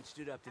someone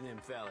stood up to them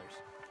fellers.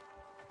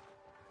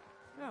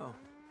 Oh.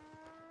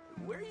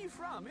 Where are you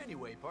from,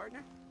 anyway,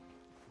 partner?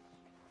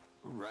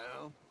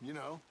 Around, you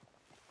know.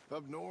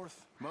 Up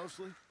north,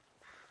 mostly.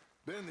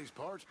 Been in these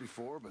parts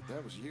before, but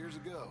that was years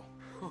ago.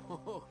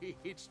 Oh,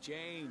 it's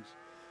changed.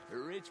 The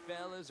rich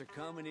fellas are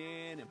coming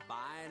in and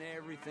buying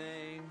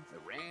everything, the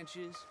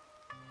ranches.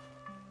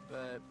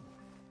 But,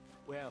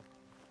 well,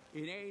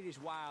 it ain't as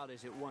wild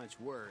as it once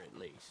were, at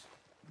least.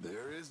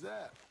 There is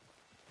that.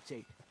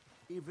 Say,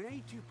 if it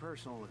ain't too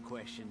personal a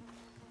question,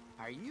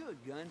 are you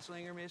a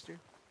gunslinger, mister?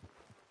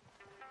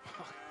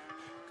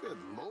 Good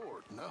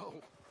Lord, no.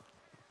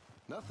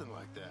 Nothing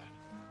like that.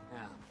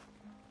 No.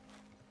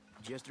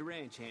 Just a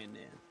ranch hand,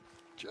 then.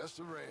 Just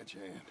a ranch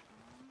hand.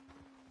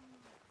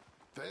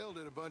 Failed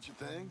at a bunch of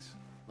things,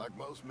 like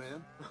most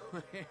men.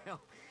 Well,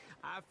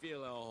 I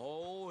feel a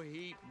whole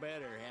heap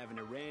better having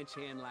a ranch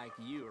hand like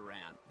you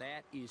around.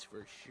 That is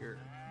for sure.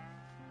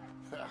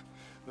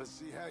 Let's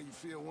see how you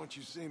feel once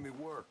you see me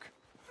work.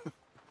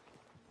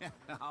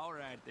 All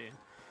right, then.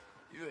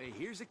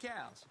 Here's the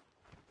cows.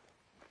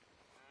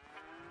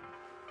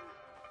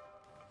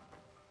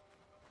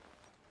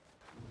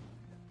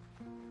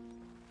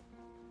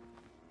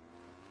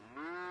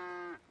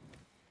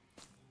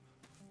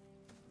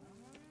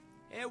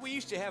 Yeah, we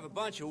used to have a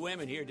bunch of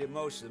women here did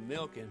most of the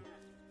milking.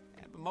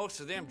 Yeah, but most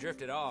of them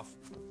drifted off.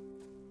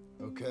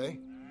 Okay.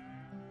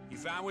 You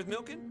fine with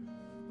milking?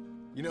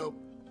 You know,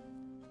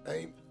 I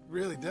ain't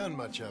really done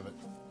much of it.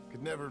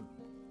 Could never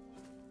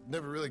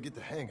really get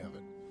the hang of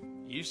it.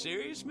 You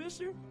serious,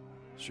 mister?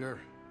 Sure.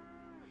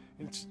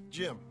 It's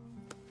Jim.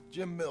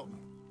 Jim Milton.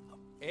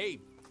 Hey,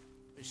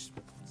 just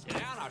sit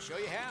down, I'll show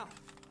you how.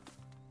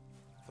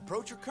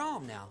 Approach her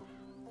calm now.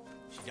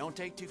 She don't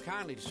take too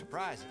kindly to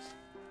surprises.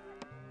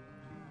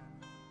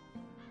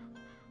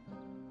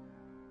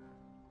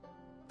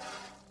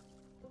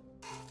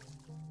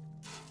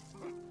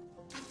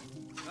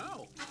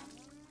 Oh,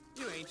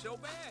 you ain't so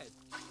bad.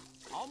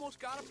 Almost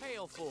got a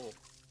pail full.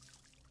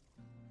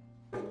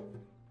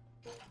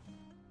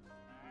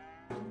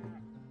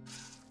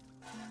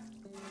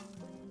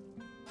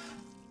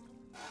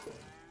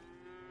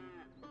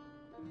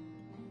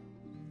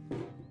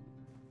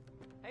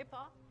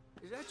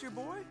 Is that your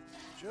boy?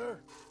 Sure.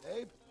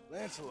 Abe,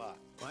 Lancelot.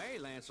 Well, hey,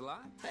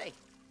 Lancelot. Hey.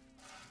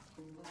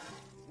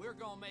 We're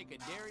gonna make a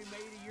dairy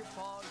maid of your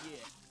paw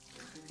yet.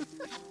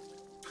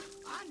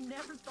 I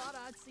never thought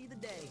I'd see the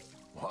day.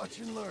 Watch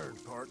and learn,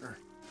 partner.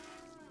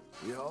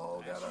 We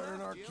all gotta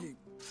earn our keep.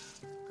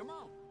 Come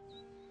on.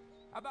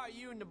 How about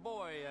you and the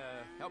boy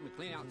help me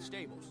clean out the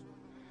stables?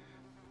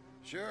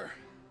 Sure.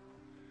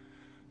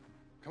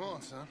 Come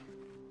on, son.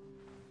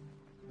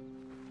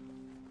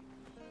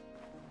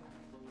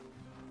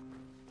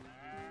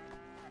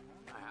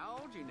 How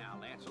old you now,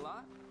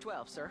 Lancelot?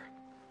 12, sir.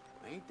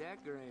 Ain't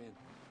that grand?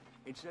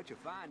 It's such a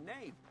fine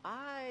name.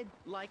 I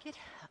like it.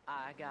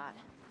 I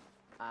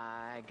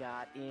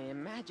got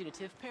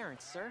imaginative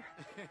parents, sir.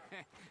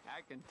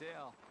 I can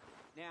tell.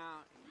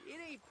 Now, it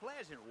ain't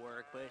pleasant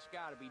work, but it's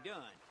gotta be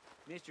done.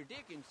 Mr.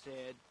 Dickens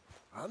said...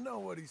 I know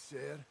what he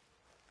said.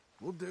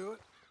 We'll do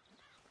it.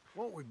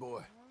 Won't we,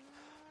 boy?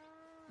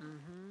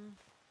 Mm-hmm.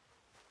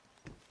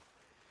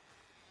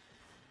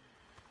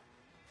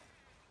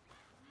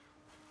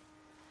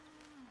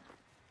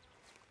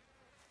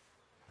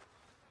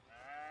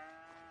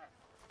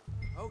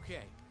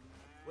 Okay.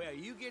 Well,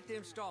 you get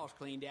them stalls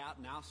cleaned out,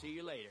 and I'll see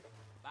you later.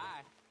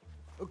 Bye.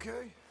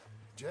 Okay.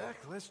 Jack,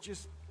 let's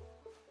just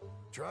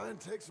try and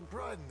take some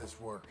pride in this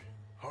work,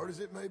 hard as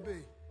it may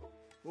be.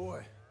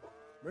 Boy,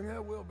 bring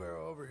that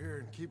wheelbarrow over here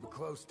and keep it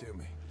close to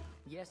me.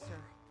 Yes,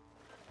 sir.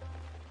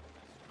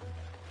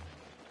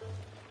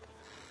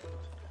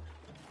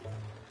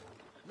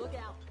 Look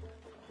out.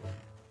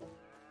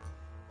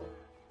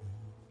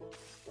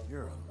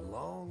 You're a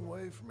long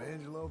way from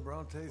Angelo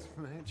Bronte's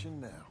mansion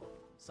now.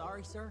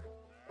 Sorry, sir.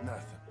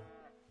 Nothing.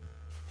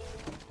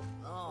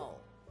 Oh,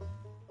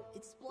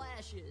 it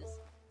splashes.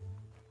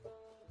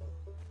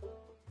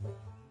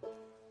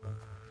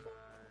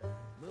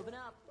 Moving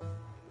up.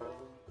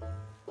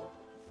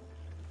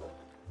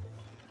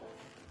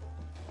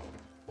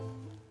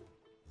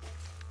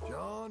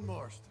 John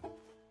Marston,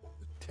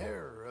 the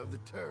terror of the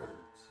turds.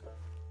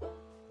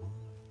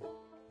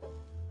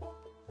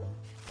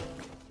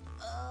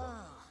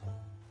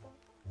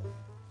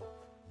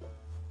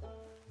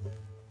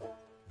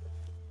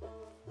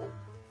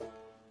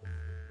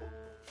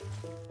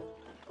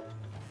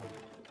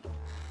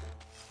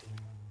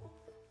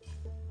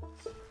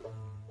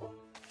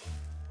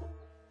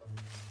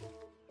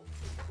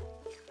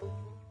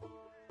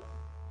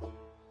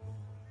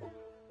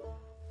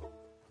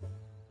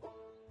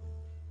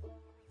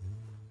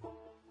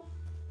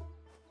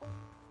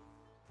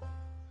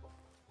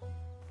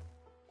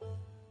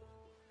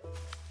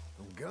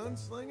 From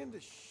gunslinging to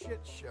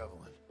shit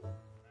shoveling.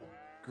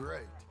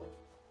 Great.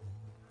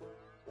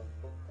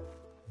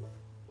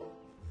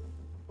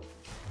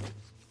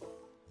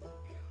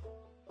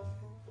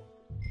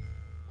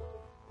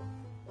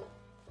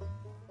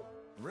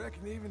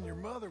 Reckon even your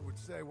mother would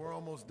say we're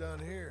almost done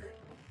here.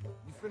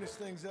 You finish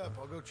things up,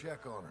 I'll go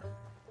check on her.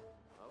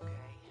 Okay.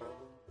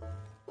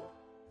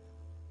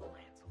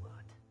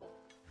 Lancelot.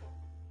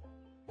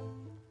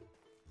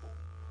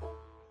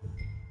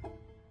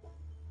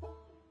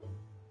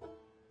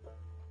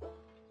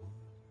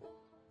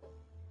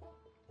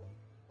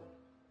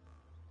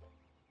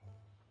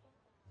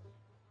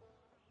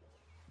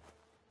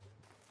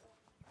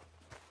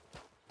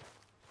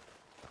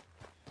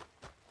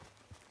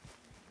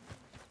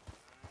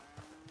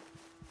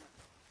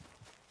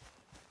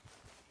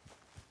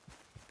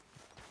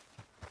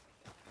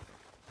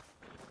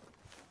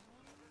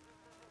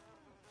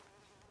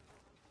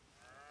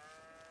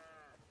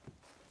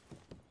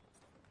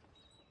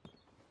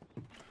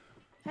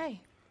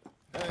 Hey,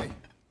 Hey,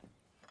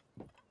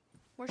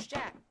 where's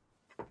Jack?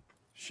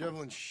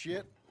 shoveling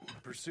shit in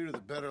pursuit of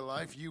the better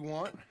life you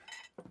want?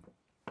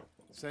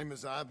 Same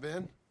as I've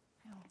been?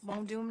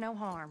 Won't do him no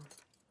harm.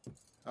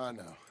 I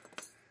know.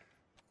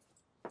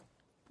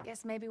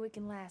 Guess maybe we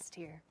can last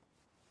here.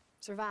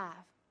 Survive.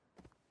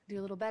 Do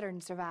a little better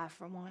than survive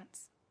for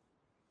once.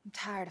 I'm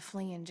tired of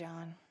fleeing,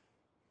 John.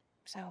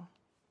 So,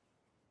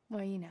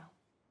 well, you know.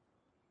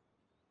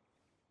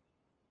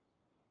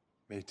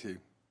 Me too.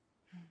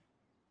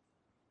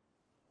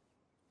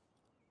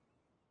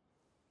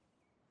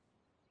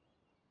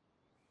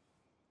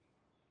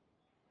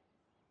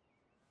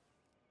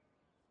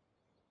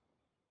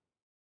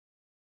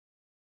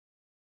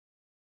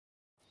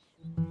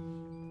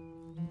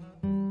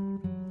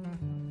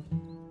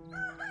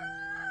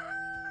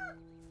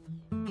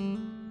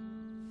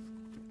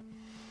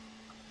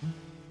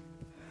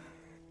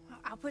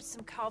 I'll put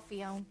some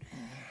coffee on.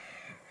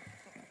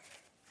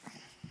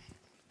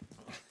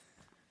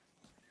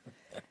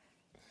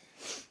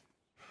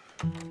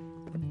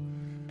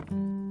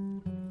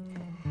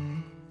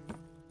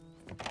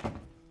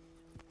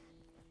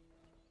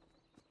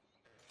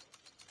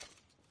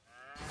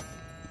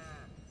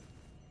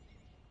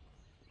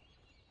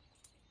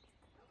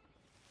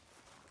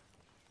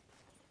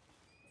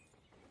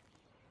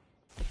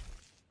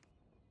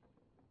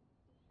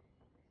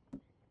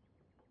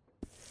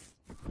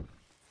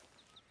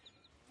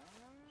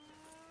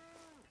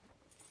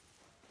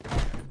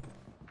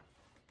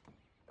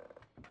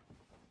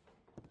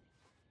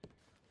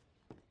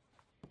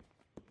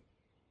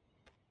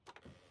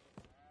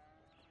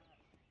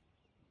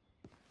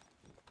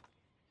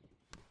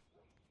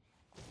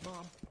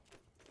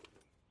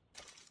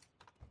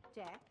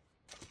 Jack.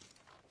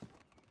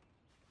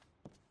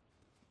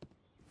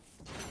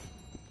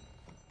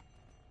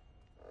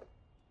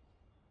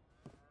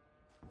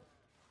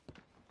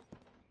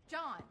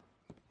 John,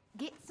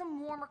 get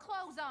some warmer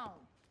clothes on.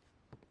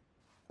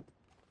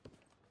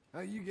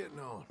 How you getting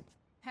on?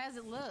 How's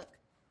it look?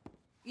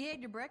 You had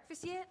your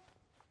breakfast yet?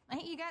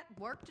 Ain't you got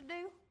work to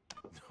do?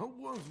 No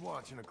one's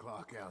watching a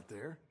clock out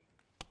there.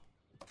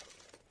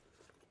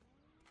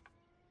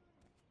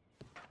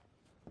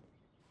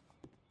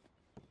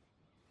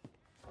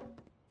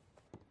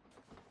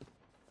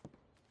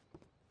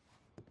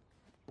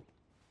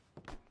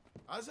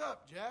 Eyes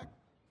up, Jack.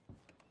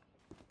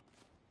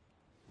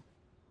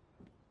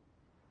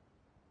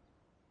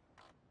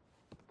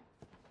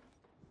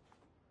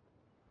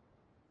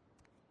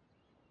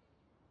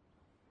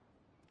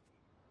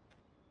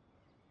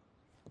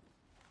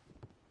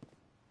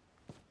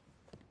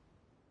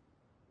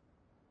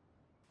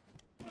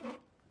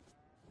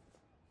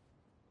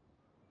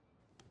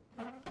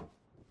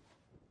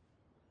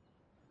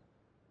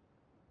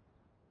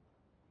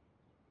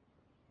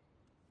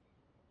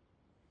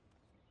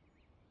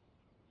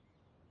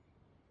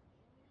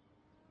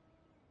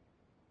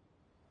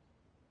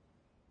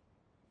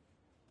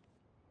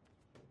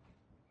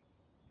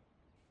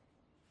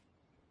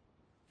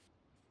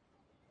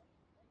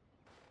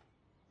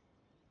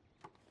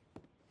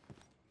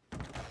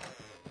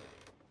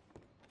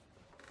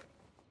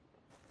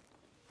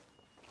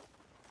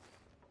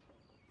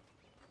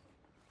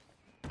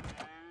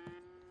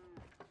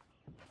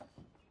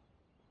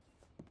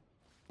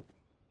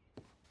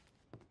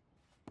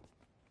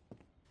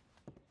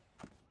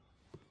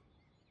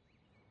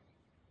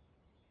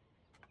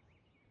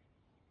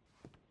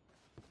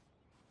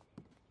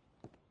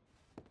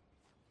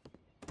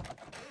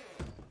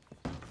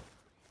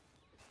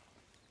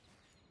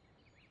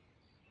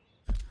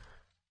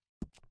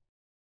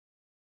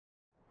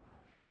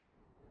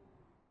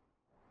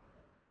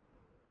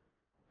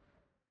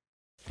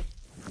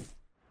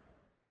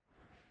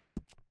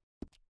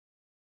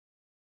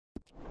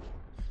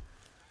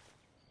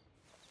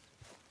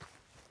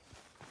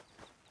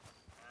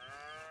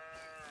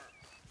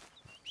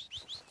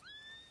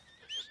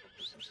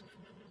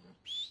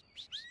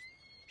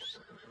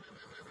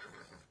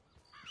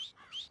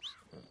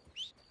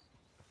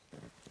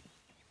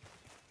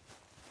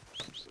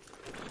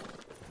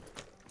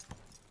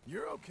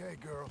 You're okay,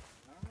 girl.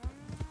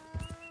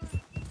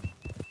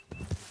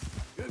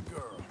 Good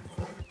girl.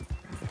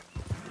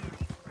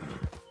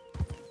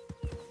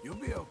 You'll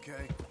be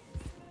okay.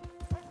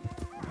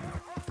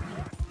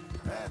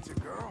 That's a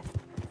girl.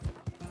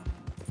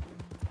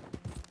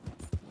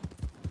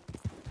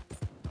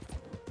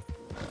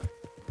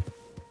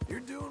 You're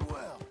doing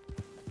well.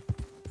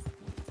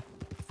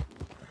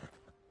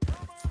 Where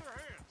are my other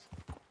hands?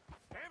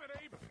 Damn it,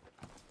 Abe.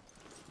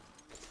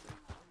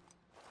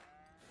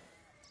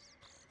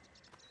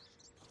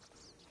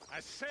 I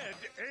said,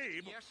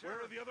 Abe, Yes, sir. where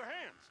are the other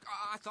hands?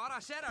 I thought I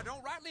said I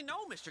don't rightly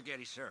know, Mr.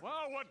 Geddes, sir.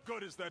 Well, what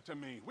good is that to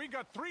me? We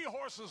got 3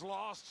 horses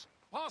lost,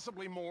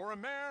 possibly more, a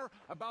mare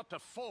about to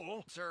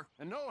foal. Sir.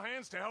 And no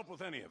hands to help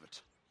with any of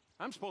it.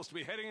 I'm supposed to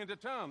be heading into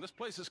town. This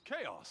place is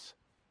chaos.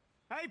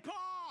 Hey,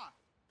 Pa!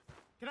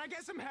 Can I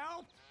get some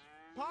help?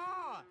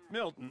 Pa!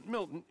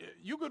 Milton,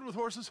 you good with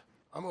horses?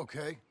 I'm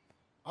okay.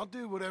 I'll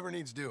do whatever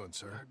needs doing,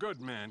 sir.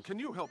 Good man. Can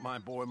you help my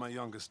boy, my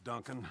youngest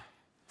Duncan?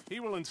 He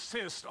will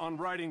insist on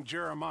riding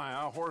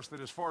Jeremiah, a horse that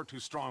is far too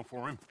strong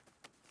for him.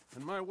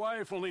 And my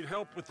wife will need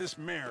help with this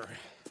mare.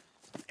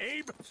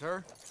 Abe?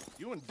 Sir?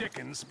 You and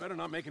Dickens better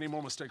not make any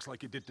more mistakes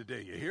like you did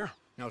today, you hear?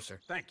 No, sir.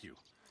 Thank you.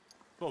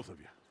 Both of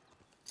you.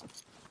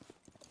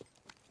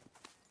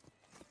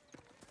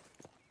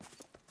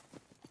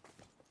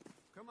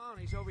 Come on,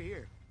 he's over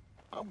here.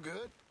 I'm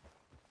good.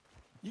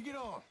 You get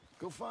on.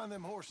 Go find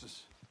them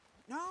horses.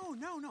 No.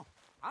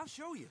 I'll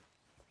show you.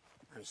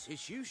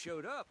 Since you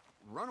showed up,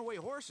 runaway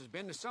horse has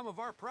been to some of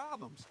our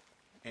problems.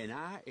 And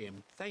I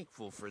am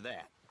thankful for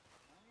that.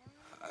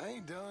 I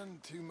ain't done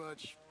too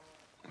much.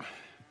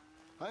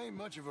 I ain't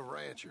much of a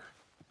rancher.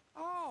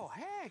 Oh,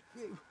 heck.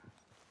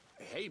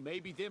 Hey,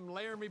 maybe them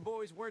Laramie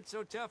boys weren't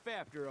so tough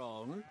after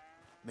all, huh?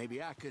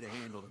 Maybe I could have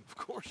handled them. Of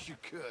course you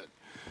could.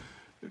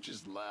 They're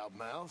just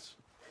loudmouths.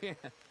 Yeah.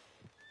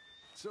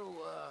 So,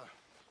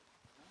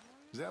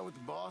 is that what the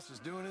boss is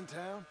doing in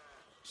town?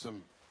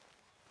 Some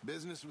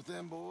business with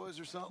them boys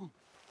or something?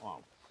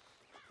 Oh,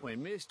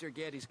 when Mr.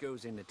 Geddes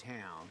goes into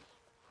town,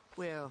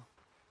 well,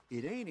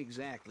 it ain't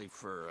exactly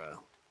for,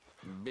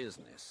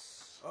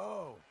 business.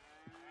 Oh.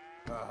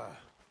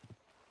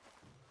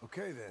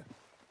 Okay then.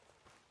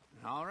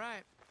 All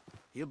right.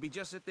 He'll be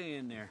just at the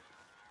end there.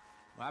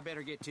 Well, I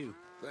better get to.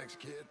 Thanks,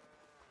 kid.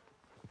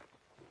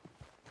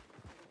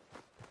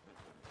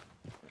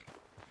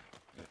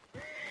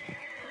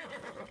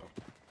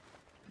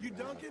 You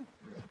Duncan?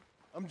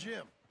 I'm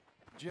Jim.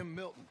 Jim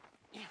Milton.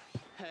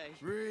 Hey.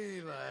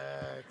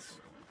 Relax.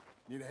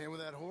 Need a hand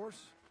with that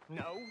horse?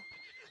 No.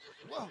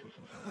 Whoa.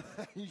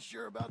 You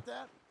sure about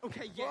that?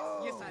 Okay, yes,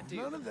 Whoa, yes I do.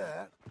 None of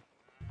that.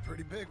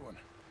 Pretty big one.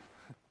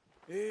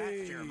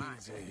 That's Jeremiah.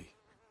 Easy.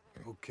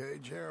 Okay,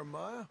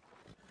 Jeremiah?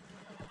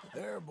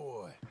 There,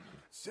 boy.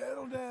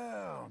 Settle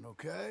down,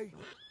 okay?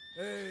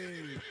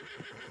 Hey.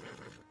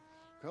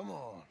 Come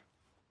on.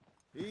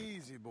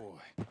 Easy, boy.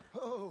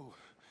 Oh,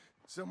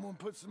 someone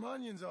put some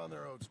onions on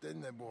their oats,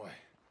 didn't they, boy?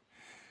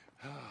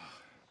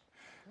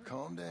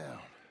 Calm down.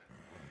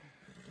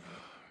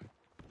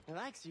 He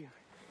likes you.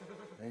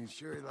 Ain't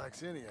sure he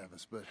likes any of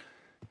us, but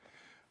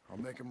I'll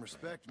make him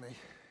respect me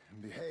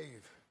and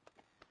behave.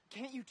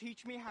 Can't you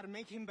teach me how to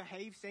make him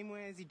behave same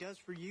way as he does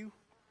for you?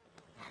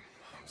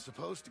 I'm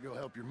supposed to go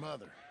help your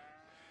mother.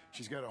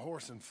 She's got a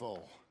horse and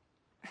foal.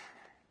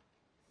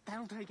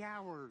 That'll take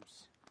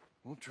hours.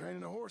 Well,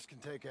 training a horse can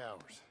take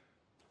hours.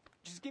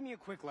 Just give me a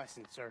quick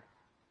lesson, sir.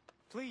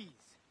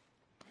 Please.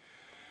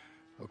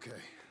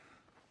 Okay.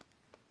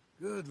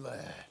 Good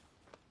lad.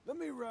 Let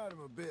me ride him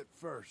a bit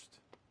first.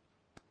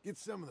 Get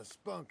some of the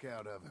spunk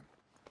out of him.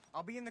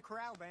 I'll be in the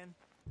corral, Ben.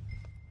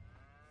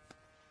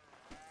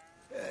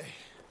 Hey.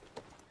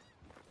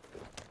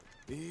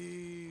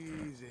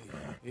 Easy,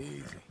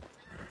 easy.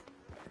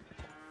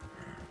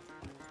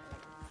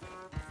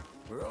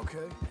 We're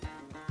okay.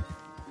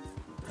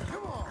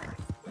 Come on!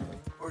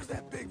 Where's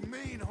that big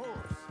mean horse?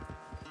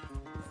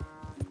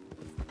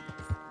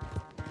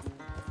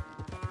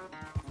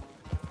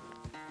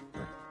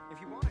 If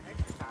you want to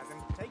exercise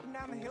him, take him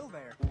down the hill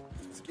there.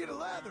 Let's get a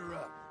lather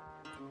up.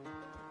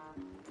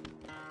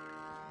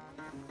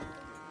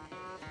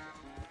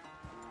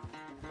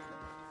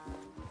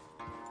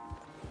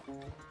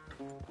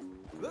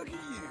 Look at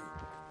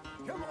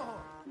you. Come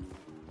on.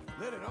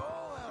 Let it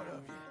all out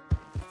of you.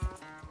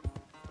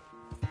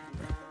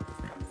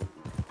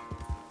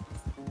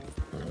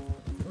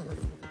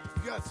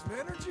 You got some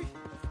energy?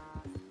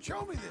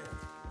 Show me then.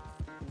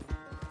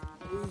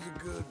 Who's a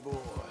good boy?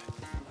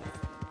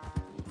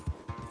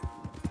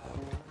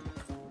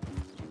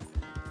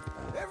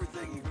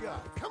 Everything you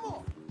got. Come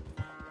on.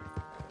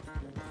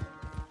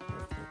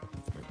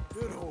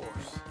 Good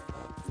horse.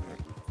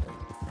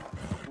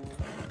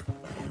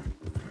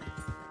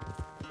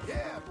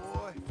 Yeah,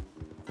 boy.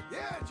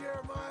 Yeah,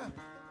 Jeremiah.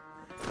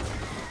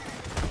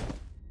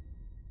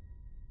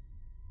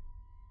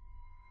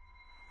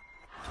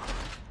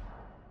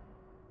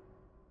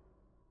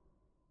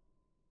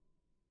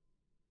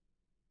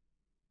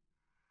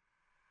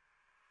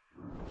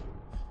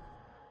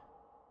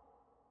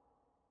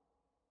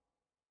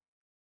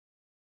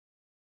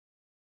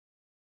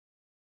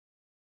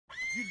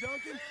 You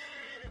Duncan?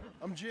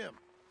 I'm Jim.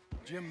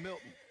 Jim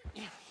Milton.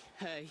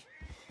 Hey.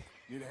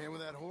 Need a hand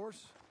with that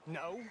horse?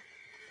 No.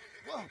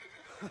 Whoa.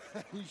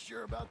 You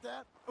sure about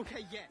that?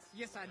 Okay, yes.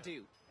 Yes, I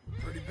do.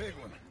 Pretty big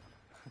one.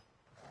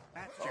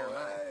 That's Oh,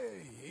 Jeremiah.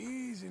 hey,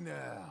 easy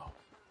now.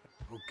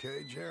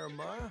 Okay,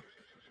 Jeremiah.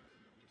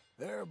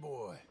 There,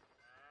 boy.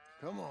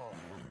 Come on.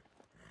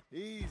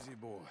 Easy,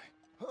 boy.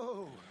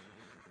 Oh,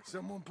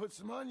 someone put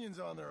some onions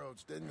on their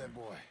oats, didn't they,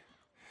 boy?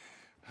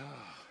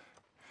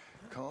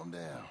 Calm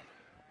down.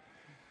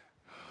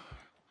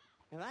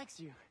 He likes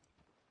you.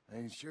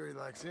 Ain't sure he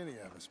likes any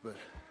of us, but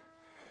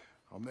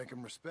I'll make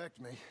him respect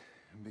me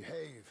and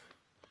behave.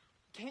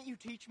 Can't you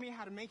teach me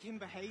how to make him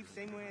behave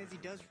same way as he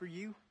does for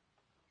you?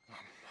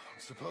 I'm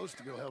supposed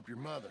to go help your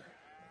mother.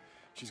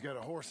 She's got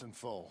a horse and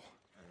foal.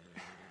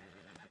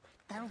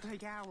 That'll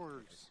take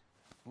hours.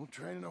 Well,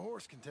 training a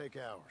horse can take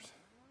hours.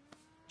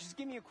 Just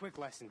give me a quick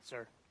lesson,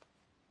 sir.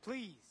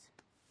 Please.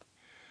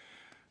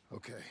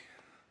 Okay.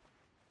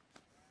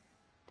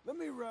 Let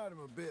me ride him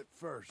a bit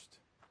first.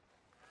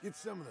 Get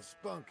some of the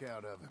spunk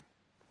out of him.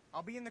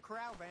 I'll be in the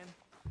corral, Ben.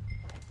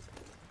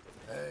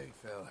 Hey,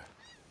 fella.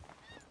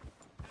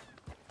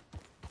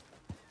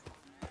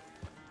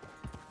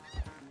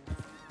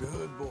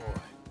 Good boy.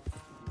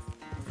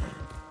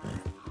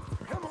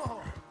 Come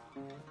on.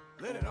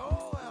 Let it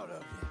all out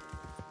of you.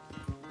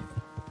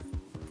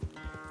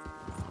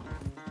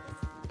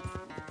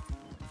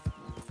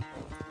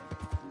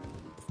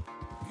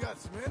 You got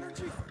some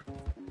energy?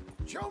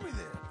 Show me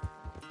then.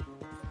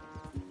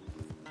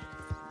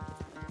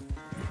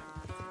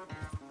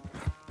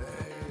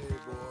 Hey,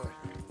 boy.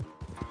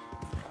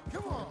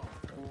 Come on.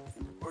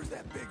 Where's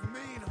that big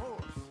mean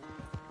horse?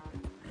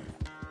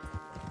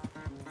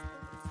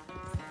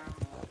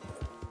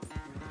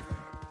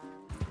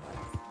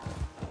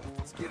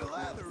 Let's get a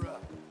lather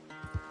up.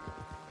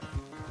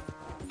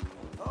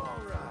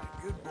 All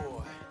right, good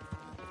boy.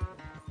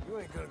 You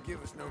ain't gonna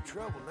give us no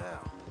trouble now.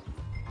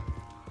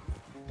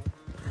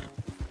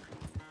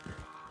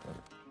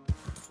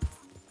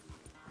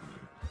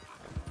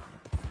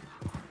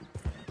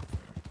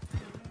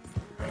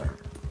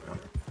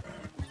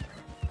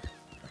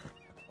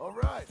 All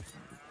right.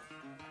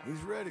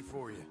 He's ready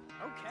for you.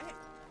 Okay.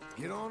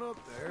 Get on up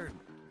there and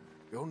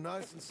go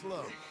nice and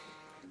slow.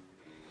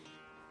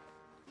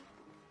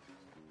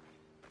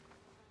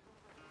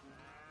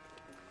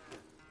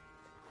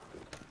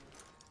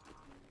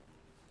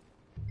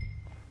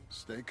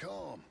 Stay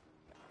calm.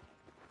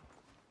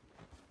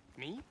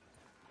 Me?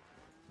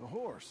 The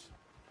horse.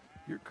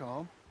 You're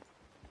calm.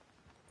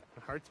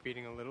 My heart's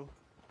beating a little.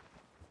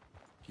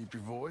 Keep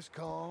your voice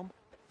calm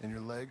and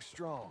your legs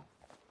strong.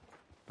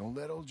 Don't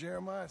let old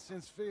Jeremiah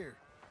sense fear.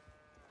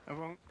 I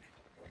won't.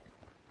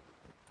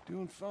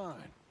 Doing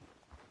fine.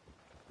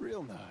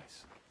 Real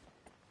nice.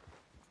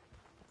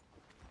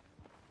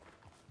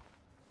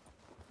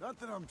 Not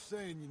that I'm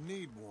saying you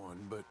need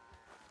one, but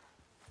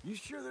you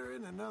sure there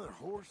isn't another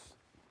horse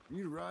for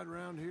you to ride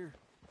around here?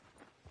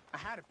 I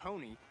had a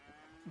pony,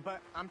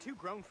 but I'm too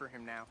grown for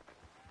him now.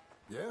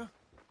 Yeah?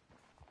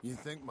 You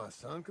think my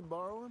son could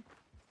borrow him?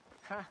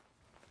 Huh.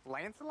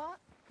 Lancelot?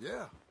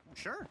 Yeah.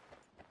 Sure.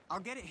 I'll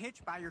get it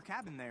hitched by your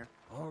cabin there.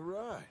 All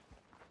right.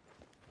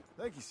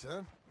 Thank you,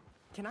 son.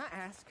 Can I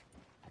ask,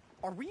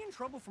 are we in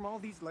trouble from all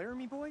these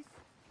Laramie boys?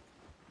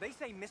 They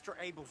say Mr.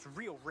 Abel's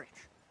real rich,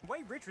 way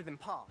richer than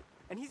Pa,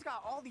 and he's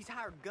got all these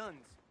hired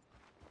guns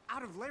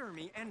out of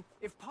Laramie, and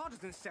if Pa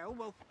doesn't sell,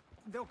 well,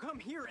 they'll come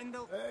here and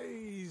they'll... Hey,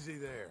 easy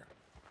there.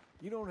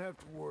 You don't have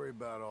to worry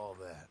about all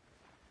that.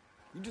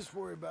 You just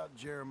worry about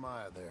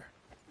Jeremiah there.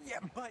 Yeah,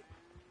 but...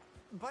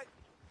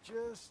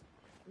 Just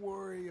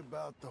worry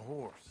about the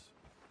horse,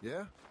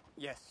 yeah?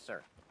 Yes,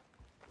 sir.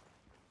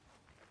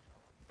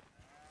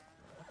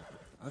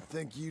 I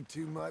think you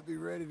two might be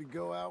ready to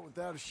go out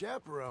without a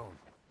chaperone.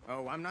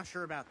 Oh, I'm not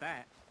sure about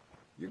that.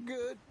 You're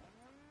good.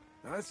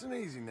 Nice and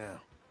easy now.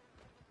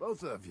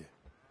 Both of you.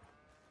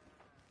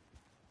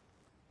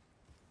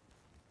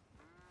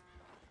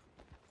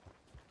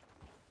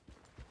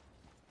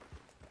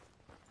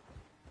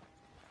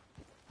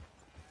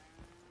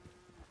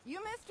 You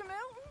Mr.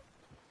 Milton?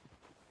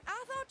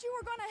 I thought you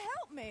were gonna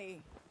help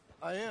me.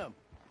 I am.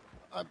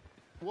 I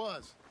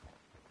was.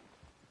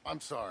 I'm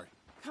sorry.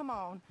 Come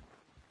on.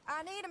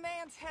 I need a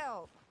man's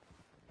help.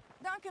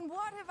 Duncan,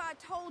 what have I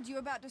told you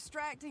about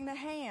distracting the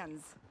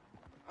hands?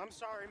 I'm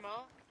sorry,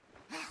 Ma.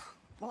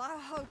 Well, I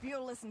hope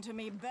you'll listen to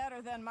me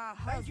better than my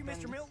husband.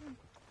 Thank you, Mr. Milton.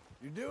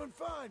 You're doing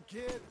fine,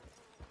 kid.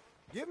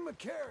 Give him a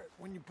carrot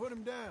when you put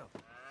him down.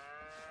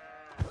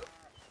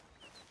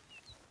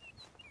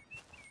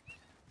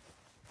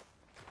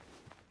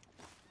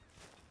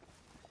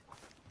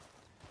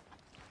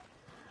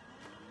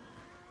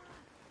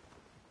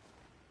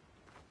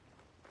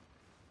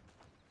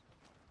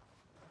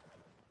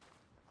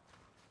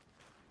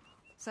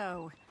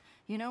 So,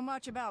 you know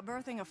much about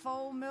birthing a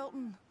foal,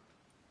 Milton?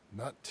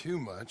 Not too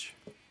much.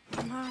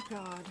 My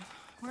God,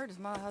 where does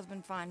my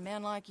husband find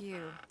men like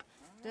you?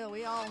 Still,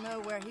 we all know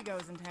where he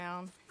goes in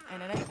town,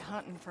 and it ain't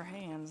hunting for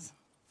hands.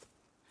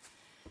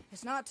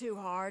 It's not too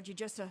hard. You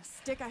just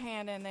stick a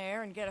hand in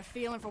there and get a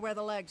feeling for where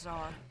the legs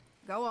are.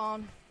 Go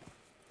on.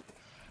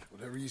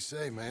 Whatever you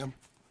say, ma'am.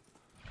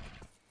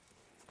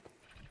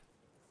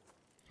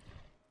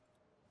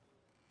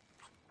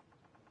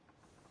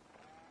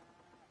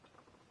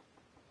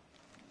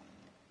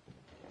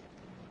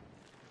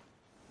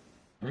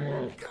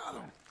 Got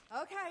him.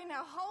 Okay,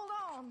 now hold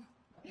on.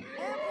 And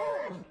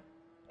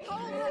pull.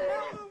 Hold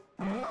it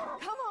now.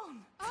 Come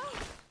on. Oh.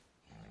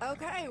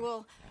 Okay,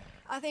 well,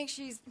 I think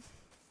she's...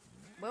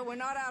 Well, we're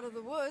not out of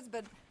the woods,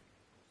 but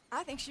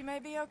I think she may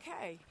be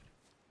okay.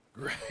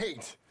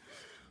 Great.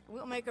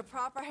 We'll make a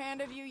proper hand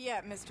of you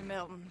yet, Mr.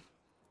 Milton.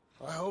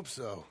 I hope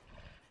so.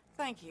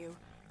 Thank you.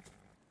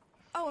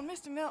 Oh, and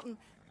Mr. Milton,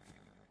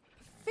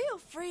 feel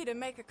free to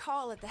make a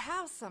call at the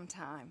house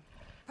sometime.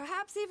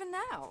 Perhaps even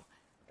now.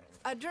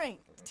 A drink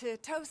to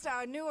toast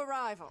our new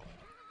arrival.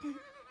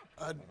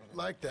 I'd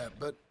like that,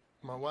 but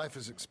my wife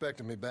is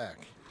expecting me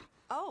back.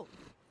 Oh,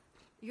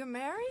 you're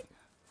married?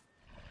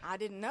 I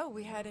didn't know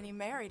we had any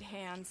married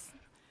hands.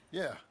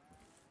 Yeah.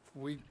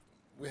 We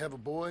have a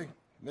boy.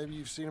 Maybe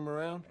you've seen him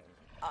around?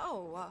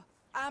 Oh,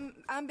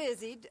 I'm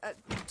busy.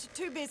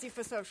 Too busy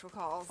for social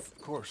calls.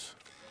 Of course.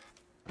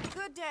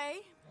 Good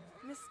day,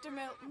 Mr.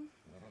 Milton.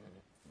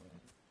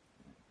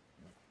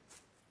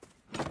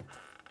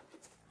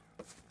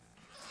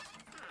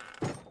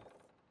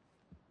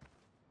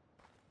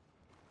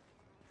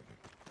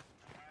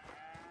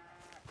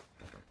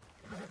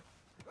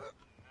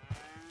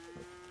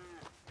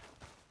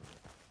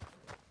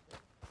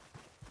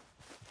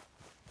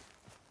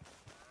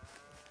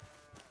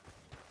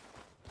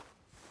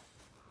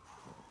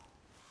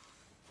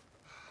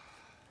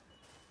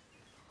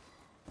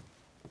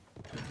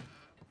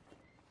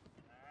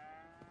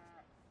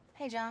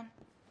 Hey, John.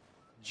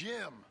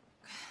 Jim.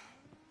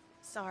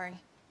 Sorry.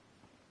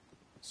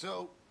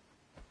 So,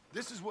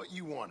 this is what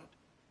you wanted.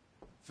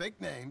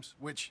 Fake names,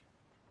 which,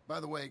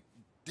 by the way,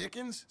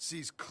 Dickens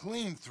sees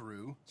clean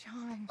through.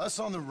 John. Us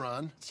on the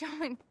run.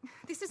 John,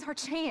 this is our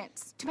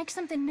chance to make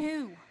something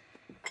new.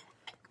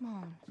 Come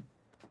on.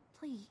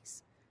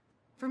 Please.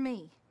 For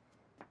me.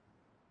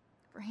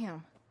 For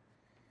him.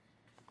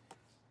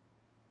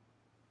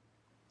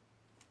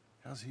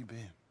 How's he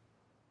been?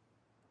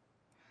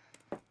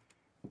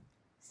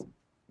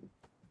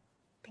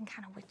 Been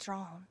kind of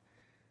withdrawn.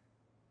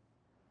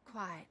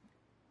 Quiet.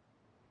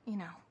 You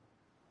know.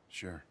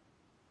 Sure.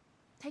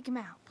 Take him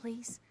out,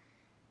 please.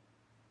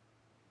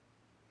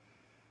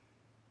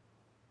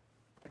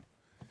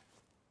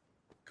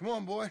 Come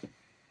on, boy.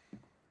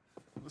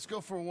 Let's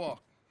go for a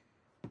walk.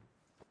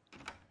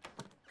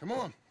 Come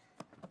on.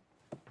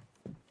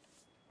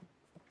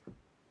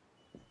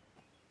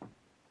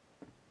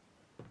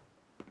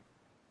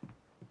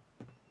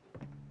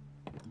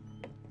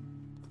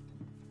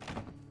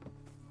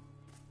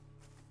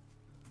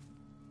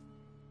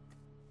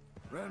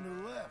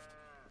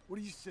 What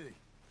do you see?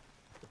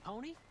 The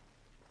pony?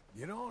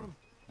 Get on him.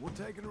 We're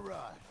taking a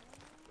ride.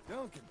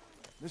 Duncan,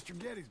 Mr.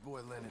 Getty's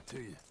boy lent it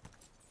to you.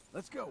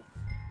 Let's go.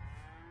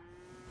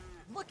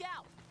 Look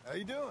out! How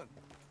you doing?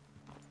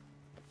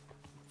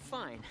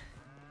 Fine.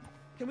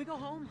 Can we go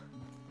home?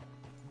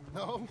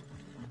 No.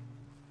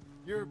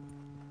 You're...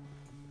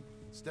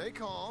 Stay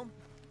calm.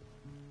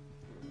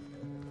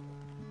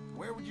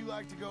 Where would you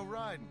like to go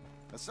riding,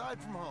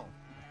 aside from home?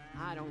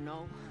 I don't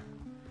know.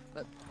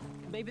 But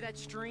maybe that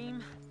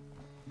stream?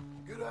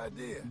 Good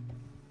idea.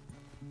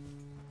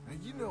 Now,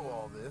 you know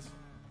all this.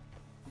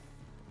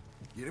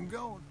 Get him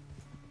going.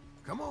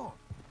 Come on.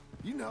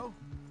 You know.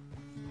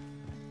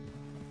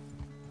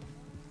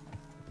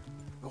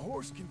 The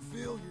horse can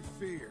feel your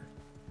fear.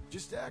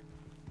 Just act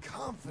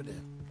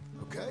confident,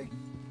 okay?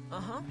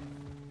 Uh-huh.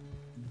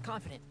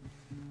 Confident.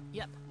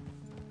 Yep.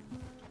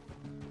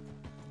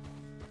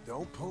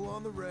 Don't pull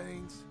on the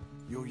reins.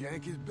 You'll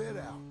yank his bit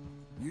out.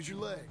 Use your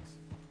legs.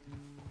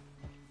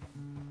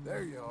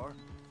 There you are.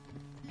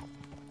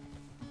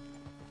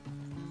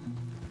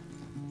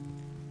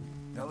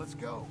 Now let's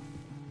go.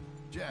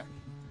 Jack,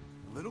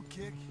 a little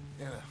kick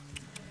and a...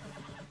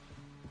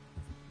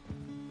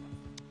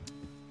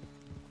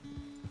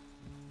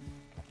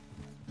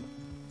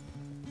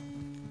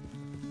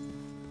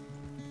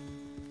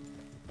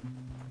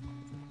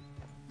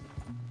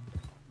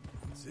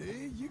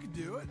 See, you can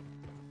do it.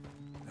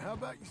 Now, how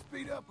about you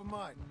speed up a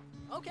mite?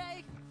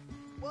 Okay.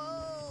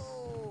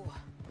 Whoa!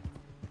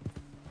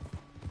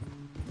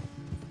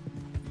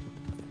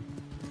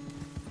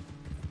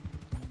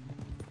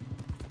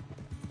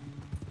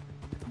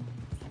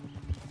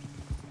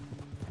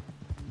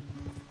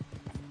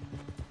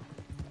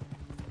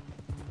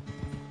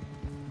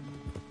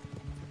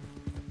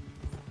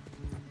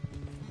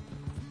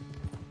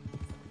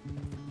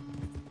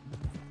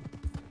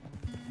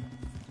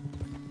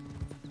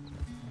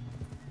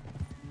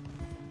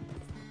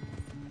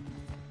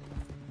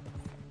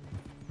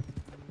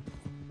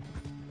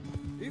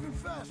 Even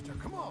faster,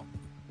 come on.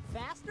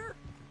 Faster?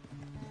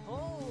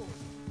 Oh!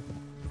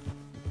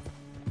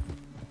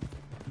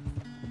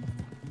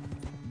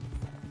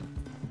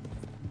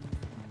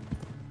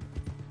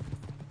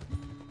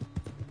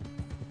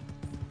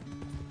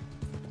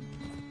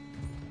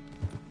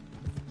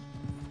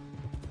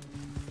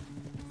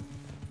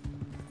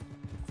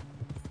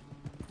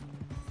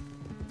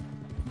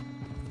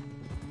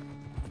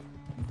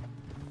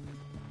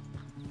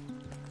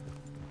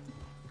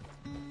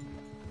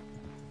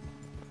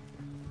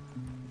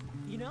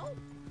 You know,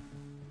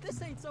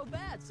 this ain't so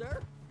bad,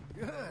 sir.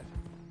 Good.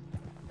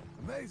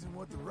 Amazing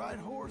what the right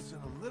horse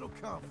and a little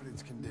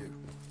confidence can do.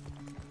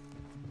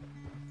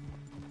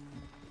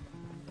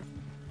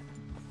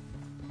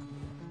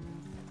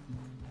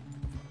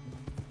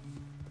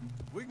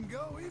 We can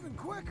go even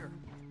quicker.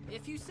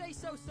 If you say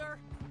so, sir.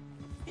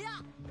 Yeah!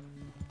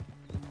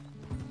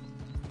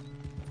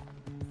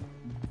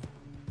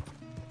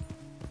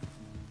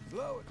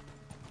 Slow it.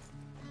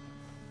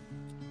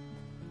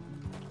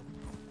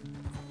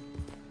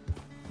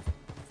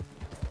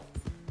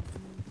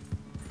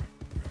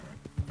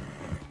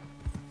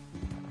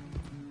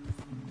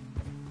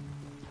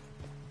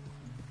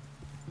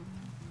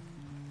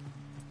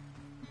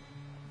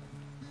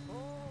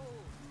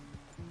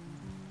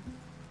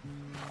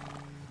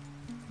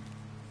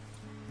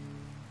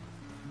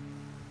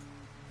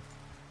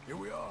 Here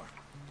we are.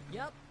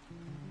 Yep.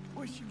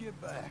 We should get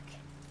back.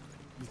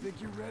 You think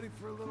you're ready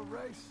for a little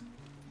race?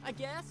 I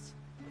guess.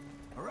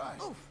 All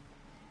right. Oof.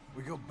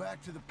 We go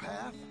back to the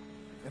path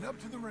and up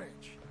to the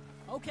ranch.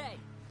 Okay.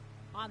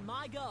 On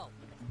my go.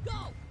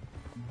 Go!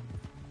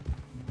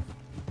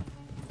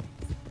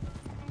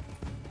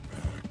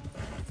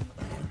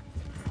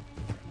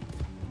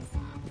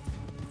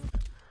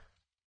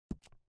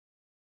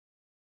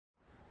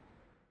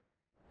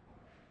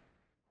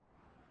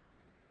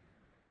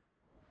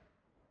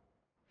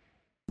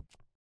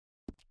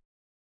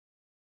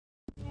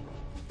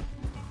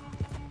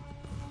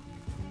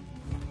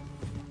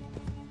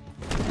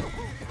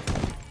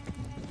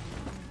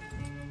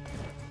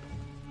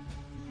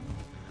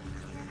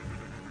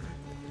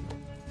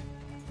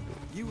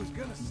 You was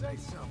gonna say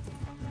something.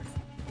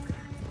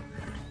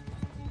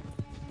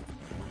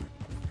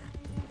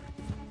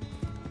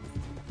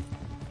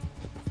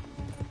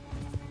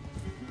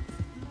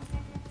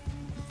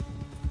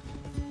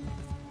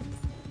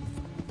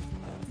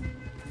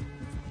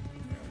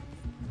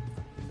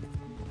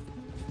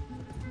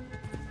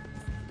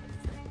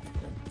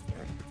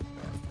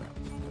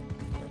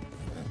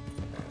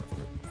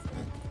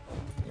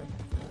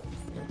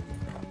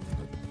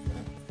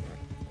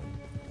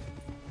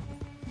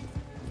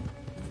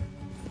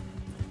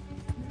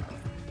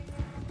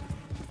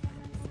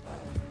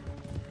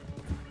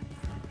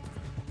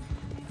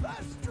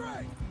 That's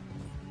straight!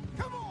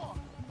 Come on!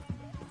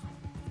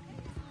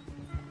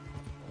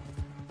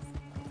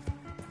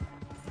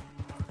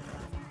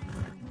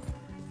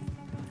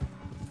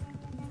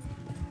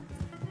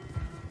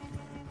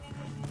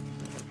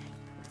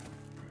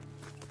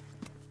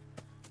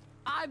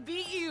 I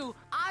beat you!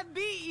 I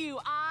beat you!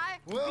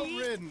 Well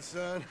ridden,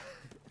 son.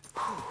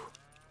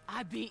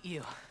 I beat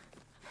you.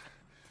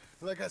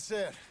 Like I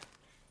said,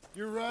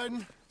 your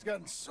riding, it's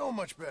gotten so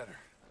much better.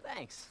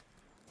 Thanks.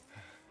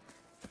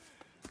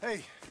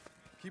 Hey,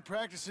 keep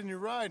practicing your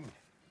riding.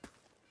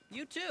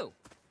 You too.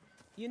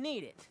 You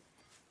need it.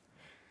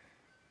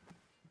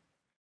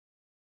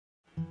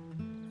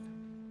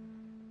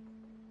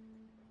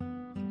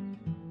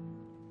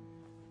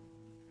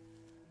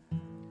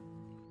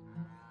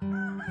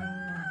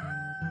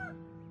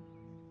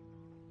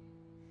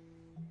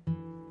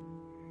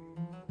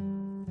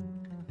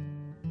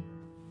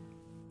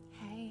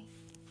 Hey.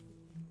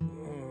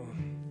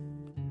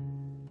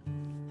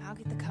 I'll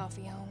get the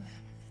coffee on.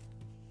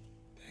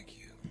 Thank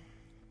you.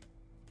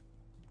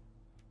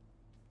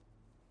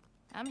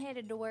 I'm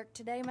headed to work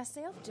today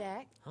myself,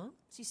 Jack. Huh?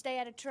 So you stay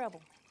out of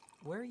trouble.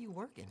 Where are you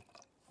working?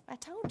 I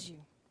told you.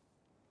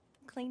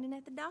 Cleaning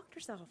at the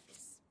doctor's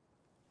office.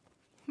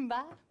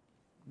 Bye.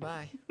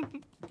 Bye.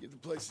 Give the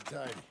place a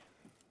tidy.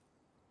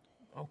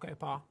 Okay,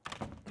 Pa.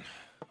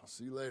 I'll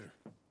see you later.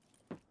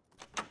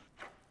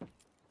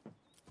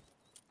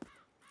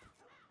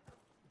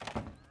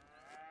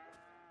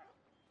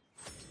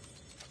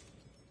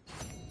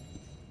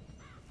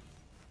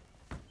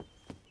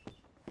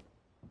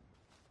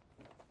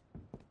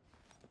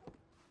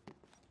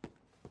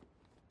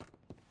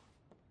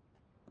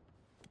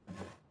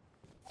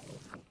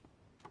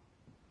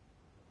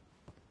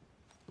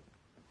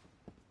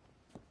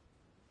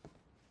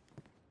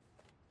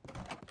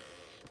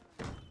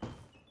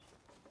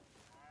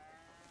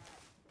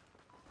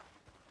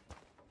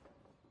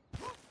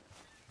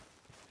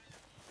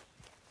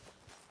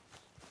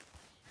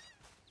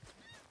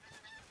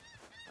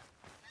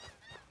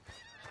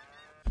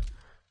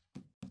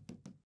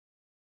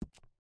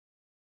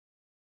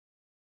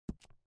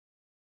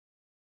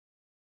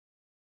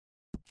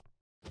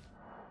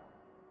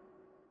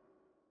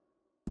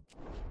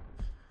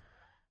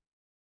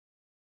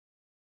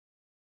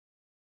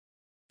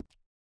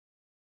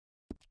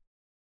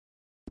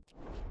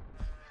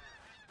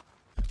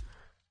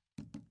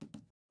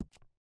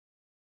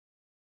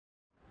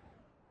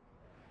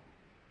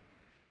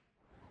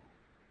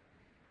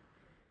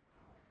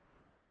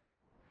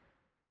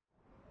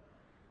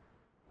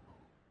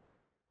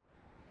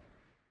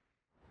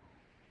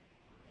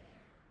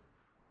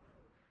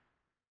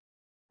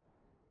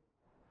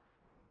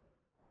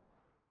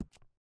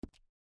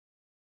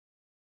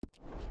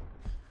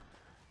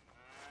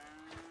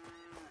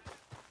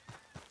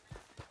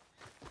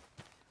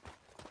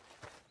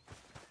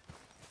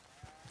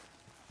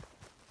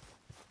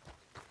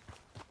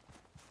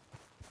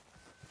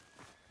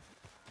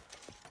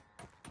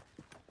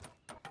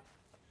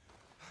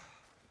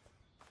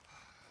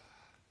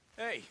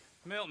 Hey,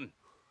 Milton.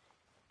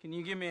 Can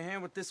you give me a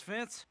hand with this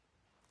fence?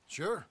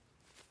 Sure.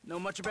 Know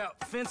much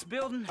about fence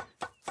building?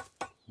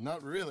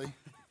 Not really.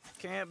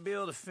 Can't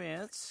build a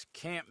fence,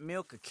 can't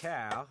milk a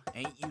cow,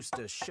 ain't used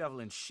to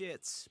shoveling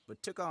shits,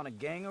 but took on a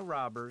gang of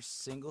robbers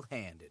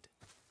single-handed.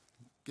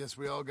 Guess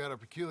we all got our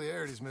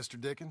peculiarities, Mr.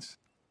 Dickens.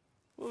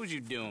 What was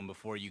you doing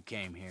before you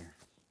came here?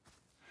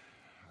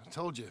 I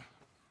told you.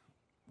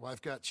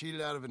 Wife got cheated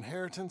out of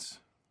inheritance.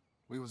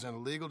 We was in a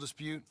legal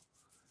dispute.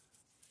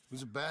 It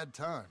was a bad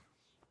time.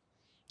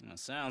 That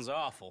sounds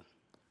awful,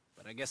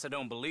 but I guess I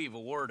don't believe a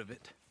word of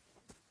it.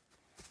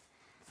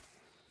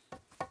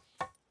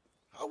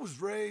 I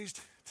was raised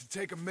to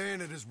take a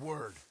man at his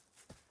word,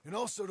 and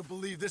also to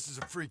believe this is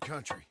a free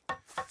country.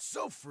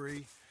 So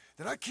free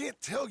that I can't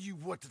tell you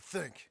what to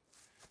think.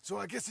 So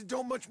I guess it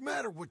don't much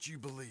matter what you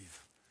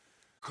believe.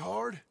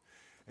 Hard,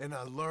 and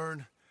I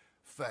learn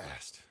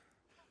fast.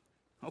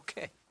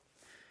 Okay.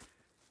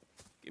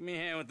 Give me a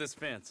hand with this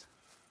fence.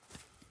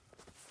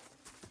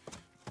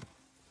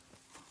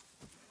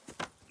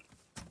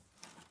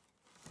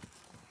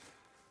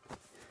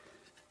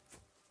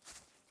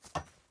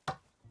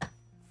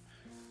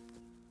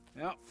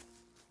 Yep,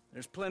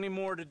 there's plenty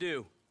more to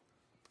do.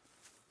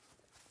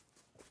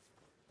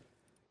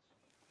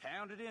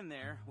 Pound it in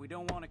there. We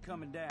don't want it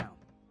coming down.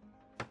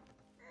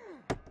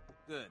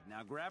 Good.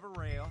 Now grab a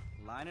rail,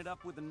 line it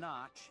up with a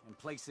notch, and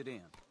place it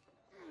in.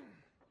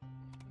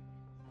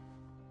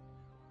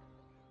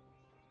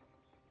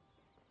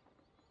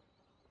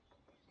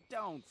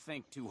 Don't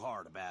think too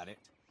hard about it.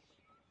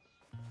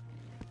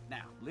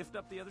 Now, lift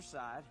up the other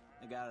side.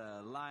 I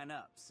gotta line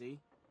up, see?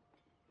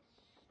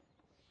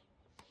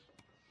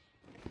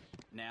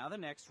 Now the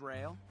next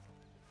rail.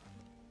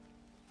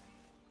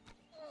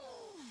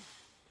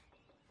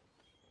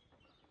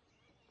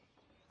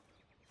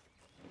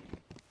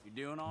 You're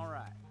doing all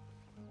right.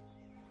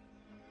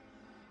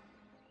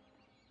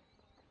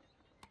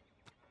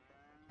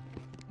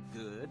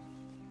 Good.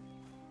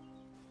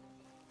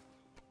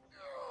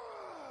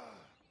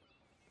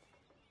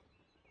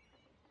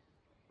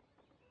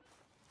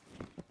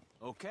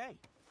 Okay.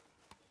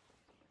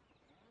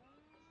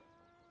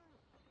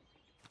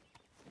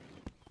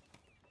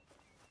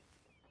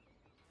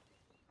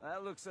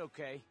 That looks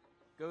okay.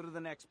 Go to the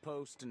next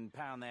post and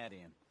pound that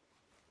in.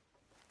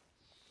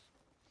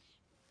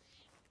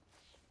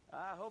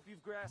 I hope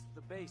you've grasped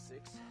the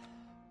basics.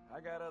 I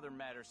got other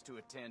matters to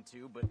attend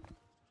to, but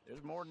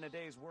there's more than a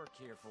day's work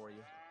here for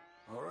you.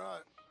 All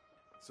right.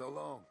 So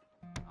long.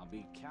 I'll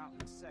be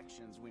counting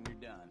sections when you're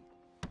done.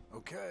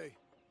 Okay.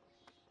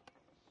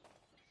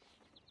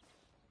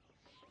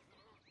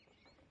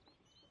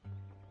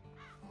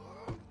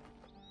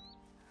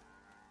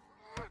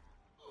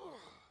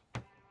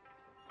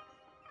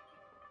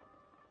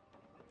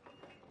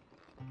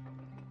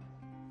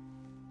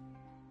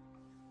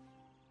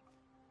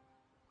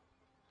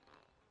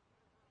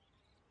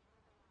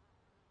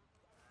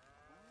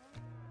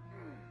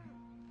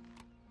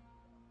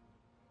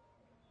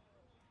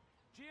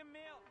 Jim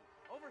Milton,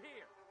 over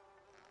here.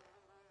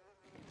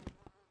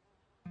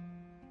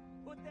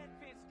 Put that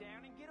fence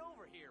down and get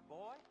over here,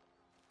 boy.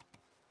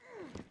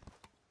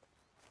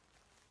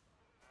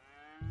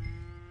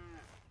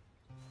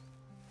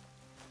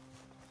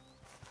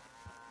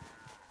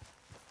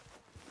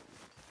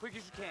 Quick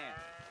as you can.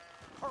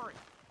 Hurry.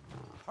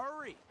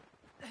 Hurry.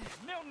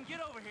 Milton, get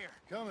over here.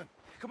 Coming.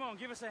 Come on,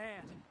 give us a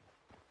hand.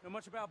 Know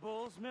much about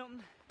bulls,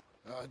 Milton?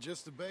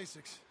 Just the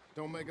basics.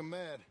 Don't make them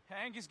mad.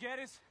 Angus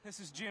Geddes, this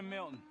is Jim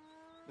Milton.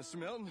 Mr.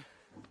 Milton?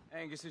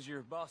 Angus is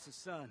your boss's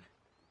son.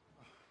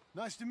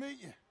 Nice to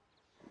meet you.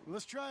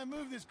 Let's try and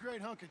move this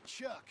great hunk of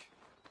chuck.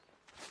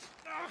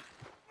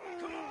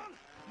 Come on,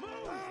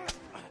 move!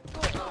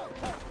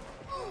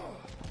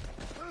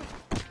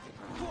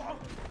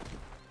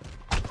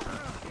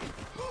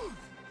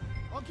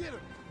 I'll get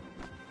him.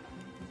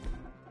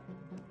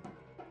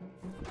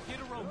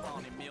 Get a rope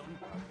on him, Milton,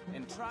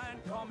 and try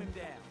and calm him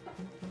down.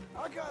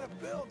 I gotta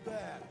build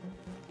that.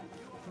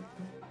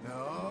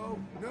 No,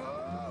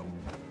 no!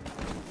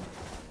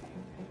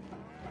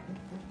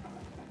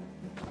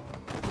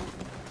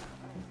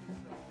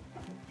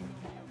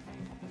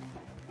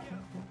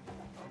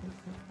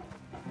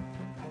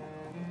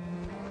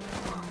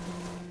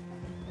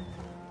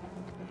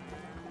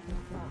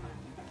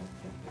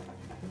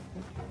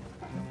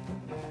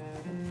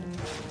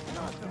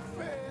 Not the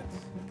fence!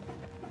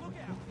 Look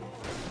out!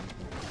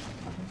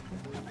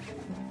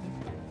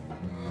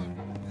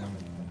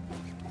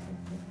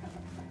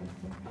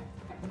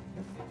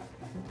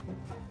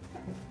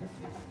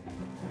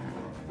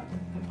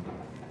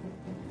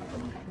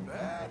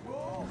 Bad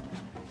bull!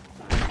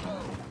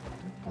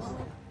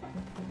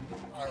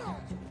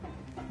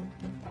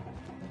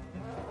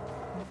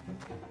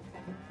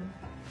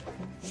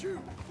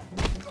 Shoot!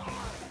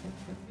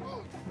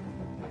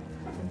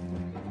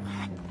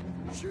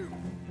 Shoot!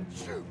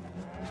 Shoot!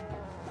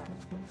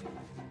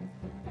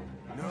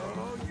 No,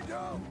 you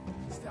don't!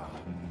 Stop!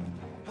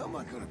 How am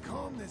I gonna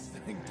calm this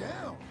thing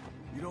down?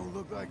 You don't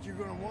look like you're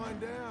gonna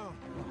wind down.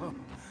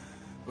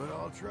 But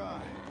I'll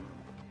try.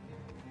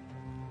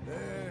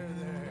 There.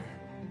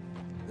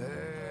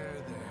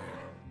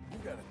 You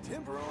got a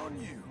temper on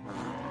you.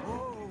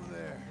 Whoa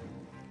there.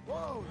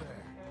 Whoa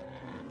there.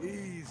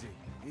 Easy.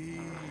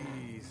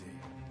 It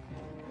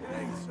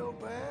ain't so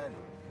bad.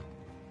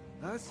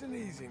 Nice and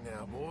easy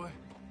now, boy.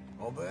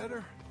 All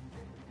better?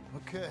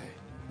 Okay.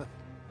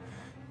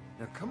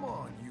 Now come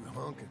on, you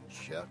hunk of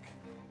chuck.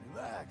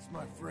 Relax,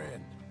 my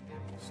friend.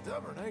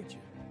 Stubborn, ain't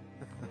you?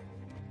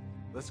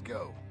 Let's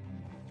go.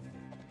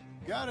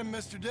 Got him,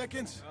 Mr.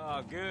 Dickens.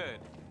 Oh, good.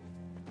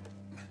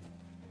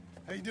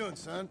 How you doing,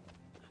 son?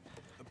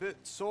 A bit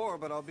sore,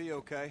 but I'll be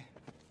okay.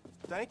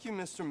 Thank you,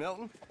 Mr.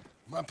 Milton.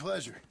 My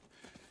pleasure.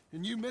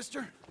 And you,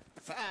 mister?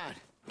 Fine.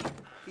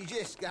 He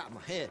just got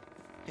my head.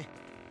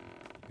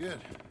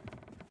 Good.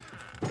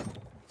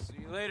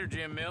 See you later,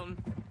 Jim Milton.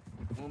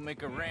 We'll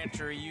make a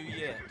rancher of you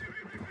yet.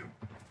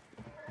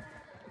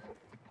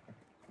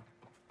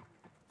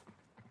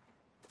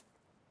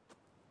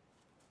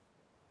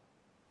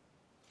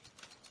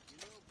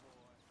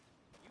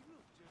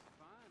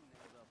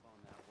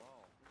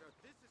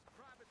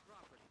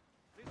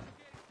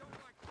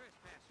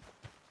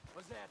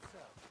 Was that so?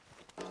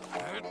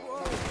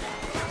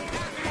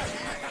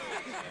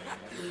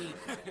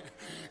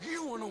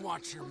 You want to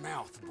watch your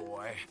mouth,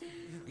 boy.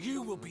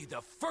 You will be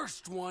the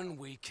first one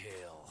we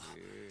kill.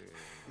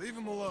 Leave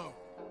him alone.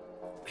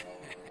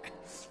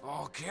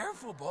 Oh,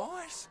 careful,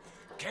 boys.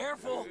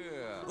 Careful.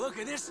 Look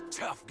at this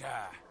tough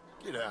guy.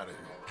 Get out of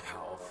here.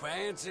 Oh,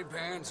 fancy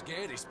pants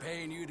Geddes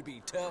paying you to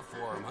be tough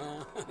for him,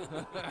 huh?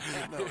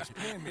 No, he's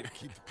paying me to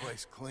keep the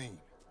place clean.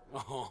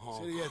 Oh.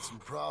 Said he had some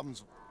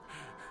problems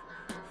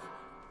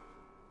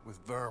with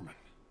vermin.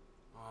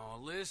 Oh,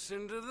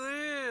 listen to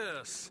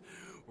this.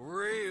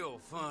 Real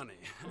funny.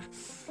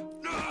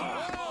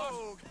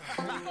 Oh!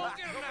 Come on,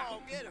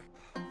 get him.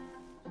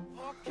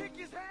 I'll kick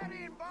his head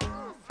in,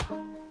 boss!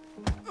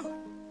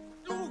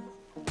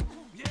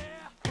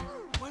 Yeah?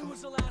 When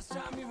was the last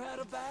time you had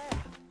a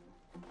bath?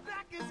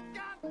 Black as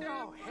goddamn.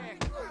 Oh,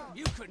 heck.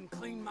 You couldn't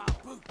clean my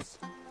boots.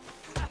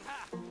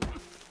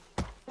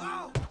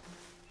 Oh!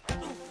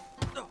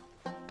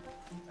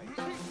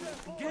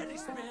 Geddy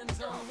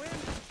spends on women,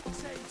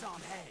 saves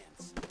on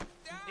hands.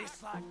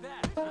 It's like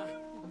that, huh?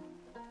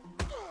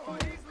 Oh,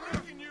 he's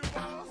licking you,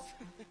 boss!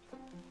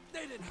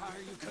 They didn't hire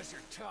you because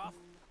you're tough.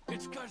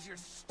 It's because you're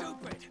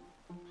stupid.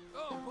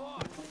 Oh, boy.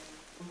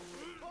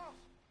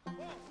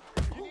 Boss,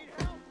 you need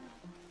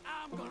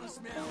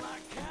smell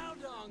like cow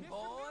dung,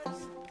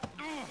 boys.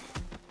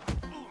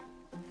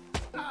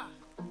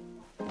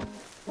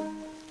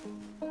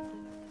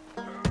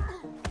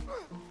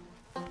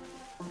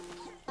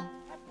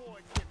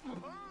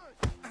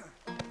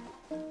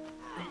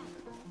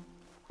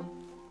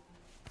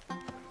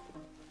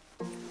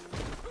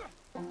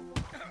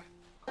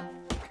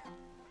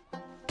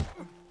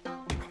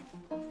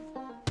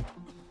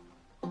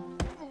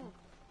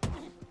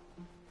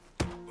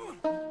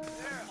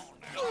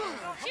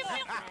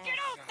 Get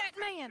off that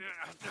man!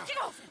 Get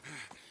off!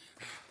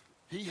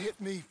 He hit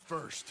me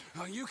first.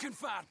 Oh, you can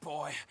fight,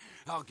 boy.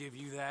 I'll give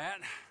you that.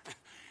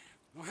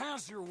 Well,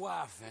 how's your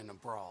wife in the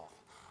brawl?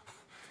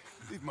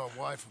 Leave my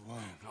wife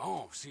alone.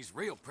 Oh, she's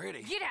real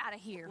pretty. Get out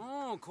of here.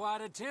 Oh,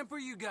 quite a temper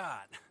you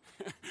got.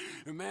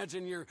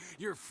 Imagine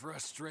you're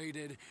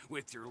frustrated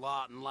with your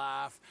lot in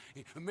life,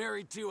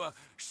 married to a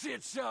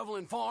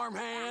shit-shoveling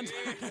farmhand.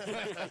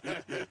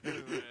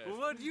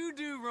 What'd you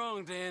do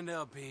wrong to end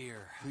up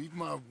here? Leave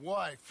my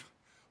wife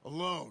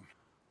alone.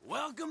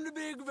 Welcome to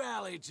Big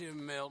Valley,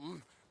 Jim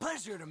Milton.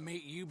 Pleasure to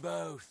meet you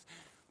both.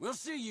 We'll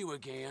see you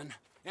again.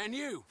 And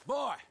you,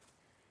 boy,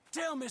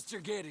 tell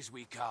Mr. Geddes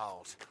we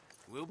called.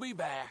 We'll be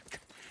back.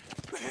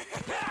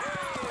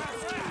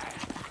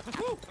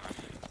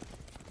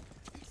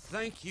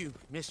 Thank you,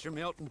 Mr.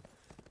 Milton.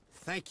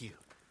 Thank you.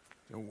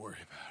 Don't worry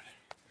about it.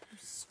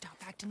 Stop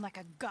acting like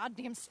a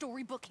goddamn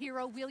storybook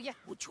hero, will you?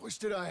 What choice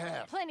did I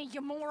have? Plenty,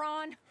 you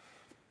moron.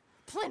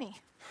 Plenty.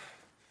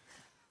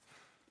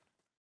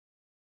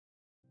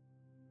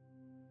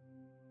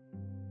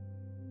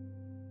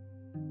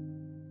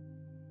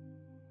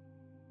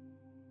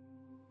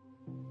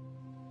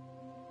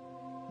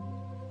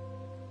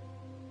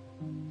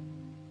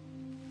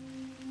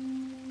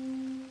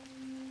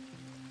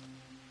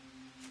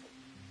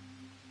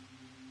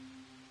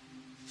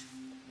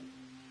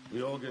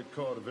 We all get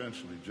caught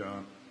eventually,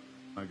 John.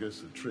 I guess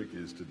the trick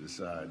is to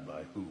decide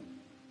by who.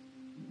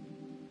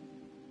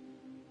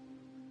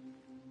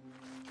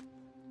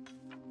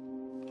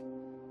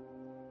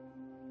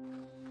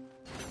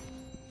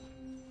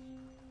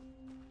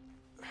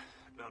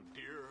 Now,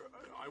 dear,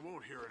 I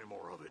won't hear any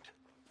more of it.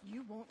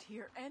 You won't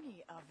hear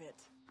any of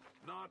it.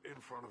 Not in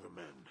front of the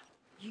men.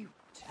 You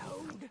toad.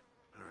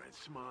 All right,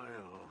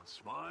 smile,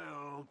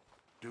 smile.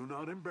 Do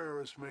not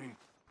embarrass me.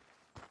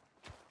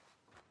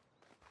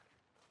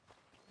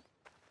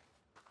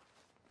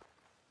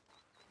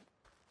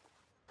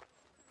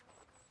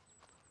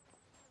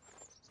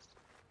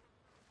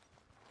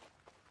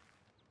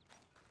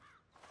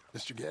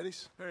 Mr.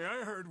 Geddes? Hey,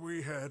 I heard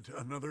we had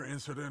another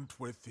incident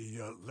with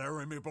the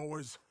Laramie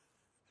boys.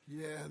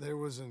 Yeah, there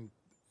was an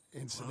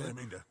incident. Well, I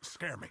mean to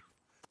scare me.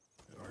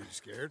 Are you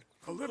scared?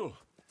 A little.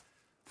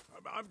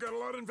 I've got a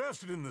lot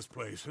invested in this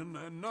place, and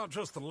not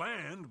just the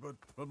land, but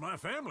my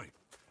family.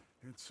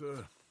 It's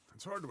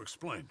hard to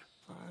explain.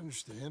 I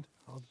understand.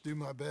 I'll do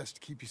my best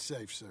to keep you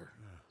safe, sir.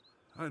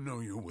 I know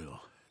you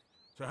will.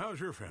 So how's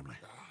your family?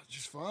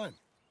 Just fine.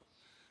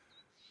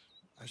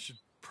 I should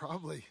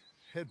probably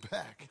head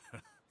back.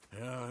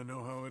 Yeah, I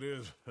know how it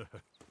is.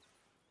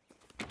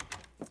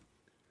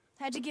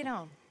 How'd you get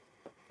on?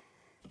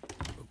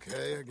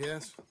 Okay, I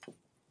guess.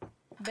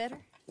 Better?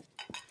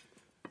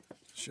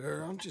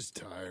 Sure, I'm just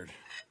tired.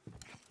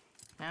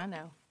 I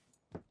know.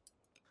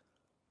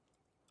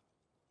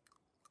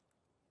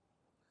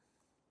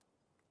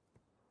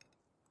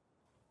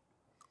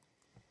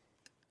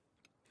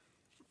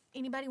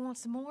 Anybody want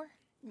some more?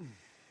 No,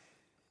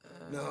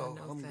 no,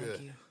 I'm thank good.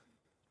 you.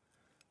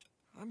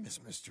 I miss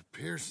Mr.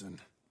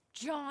 Pearson.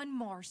 John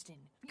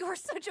Marston, you're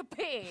such a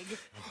pig.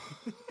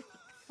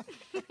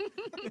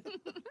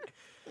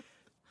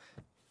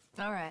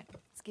 All right,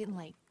 it's getting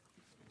late.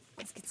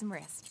 Let's get some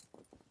rest.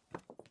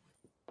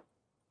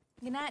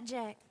 Good night,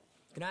 Jack.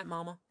 Good night,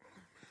 Mama.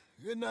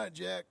 Good night,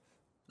 Jack.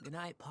 Good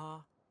night,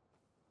 Pa.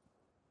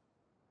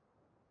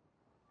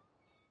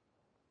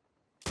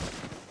 The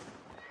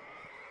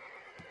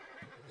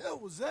hell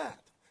was that?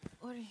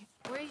 What are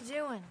you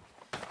doing?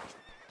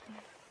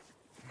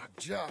 My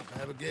job,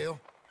 Abigail.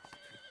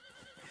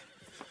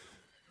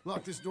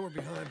 Lock this door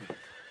behind me.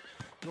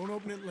 Don't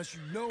open it unless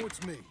you know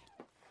it's me.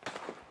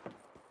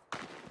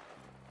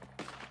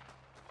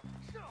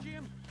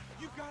 Jim,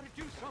 you gotta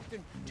do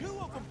something. Two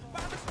of them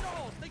by the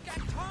stalls. They got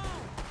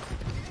Tom.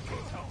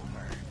 It's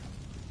over.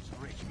 It's a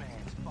rich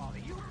man's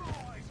folly. You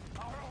boys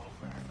are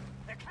over.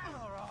 The cattle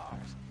are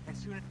ours. As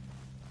soon as...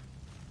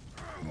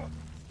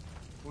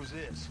 Who's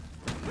this?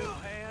 Little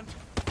hand?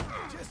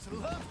 Just a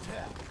love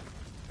tap.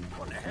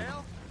 What the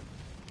hell?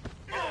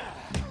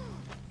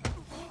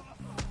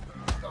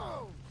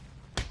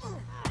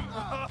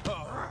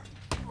 Oh,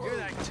 you're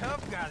that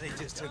tough guy they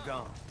just took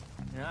on.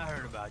 And I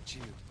heard about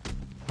you.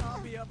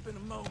 I'll be up in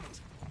a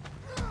moment.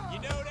 You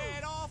know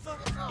that offer?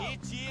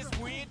 It just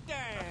went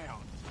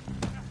down.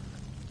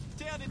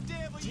 Tell the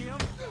devil you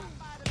got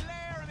by the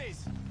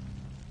Laramies.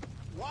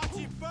 Watch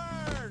it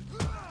burn.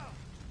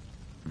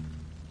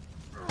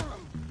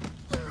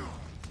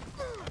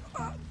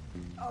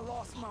 I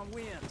lost my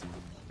wind.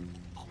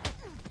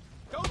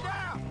 Go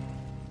down.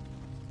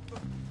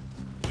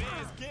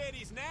 Where's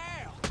Geddes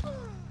now!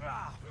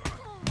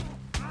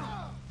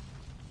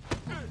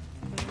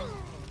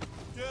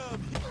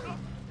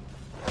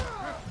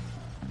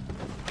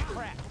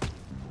 Crap.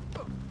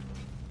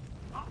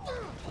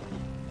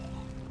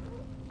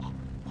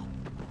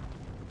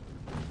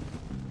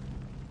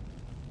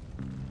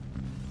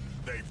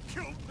 They've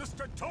killed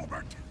Mr.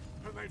 Tolbert,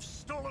 and they've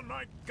stolen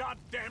my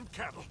goddamn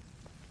cattle.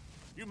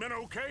 You men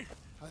okay?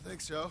 I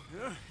think so.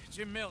 Yeah?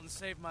 Jim Milton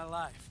saved my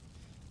life.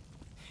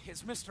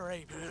 It's Mr.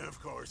 Abel. Yeah,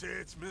 of course,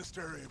 it's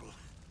Mr. Abel.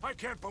 I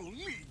can't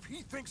believe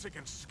he thinks he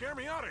can scare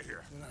me out of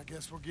here. Then I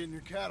guess we're getting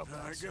your cattle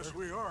back, I guess sir.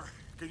 we are.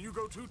 Can you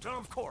go too, Tom?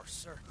 Of course,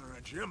 sir. All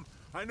right, Jim.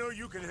 I know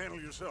you can handle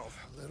yourself.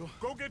 A little.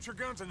 Go get your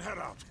guns and head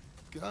out.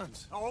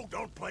 Guns? Oh,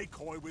 don't play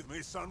coy with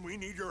me, son. We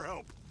need your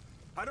help.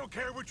 I don't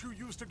care what you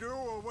used to do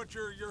or what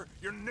your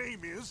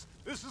name is.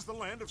 This is the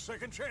land of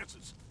second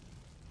chances.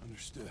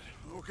 Understood.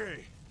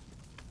 Okay.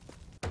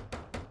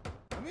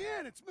 Let me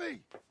in, it's me!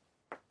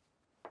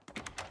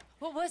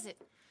 What was it?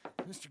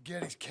 Mr.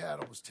 Geddes'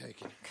 cattle was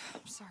taken.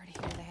 I'm sorry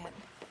to hear that.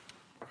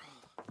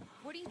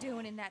 What are you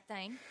doing in that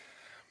thing?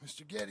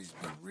 Mr. Geddes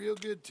been real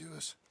good to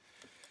us.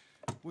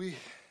 What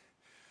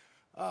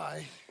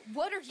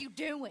are you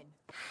doing?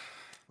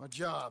 My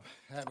job,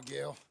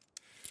 Abigail.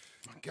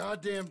 My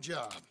goddamn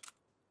job.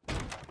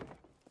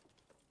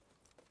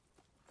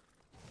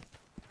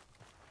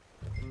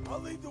 I'll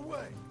lead the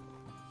way.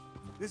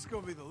 This is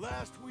gonna be the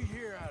last we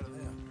hear out of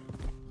them.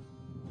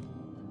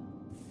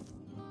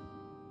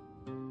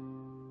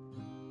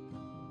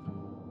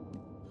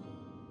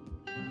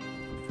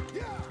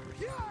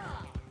 Yeah!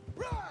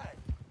 Right!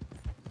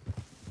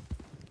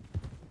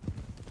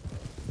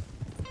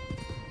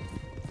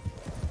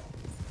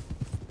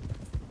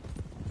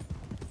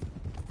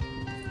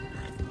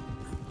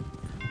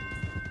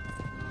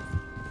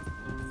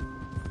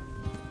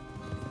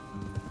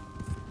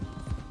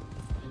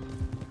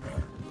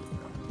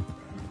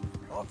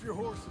 Off your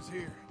horses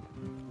here.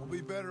 We'll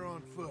be better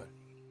on foot.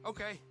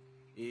 Okay,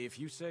 if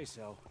you say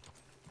so.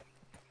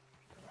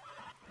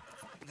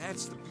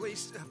 That's the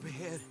place up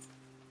ahead.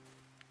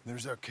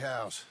 There's our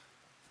cows.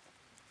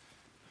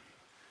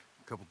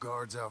 A couple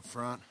guards out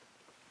front.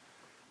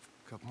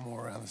 A couple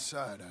more around the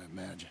side, I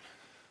imagine.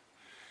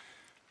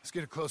 Let's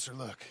get a closer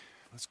look.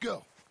 Let's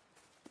go.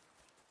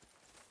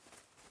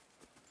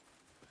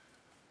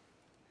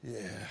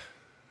 Yeah,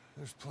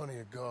 there's plenty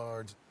of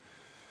guards.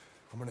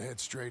 I'm gonna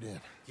head straight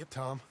in. Yep.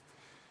 Tom,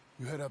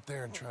 you head up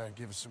there and try and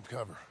give us some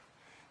cover.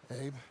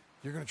 Abe,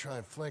 you're gonna try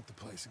and flank the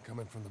place and come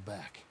in from the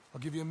back.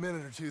 I'll give you a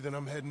minute or two, then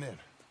I'm heading in.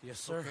 Yes,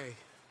 sir. Okay.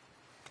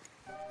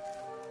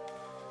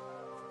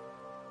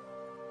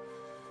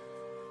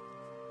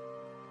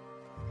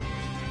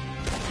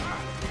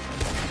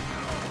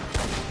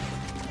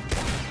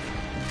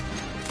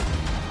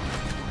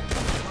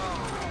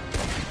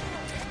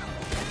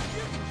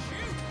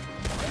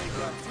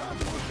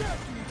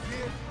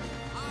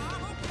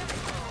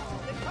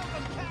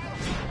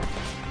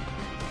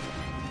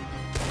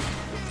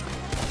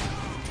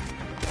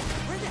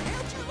 Where the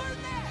hell did you learn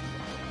that?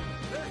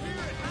 They're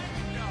here at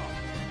Hanging Dog.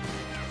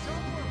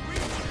 Somewhere we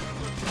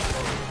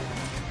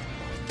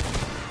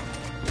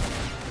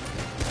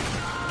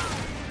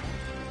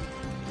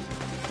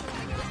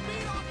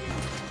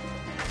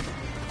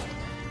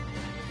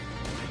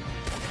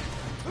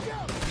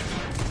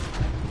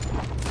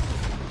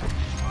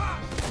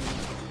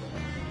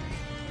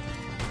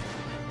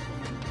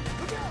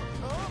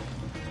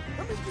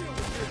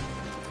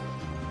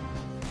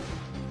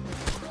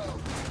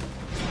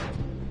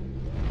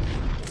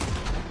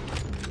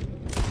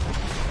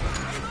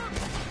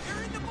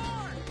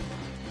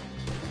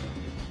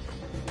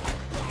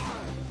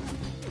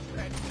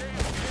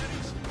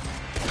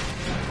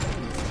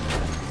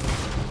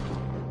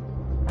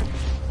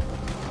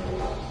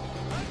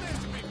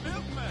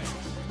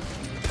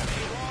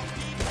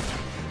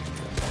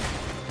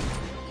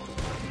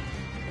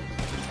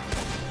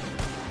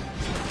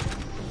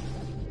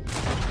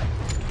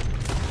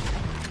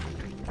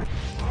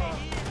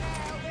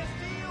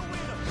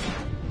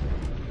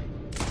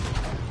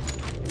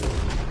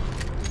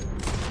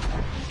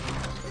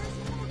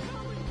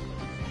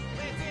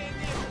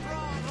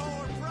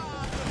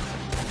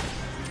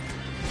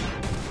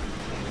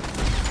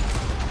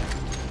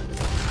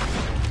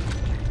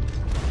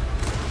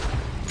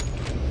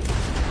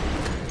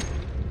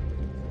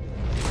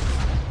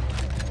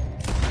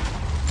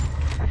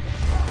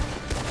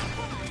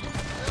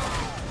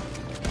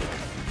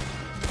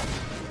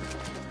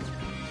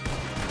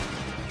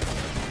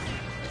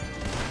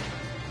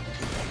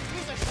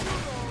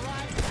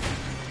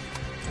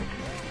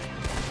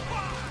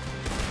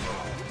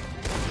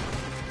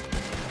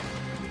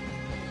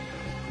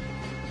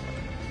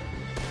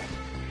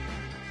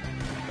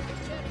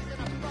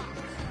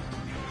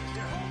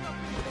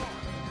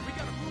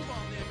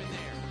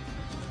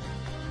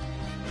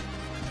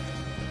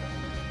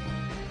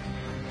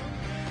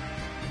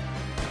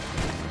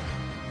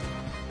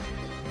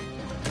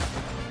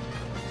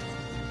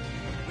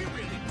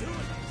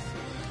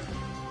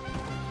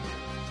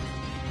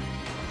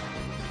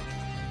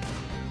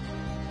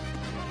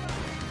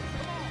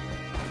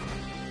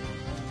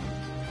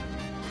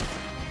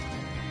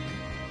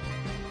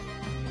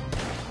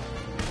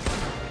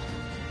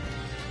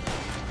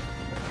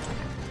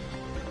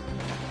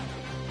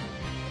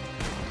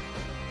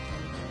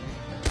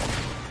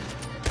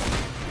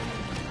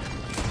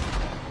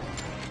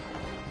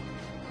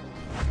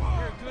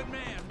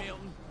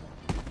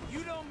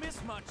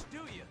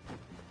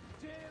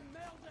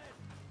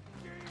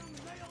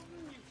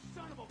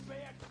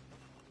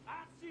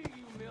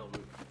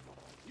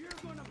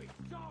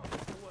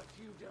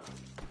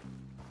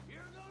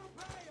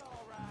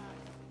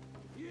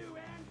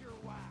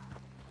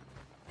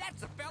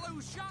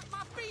who shot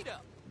my feet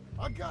up.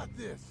 I got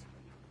this.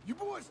 You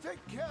boys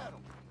take cattle.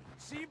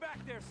 See you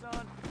back there,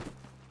 son.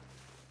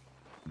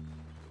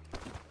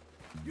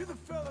 You're the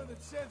fella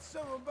that said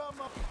something about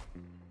my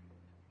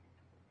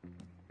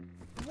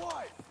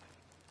wife.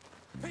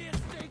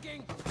 Piss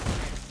digging,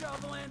 shit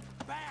shoveling,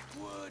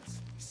 backwoods,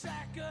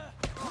 sacker,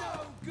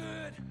 no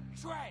good,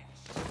 trash.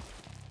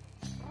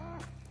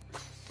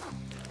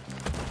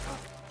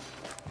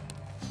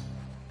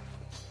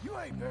 You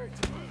ain't married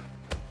to me.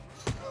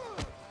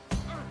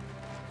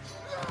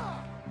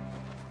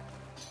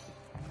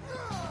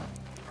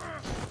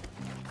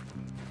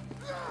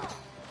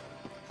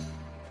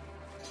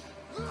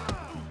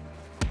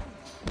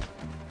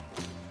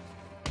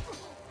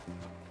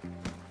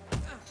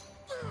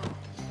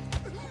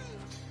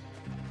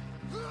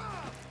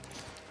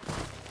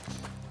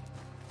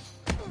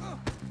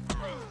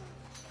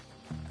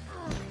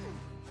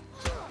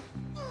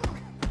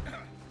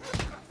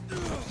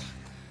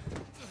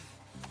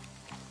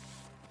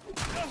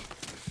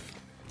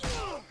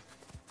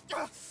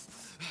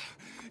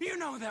 You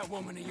know that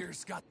woman of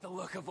yours got the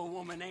look of a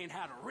woman ain't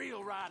had a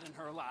real ride in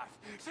her life.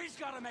 She's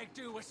gotta make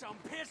do with some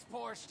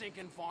piss-poor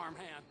stinking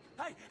farmhand.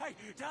 Hey,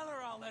 tell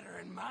her I'll let her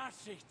in my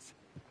sheets.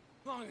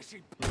 Long as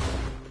she...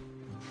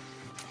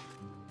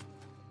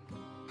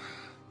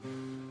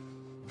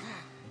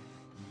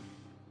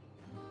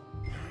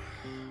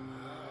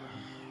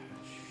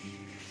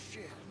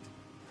 Shit.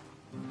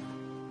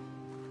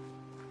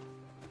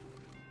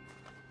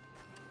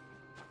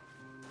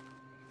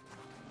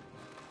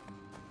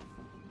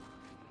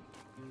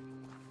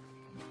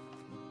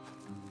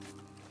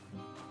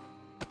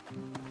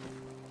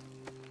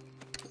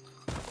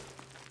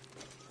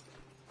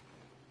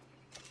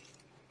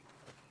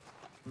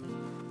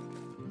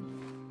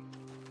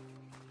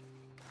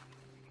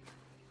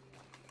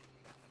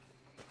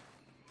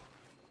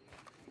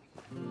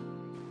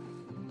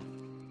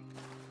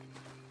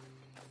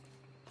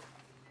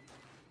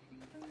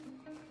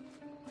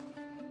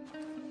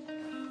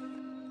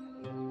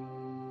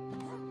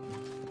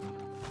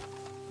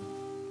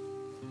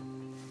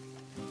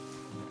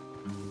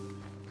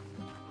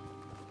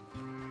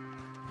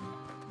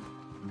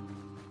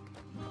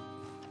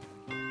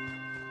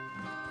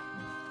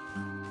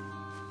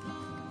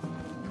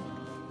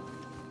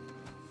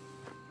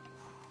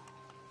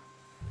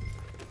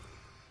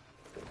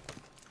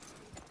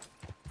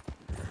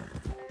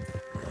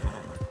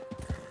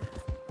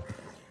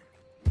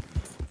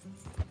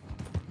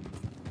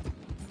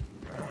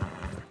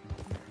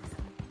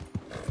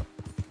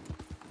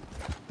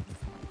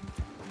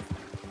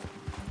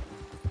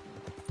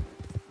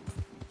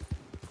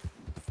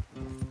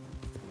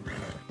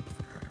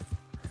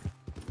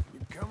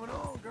 Coming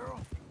on, girl.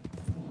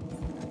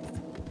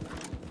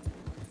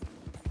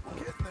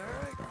 Getting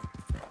there, ain't you?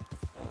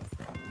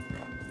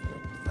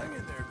 Hang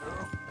in there,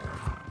 girl.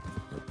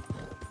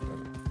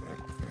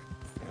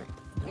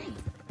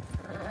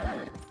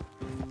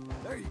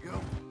 There you go.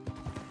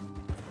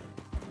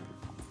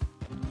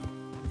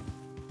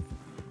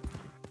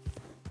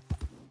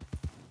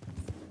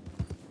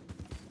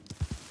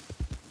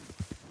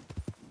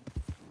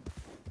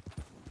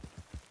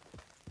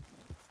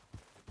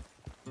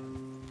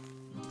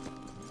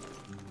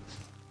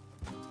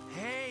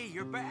 Hey,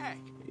 you're back.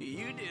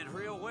 You did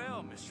real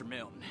well, Mr.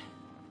 Milton.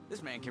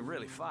 This man can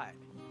really fight.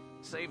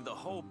 Saved the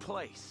whole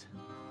place.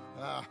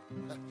 Ah,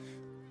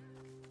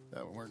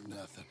 that weren't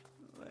nothing.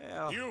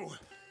 Well...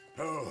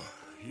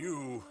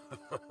 You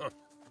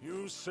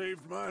you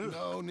saved my life.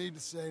 No need to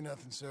say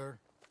nothing, sir.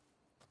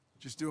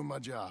 Just doing my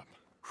job.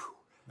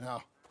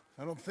 Now,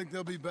 I don't think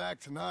they'll be back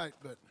tonight,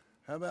 but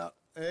how about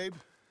Abe?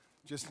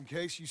 Just in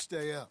case you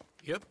stay up.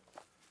 Yep.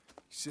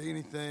 See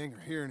anything or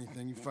hear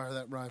anything, you fire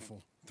that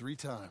rifle 3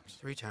 times.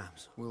 3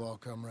 times. We'll all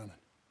come running.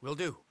 Will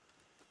do.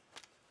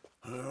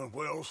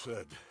 Well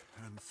said.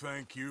 And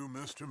thank you,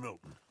 Mr.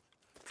 Milton.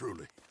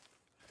 Truly.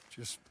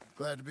 Just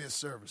glad to be of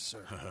service,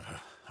 sir.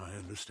 I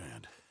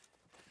understand.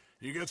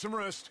 You get some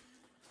rest.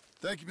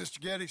 Thank you,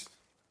 Mr. Geddes.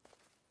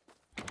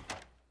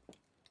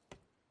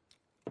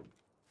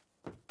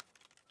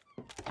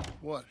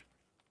 What?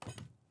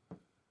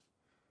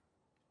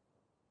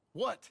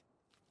 What?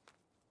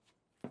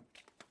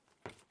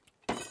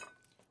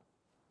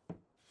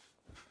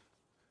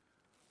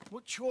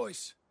 What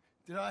choice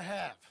did I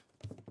have?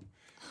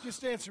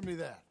 Just answer me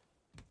that.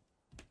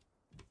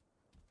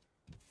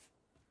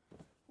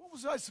 What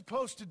was I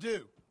supposed to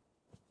do?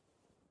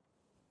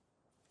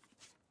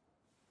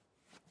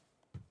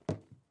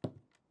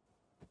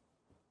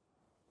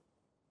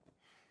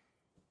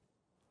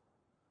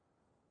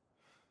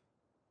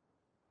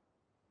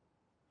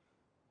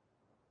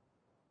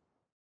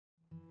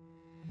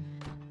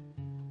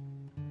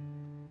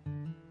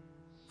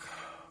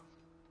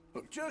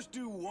 Look, just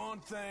do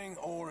one thing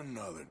or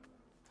another.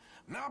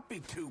 Not be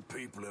 2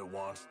 people at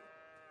once.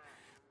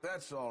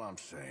 That's all I'm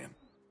saying.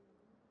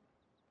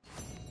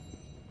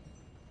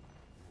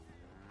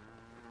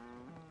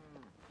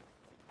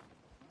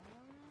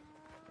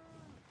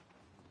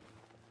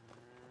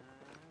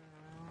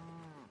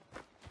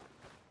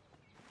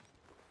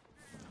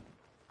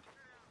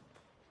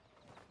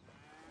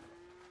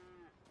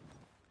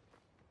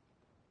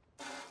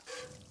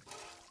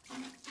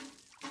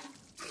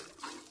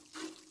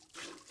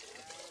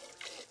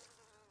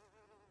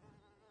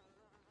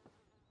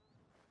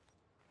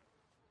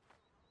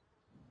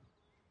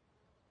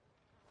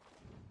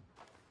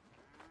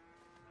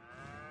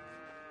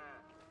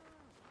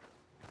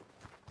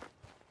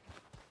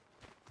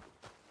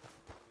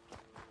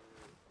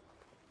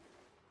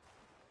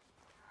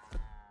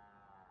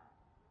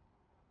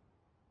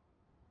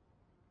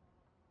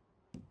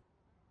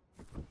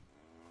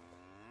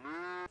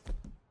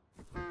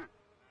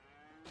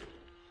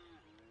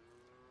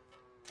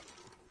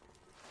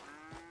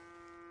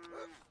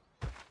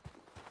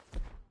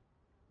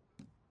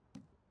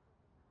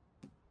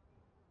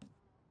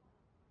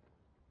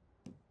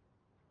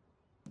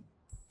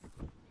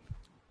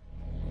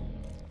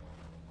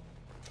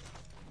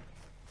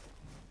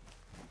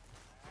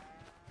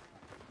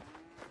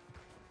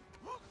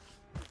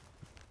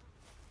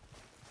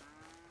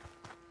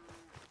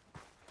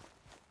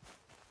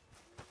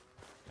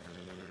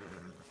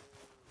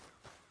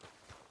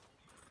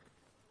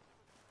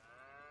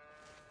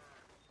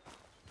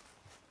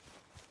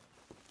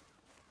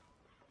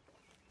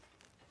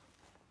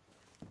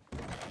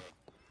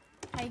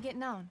 you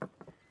getting on?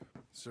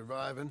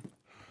 Surviving.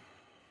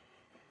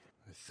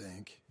 I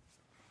think.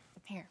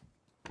 Here.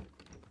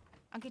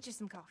 I'll get you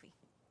some coffee.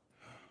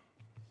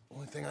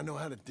 Only thing I know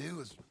how to do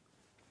is...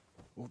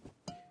 Well,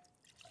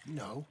 you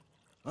know,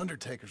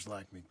 undertakers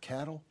like me.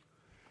 Cattle,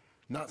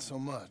 not so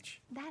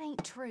much. That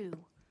ain't true.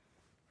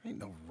 I ain't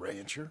no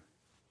rancher.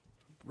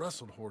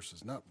 Rustled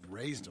horses, not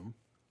raised them.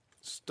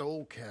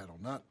 Stole cattle,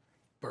 not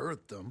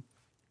birthed them.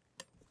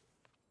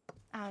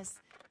 I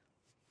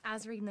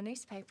was reading the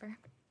newspaper.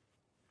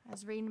 I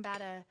was reading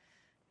about a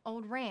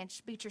old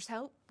ranch, Beecher's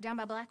Hope, down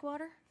by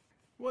Blackwater.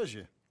 Was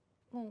you?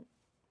 Well,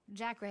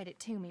 Jack read it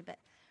to me, but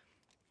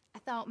I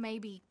thought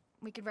maybe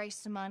we could raise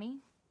some money.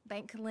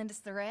 Bank could lend us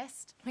the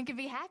rest. We could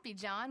be happy,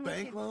 John.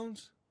 Bank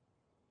loans?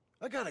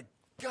 I got a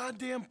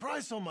goddamn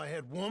price on my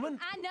head, woman.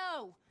 I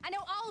know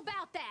all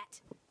about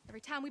that.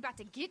 Every time we about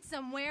to get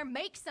somewhere,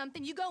 make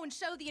something, you go and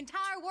show the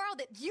entire world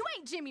that you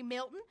ain't Jimmy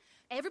Milton.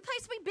 Every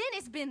place we've been,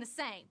 it's been the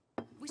same.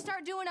 We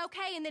start doing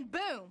okay, and then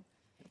boom,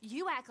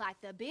 you act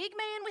like the big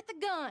man with the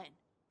gun.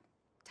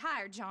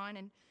 Tired, John,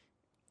 and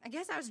I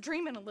guess I was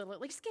dreaming a little.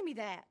 At least give me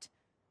that.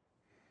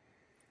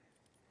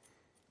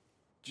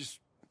 Just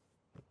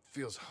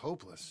feels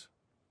hopeless.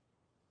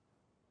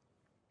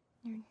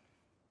 You're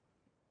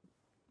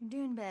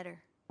doing better.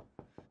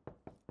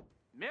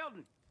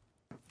 Milton!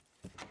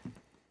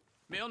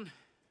 Milton,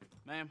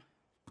 ma'am.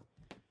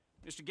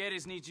 Mr.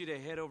 Geddes needs you to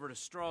head over to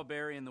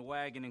Strawberry in the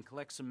wagon and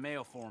collect some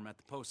mail for him at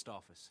the post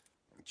office.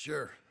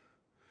 Sure.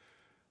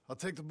 I'll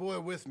take the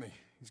boy with me.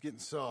 He's getting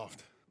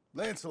soft.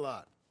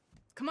 Lancelot.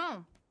 Come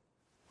on.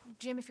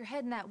 Jim, if you're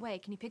heading that way,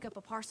 can you pick up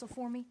a parcel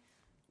for me?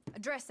 A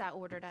dress I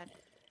ordered. I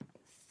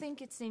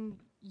think it's in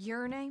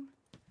your name?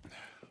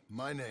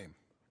 My name.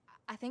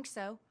 I think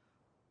so.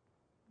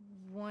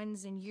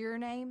 One's in your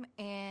name,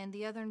 and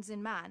the other's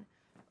in mine.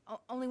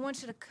 Only one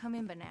should have come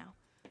in by now.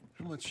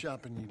 How much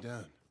shopping you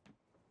done?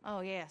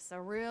 Oh, yes, a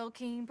real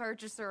keen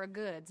purchaser of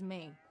goods,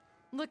 me.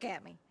 Look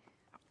at me.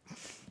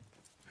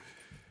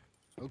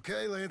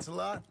 Okay,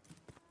 Lancelot.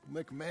 We'll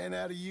make a man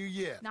out of you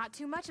yet. Not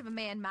too much of a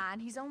man, mine.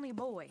 He's only a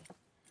boy.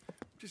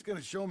 Just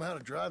gonna show him how to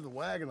drive the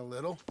wagon a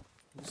little.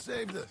 We'll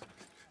save the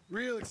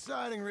real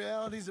exciting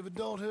realities of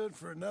adulthood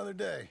for another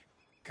day.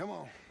 Come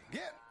on,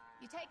 get.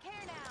 You take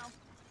care now.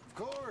 Of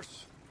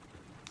course.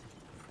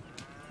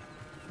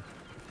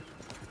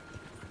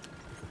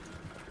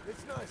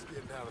 It's nice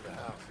getting out of the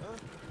house, huh?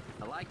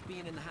 I like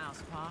being in the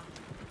house, Pa.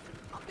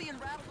 I'm being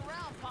rattled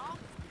around, Pa.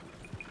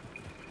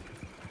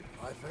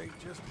 Life ain't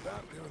just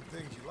about doing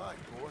things you like,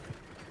 boy.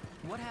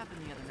 What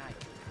happened the other night?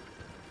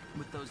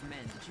 With those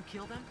men, did you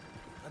kill them?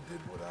 I did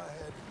what I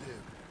had to do.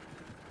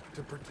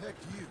 To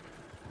protect you.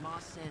 Ma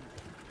said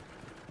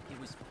it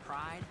was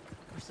pride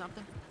or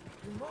something?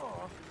 Your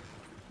Ma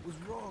was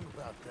wrong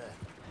about that.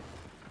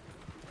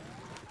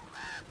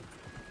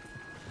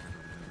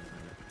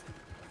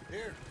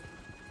 Here.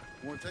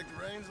 Want to take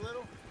the reins a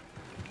little?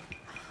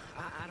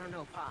 I don't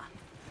know, Pa.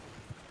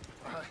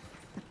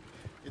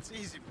 It's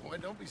easy, boy.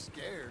 Don't be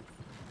scared.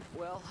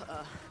 Well,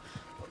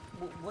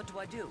 what do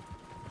I do?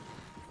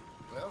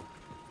 Well,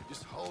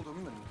 just hold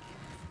them and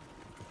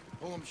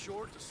pull them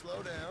short to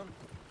slow down.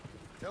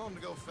 Tell them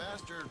to go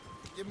faster.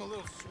 Give them a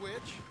little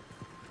switch.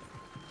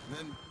 And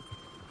then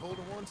pull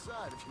to one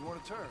side if you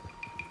want to turn.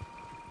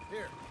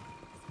 Here.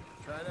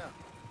 Try it out.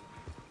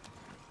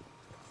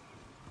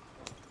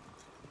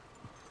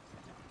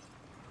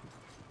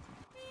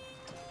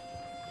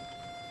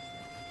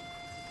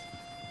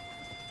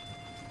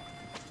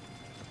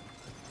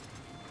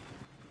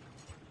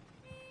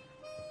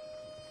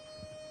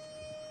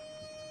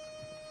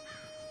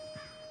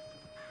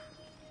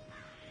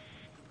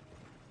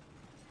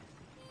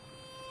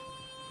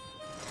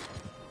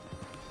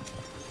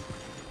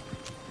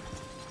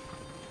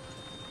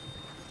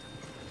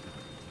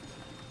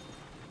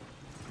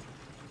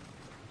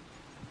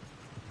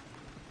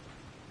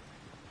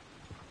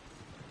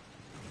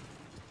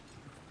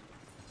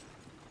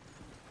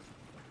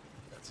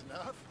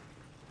 Enough?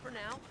 For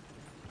now.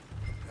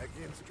 Back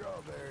in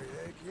Strawberry,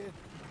 eh, kid?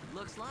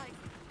 Looks like.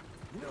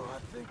 You know, I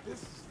think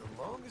this is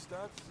the longest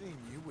I've seen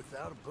you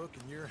without a book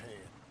in your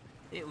hand.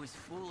 It was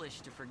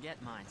foolish to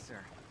forget mine, sir.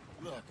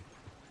 Look,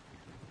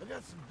 I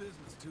got some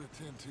business to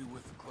attend to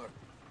with the clerk.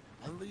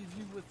 I leave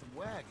you with the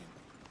wagon.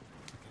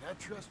 Can I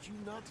trust you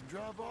not to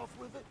drive off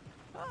with it?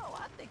 Oh,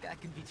 I think I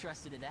can be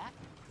trusted to that.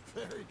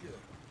 Very good.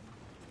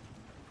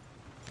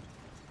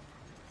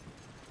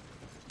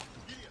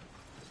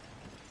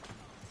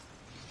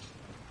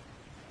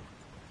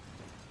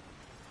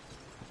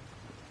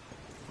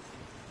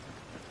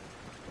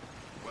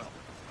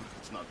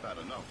 Not bad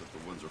enough if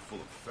the woods are full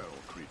of feral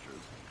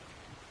creatures.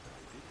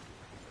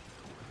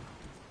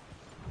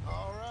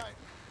 All right.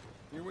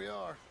 Here we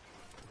are.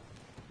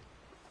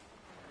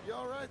 You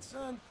all right,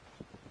 son?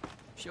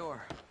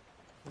 Sure.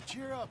 Well,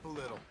 cheer up a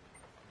little.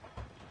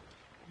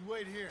 You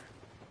wait here.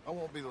 I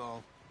won't be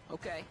long.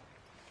 Okay.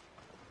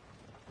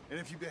 And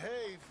if you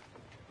behave,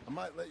 I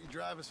might let you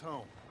drive us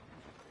home.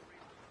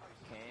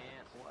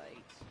 Can't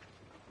wait.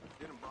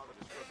 Didn't bother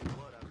discussing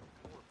blood out of the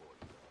floorboard.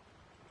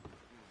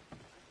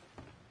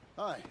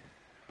 Hi,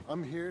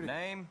 I'm here to...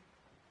 Name?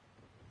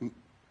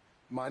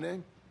 My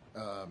name?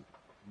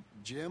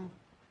 Jim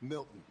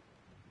Milton.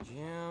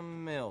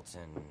 Jim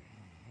Milton.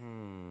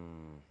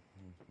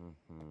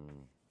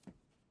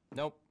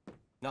 Nope,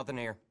 nothing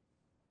here.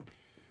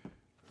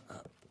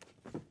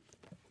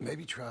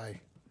 Maybe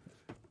try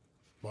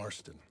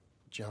Marston.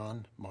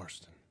 John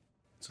Marston.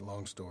 It's a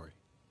long story.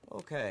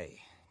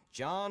 Okay,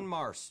 John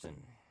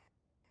Marston.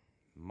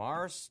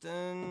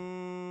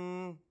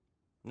 Marston...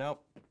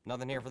 Nope,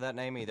 nothing here for that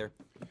name either.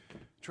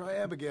 Try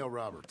Abigail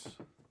Roberts.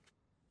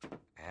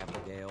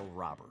 Abigail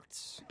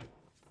Roberts.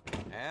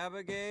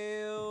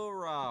 Abigail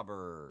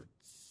Roberts.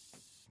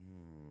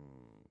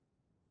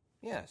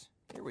 Yes,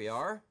 here we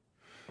are.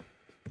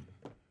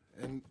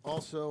 And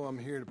also, I'm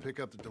here to pick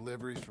up the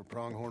deliveries for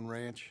Pronghorn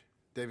Ranch.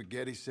 David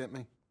Getty sent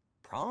me.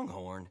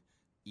 Pronghorn?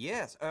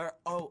 Yes,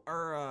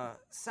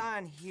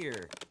 sign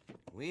here.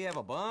 We have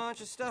a bunch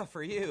of stuff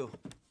for you.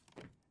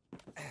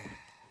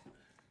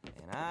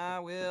 And I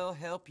will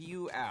help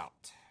you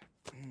out.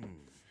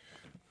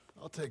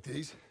 I'll take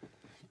these.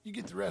 You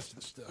get the rest of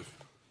the stuff.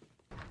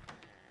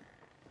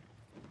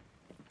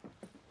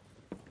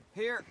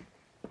 Here,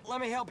 let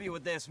me help you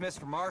with this,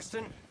 Mr.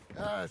 Marston.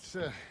 It's,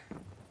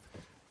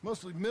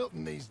 mostly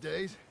Milton these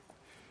days.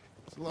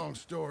 It's a long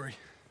story.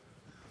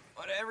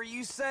 Whatever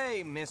you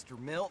say, Mr.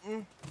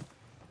 Milton.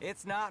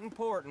 It's not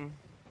important.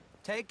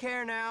 Take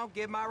care now.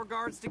 Give my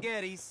regards to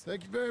Geddes.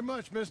 Thank you very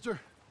much, mister.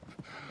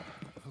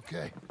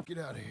 Okay, get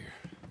out of here.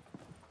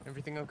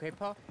 Everything okay,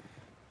 Pa?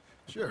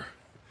 Sure.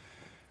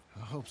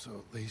 I hope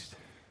so, at least.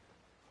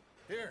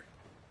 Here,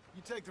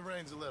 you take the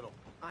reins a little.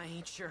 I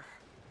ain't sure.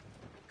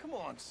 Come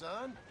on,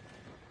 son.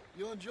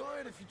 You'll enjoy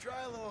it if you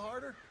try a little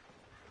harder.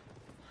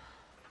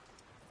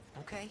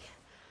 Okay.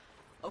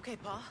 Okay,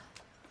 Pa.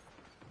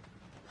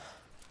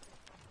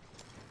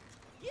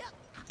 Yep.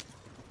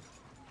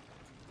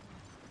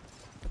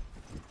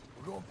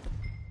 We're going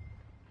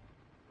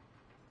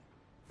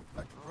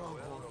back to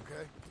Pronghorn,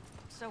 okay?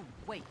 So,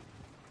 wait.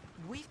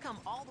 We've come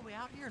all the way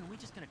out here and we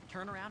just gonna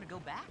turn around and go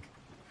back?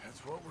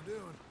 That's what we're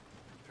doing.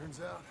 Turns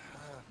out,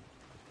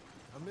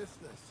 I missed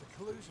the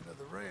seclusion of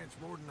the ranch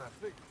more than I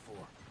figured for.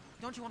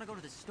 Don't you want to go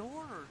to the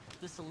store or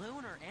the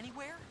saloon or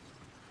anywhere?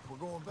 We're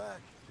going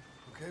back.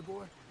 Okay,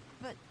 boy?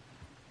 But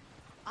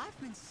I've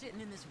been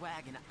sitting in this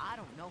wagon I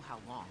don't know how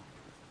long.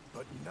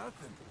 But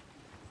nothing.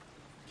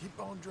 Keep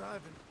on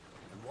driving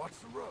and watch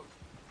the road.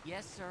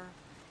 Yes, sir.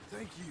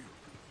 Thank you.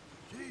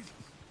 Jesus.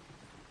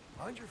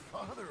 Mind your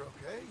father,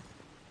 okay?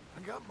 I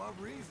got my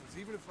reasons,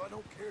 even if I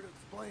don't care to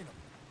explain them.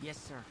 Yes,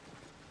 sir.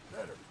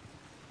 Better.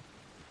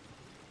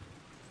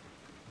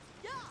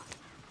 Yeah!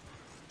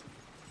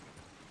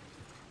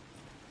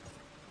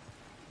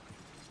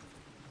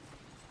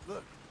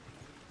 Look,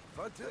 if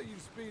I tell you to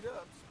speed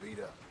up, speed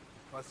up.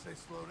 If I say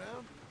slow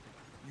down,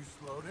 you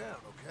slow down,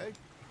 okay?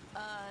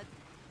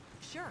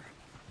 Sure.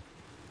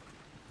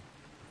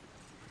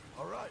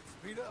 All right,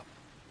 speed up.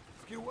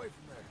 Let's get away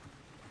from there.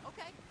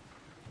 Okay.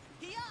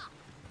 Yeehaw!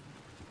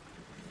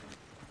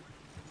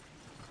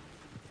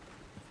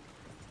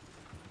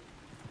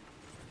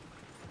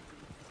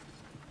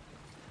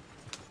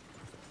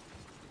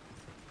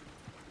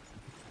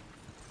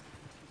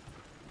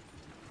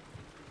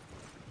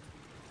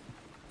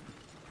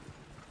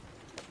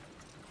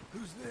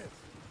 Who's this?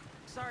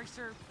 Sorry,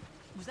 sir.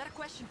 Was that a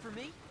question for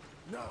me?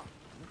 No,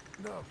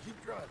 keep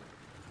driving.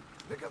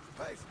 Pick up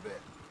the pace a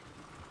bit.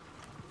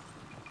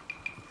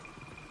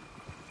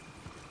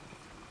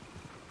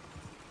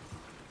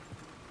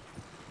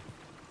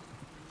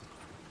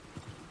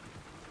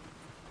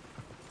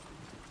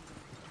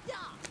 Yeah!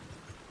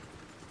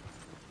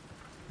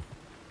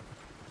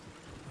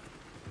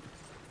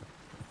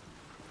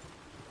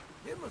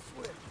 Give him a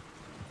switch.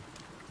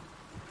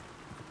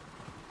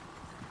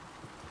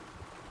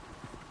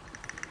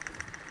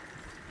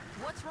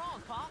 What's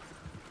wrong, Pop?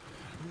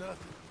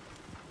 Nothing.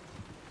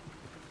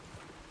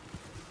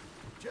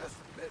 Just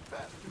a bit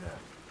faster now.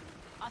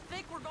 I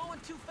think we're going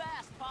too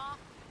fast, Pa.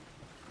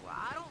 Well,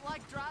 I don't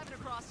like driving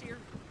across here.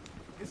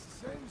 It's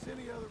the same as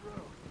any other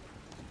road.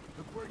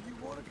 Look where you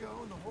want to go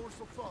and the horse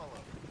will follow.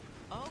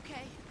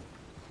 Okay.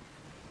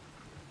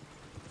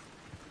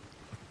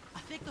 I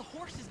think the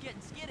horse is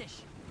getting skittish.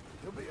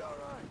 He'll be all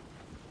right.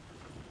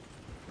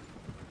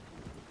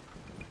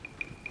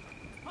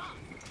 Pa!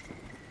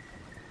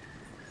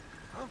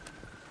 Huh?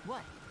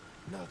 What?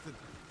 Nothing.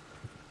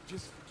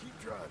 Just keep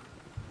driving.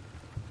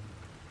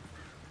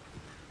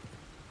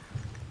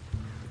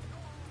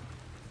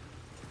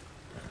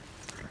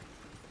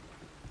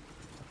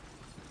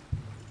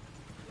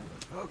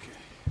 Okay.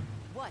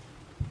 What?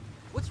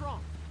 What's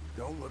wrong?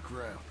 Don't look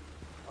around.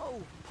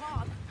 Oh,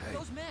 Pa, Hey.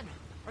 those men,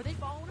 are they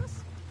following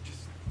us?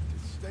 Just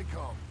stay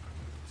calm.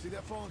 See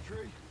that fallen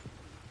tree?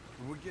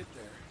 When we get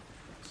there,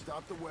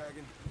 stop the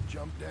wagon,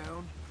 jump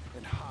down,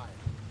 and hide.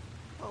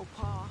 Oh,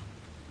 Pa.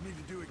 You need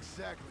to do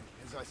exactly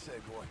as I say,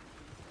 boy.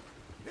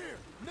 Here,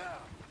 now!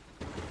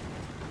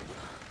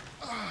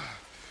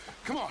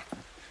 Come on!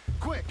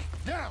 Quick,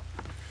 down!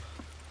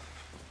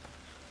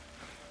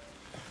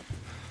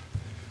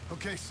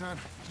 Okay, son,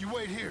 you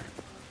wait here.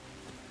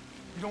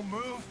 You don't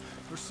move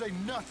or say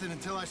nothing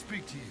until I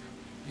speak to you.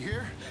 You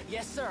hear?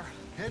 Yes, sir.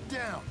 Head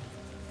down.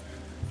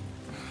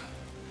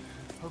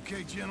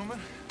 Okay, gentlemen.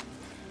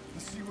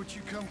 Let's see what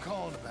you come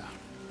calling about.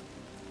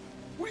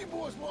 What do you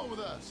boys want with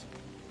us?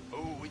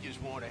 Oh, we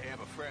just want to have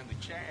a friendly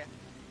chat.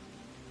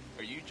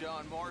 Are you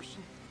John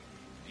Morrison?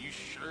 You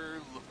sure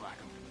look like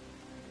him.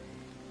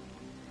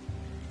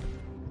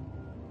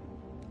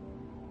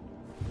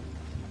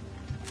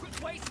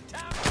 Quit wasting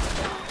time.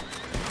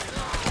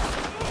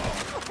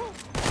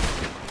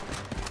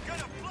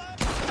 Gonna blow.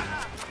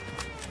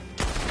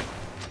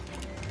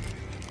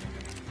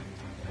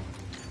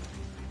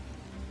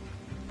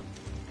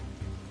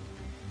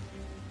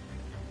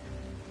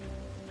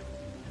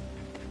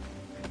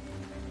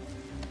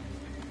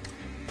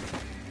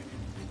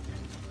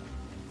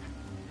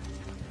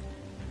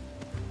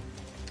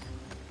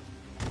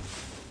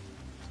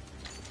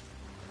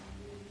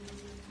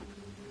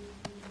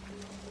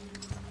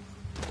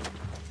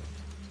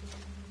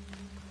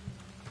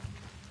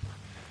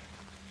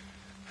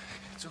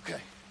 It's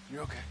okay.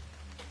 You're okay.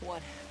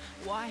 What?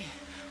 Why?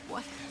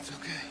 What? It's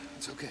okay.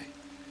 It's okay.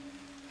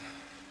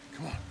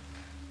 Come on.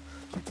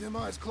 Keep them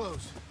eyes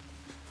closed.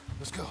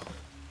 Let's go.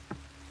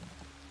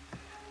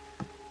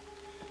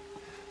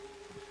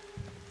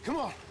 Come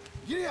on.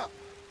 Giddy up.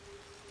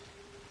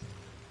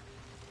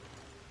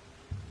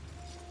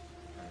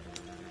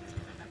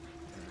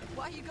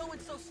 Why are you going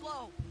so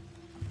slow?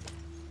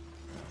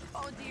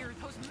 Oh dear,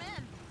 those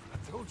men.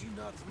 I told you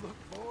not to look,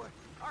 boy.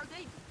 Are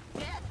they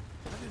dead?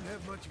 I didn't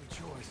have much of a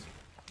choice.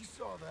 You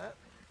saw that.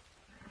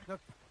 Now,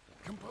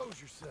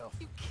 compose yourself.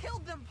 You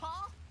killed them,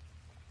 Pa!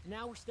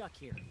 Now we're stuck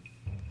here.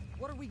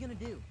 What are we gonna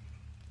do?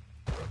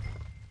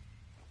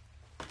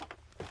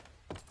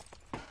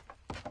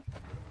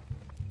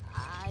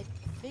 I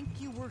think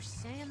you were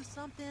saying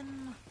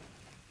something...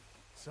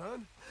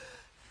 Son,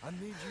 I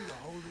need you to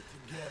hold it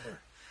together.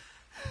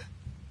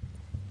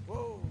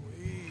 Whoa,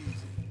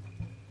 easy.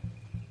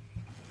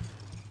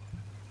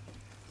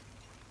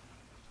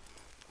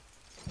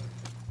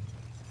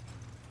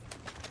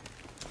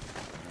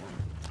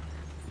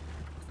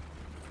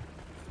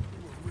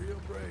 You were real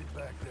brave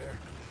back there.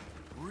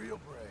 Real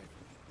brave.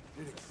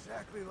 Did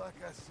exactly like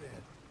I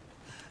said.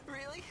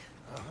 Really?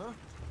 Uh-huh.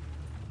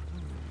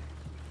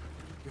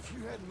 If you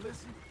hadn't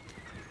listened,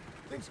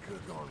 things could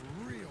have gone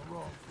real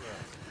wrong for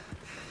us.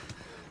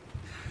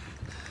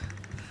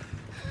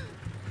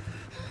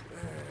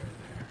 There.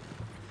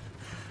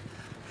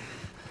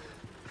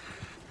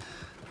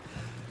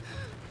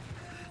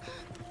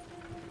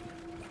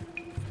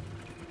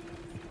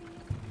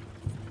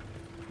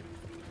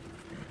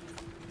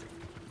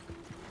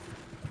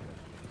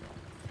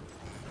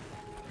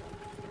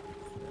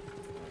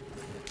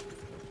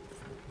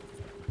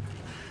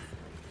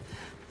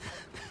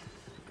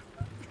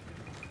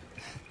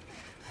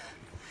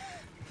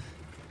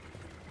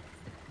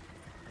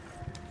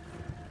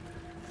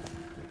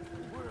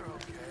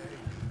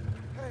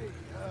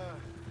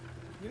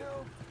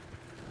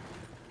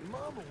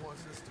 Mama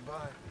wants us to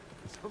buy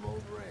some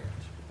old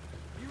ranch.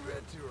 You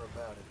read to her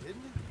about it,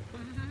 didn't you?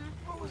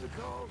 Mm-hmm. What was it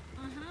called?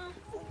 Mm-hmm.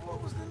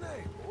 What was the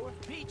name, boy?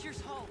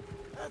 Beecher's Hope.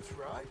 That's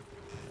right.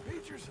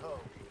 Beecher's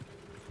Hope.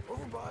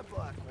 Over by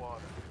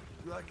Blackwater.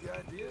 You like the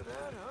idea of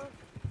that,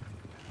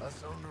 huh?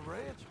 Us on the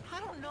ranch? I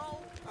don't know.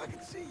 I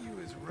can see you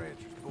as a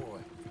rancher's boy.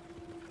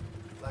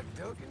 Like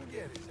Duncan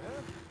Geddes,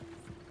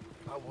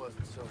 huh? I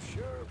wasn't so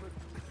sure, but...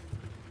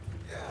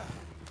 yeah.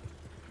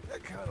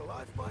 That kind of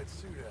life might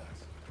suit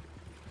us.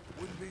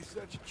 Wouldn't be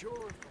such a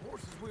chore if the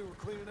horses we were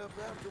cleaning up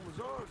after was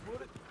ours,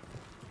 would it?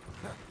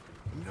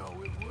 No,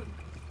 it wouldn't.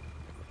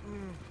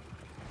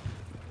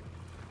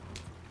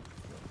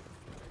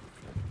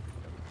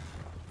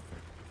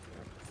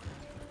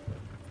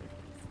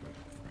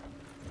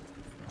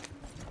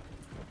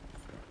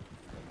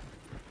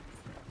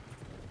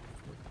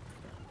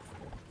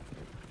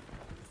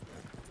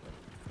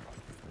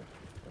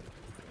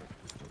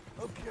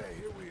 Okay,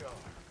 here we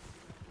are.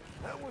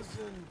 That was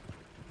an,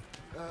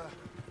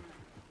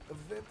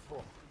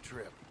 eventful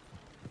trip.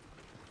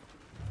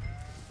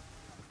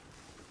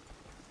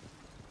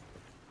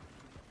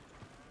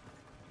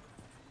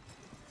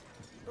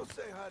 Go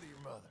say hi to your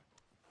mother.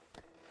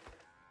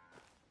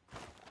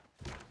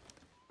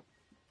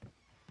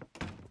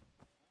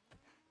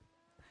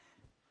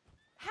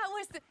 How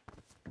was the...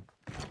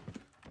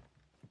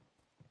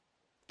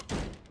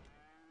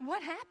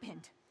 What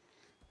happened?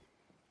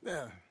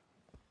 Yeah.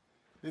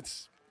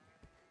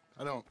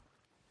 I don't...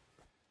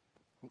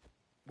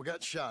 We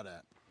got shot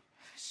at.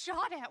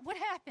 Shot at? What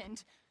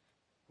happened?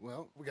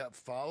 Well, we got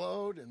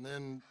followed, and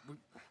then we...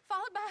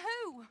 Followed by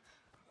who?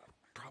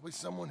 Probably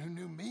someone who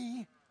knew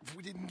me. If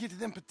we didn't get to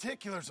them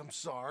particulars, I'm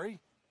sorry.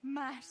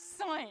 My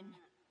son.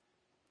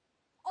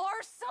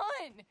 Our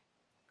son.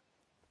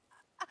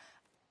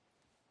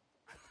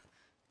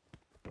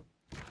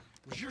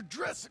 It was your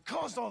dress that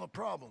caused all the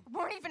problem. It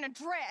weren't even a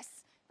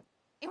dress.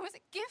 It was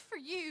a gift for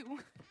you.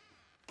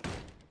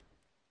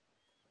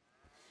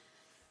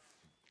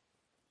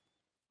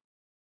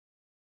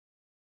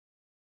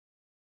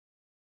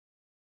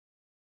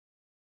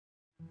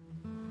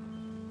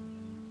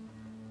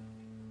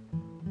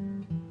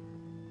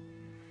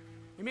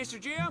 Hey,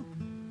 Mr.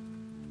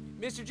 Jim?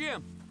 Mr.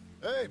 Jim?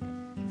 Hey!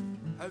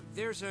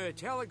 There's a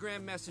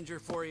telegram messenger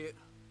for you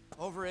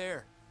over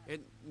there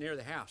near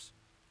the house.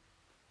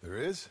 There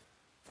is?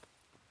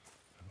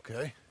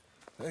 Okay.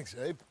 Thanks,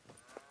 Abe.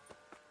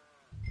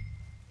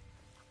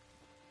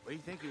 What do you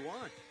think you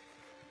want?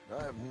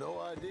 I have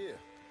no idea.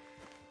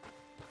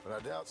 But I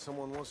doubt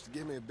someone wants to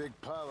give me a big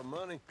pile of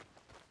money.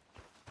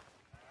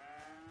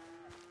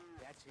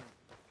 That's him.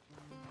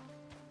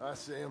 I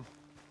see him.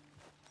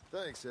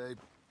 Thanks, Abe.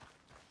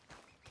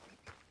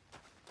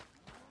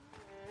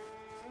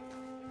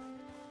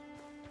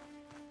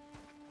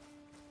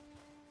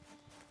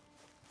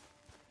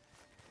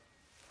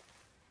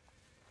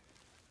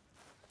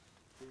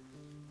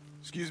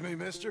 Excuse me,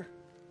 mister.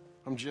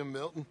 I'm Jim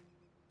Milton.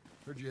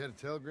 Heard you had a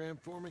telegram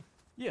for me?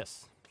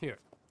 Yes. Here.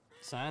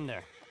 Sign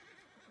there.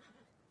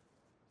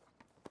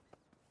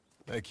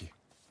 Thank you.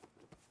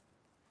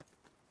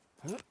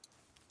 Huh?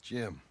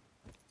 Jim,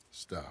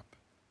 stop.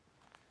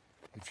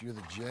 If you're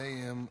the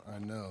JM I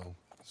know,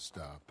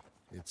 stop.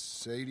 It's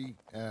Sadie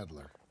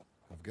Adler.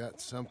 I've got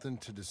something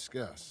to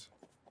discuss.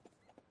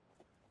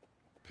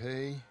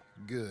 Pay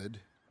good.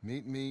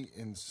 Meet me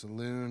in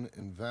saloon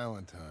in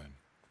Valentine.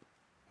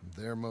 I'm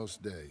there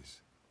most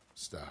days.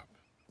 Stop.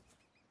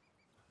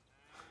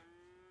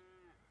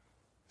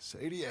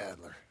 Sadie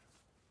Adler.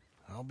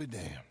 I'll be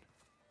damned.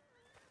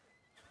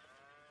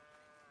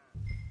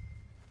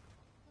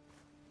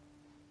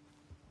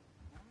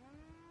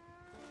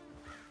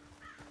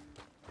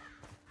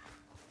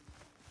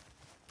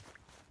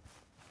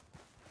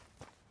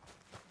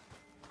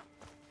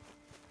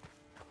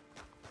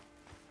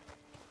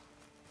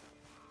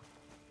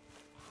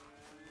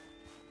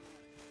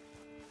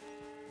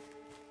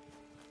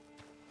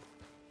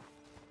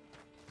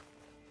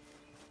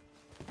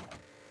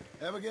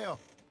 Abigail.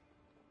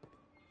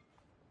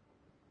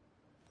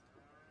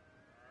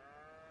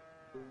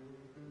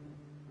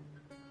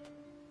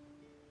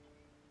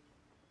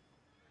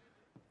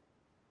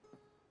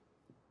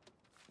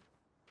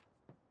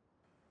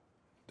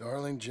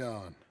 Darling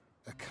John,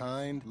 a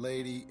kind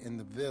lady in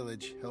the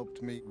village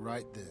helped me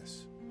write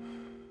this.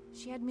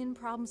 She had men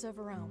problems of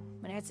her own,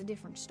 but that's a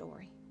different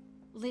story.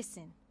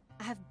 Listen,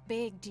 I've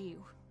begged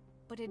you,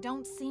 but it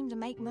don't seem to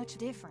make much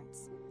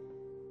difference.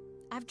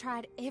 I've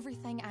tried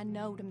everything I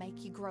know to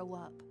make you grow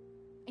up.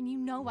 And you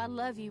know I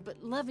love you,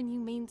 but loving you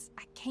means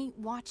I can't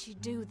watch you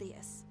do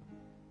this.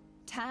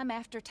 Time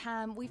after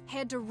time, we've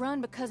had to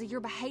run because of your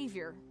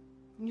behavior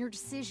and your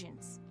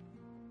decisions.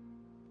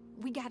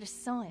 We got a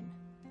son.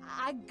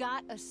 I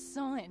got a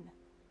son.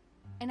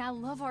 And I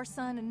love our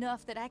son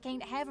enough that I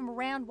can't have him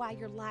around while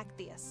you're like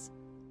this.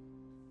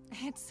 I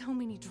had so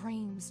many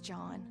dreams,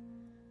 John.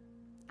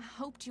 I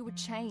hoped you would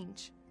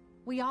change.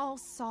 We all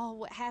saw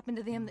what happened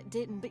to them that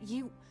didn't, but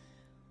you...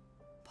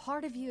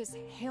 Part of you is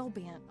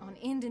hell-bent on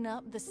ending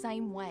up the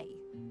same way.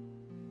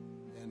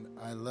 And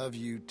I love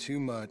you too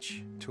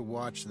much to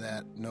watch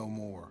that no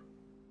more.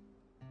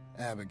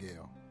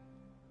 Abigail.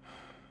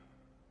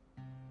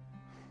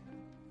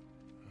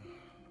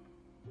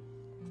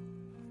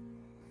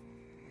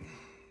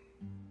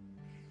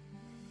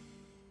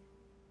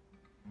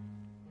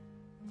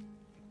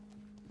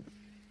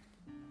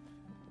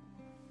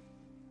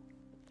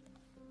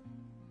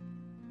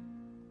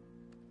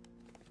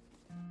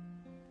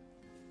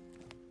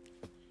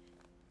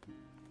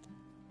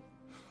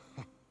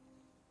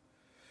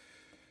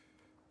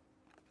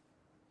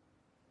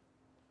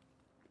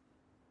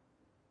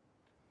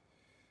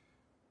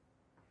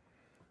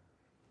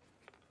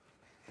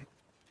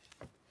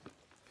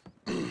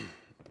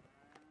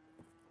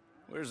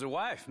 Where's the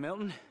wife,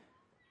 Milton?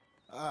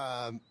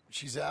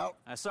 She's out.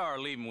 I saw her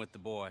leaving with the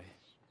boy.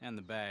 And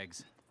the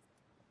bags.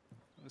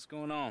 What's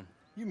going on?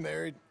 You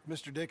married,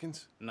 Mr.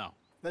 Dickens? No.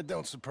 That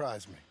don't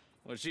surprise me.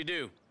 What'd she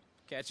do?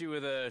 Catch you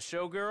with a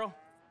showgirl?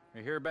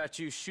 Or hear about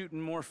you shooting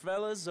more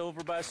fellas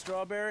over by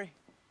Strawberry?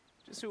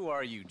 Just who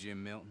are you,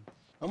 Jim Milton?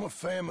 I'm a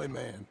family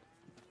man.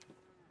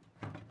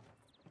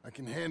 I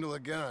can handle a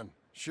gun,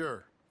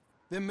 sure.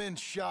 Them men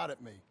shot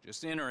at me.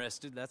 Just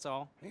interested, that's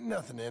all. Ain't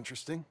nothing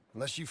interesting,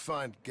 unless you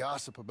find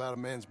gossip about a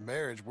man's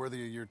marriage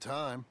worthy of your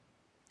time.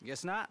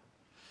 Guess not.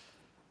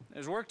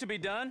 There's work to be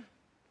done,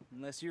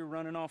 unless you're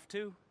running off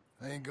too.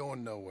 I ain't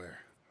going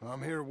nowhere.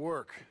 I'm here to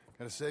work.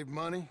 Gotta save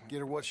money, get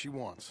her what she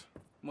wants.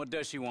 What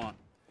does she want?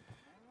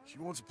 She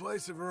wants a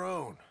place of her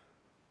own.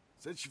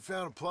 Said she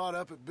found a plot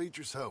up at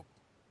Beecher's Hope.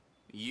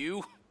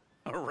 You?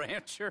 A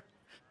rancher?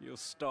 You'll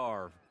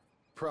starve.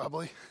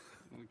 Probably.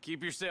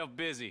 Keep yourself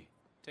busy.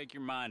 Take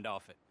your mind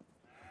off it.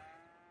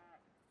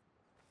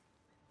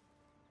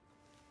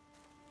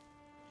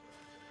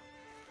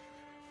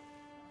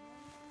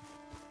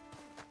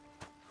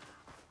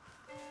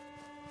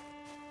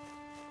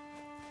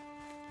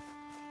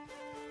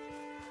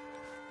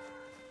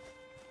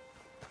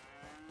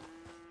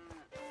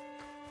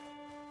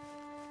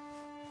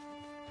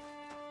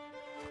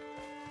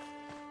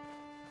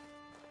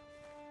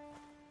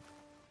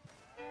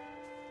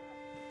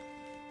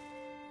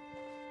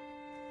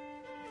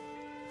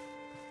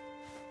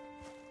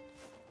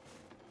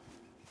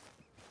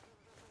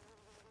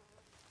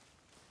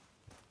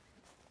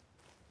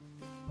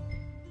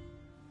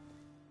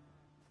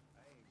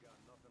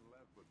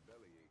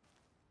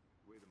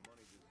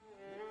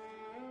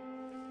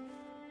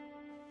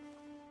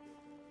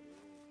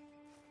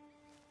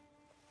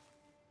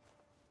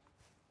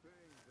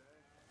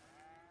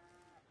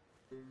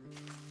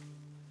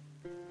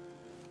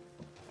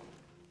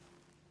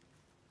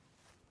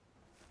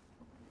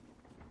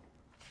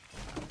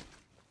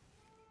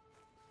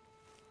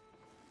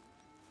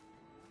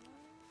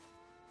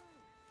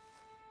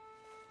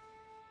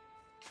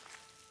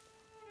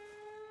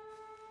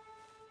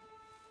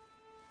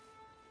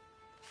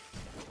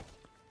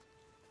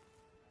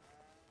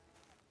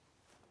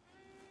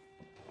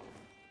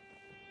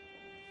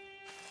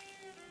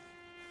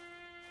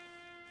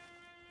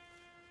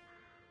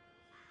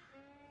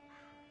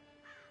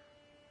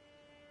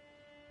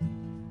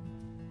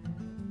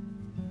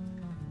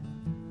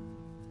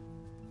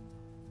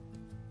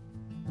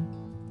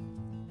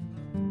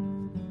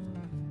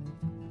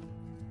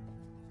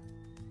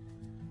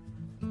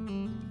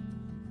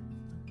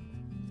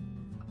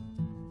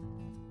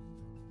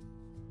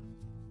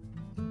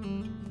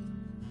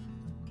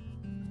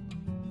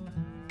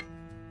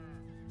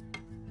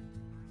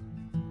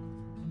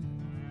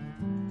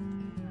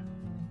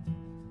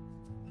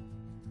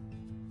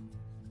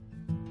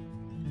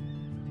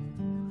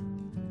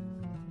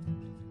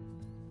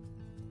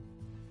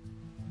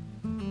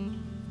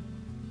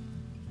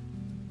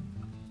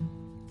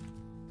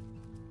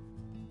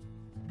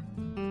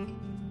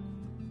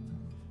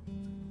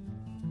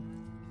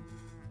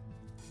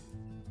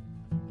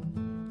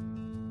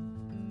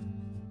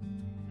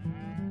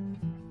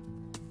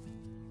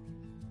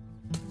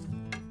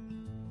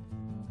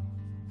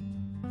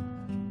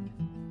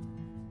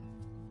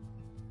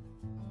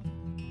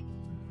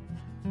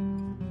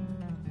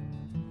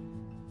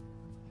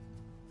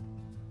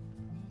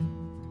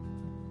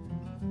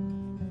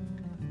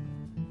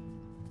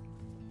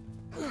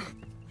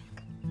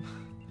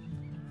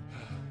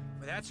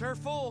 That's her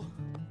full.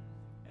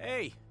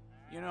 Hey,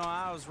 you know,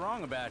 I was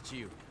wrong about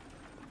you.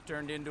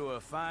 Turned into a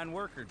fine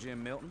worker,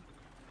 Jim Milton.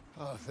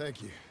 Oh,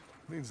 thank you.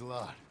 Means a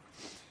lot.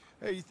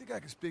 Hey, you think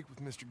I could speak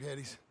with Mr.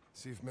 Geddes?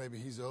 See if maybe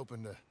he's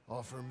open to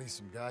offering me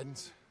some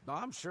guidance?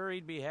 I'm sure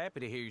he'd be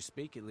happy to hear you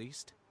speak, at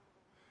least.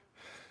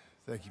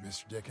 Thank you,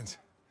 Mr. Dickens.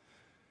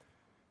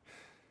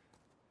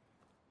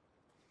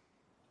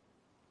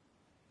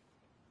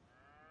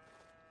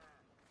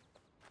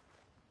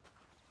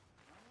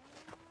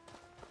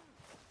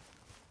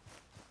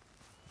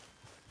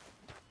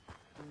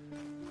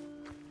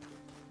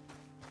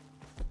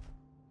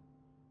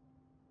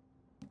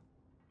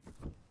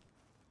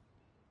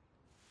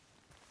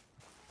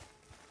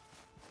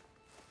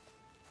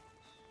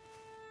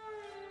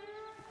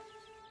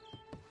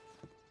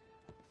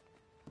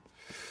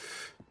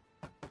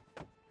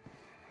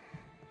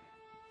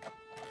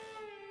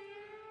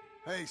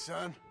 Hey,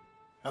 son.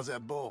 How's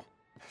that bull?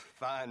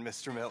 Fine,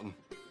 Mr. Milton.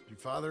 Your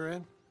father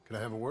in? Could I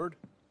have a word?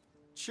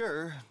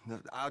 Sure.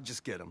 I'll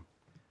just get him.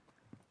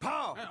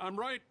 Paul! I'm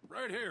right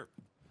here.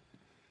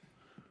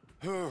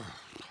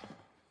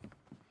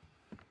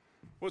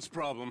 What's the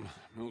problem,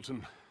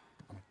 Milton?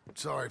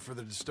 Sorry for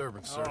the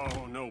disturbance, sir.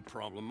 Oh, no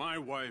problem. My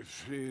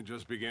wife, she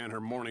just began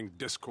her morning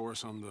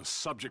discourse on the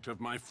subject of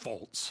my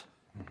faults.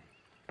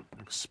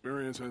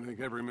 Experience I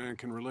think every man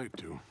can relate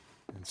to.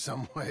 In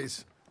some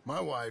ways, my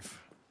wife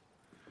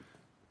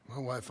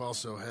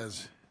also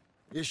has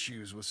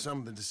issues with some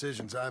of the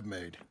decisions I've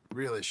made.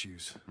 Real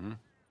issues. Hmm?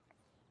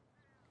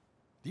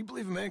 Do you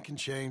believe a man can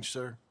change,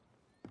 sir?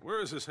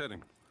 Where is this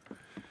heading?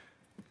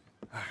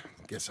 I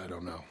guess I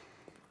don't know.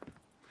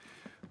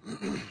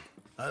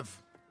 I've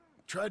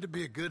tried to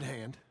be a good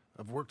hand.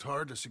 I've worked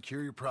hard to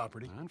secure your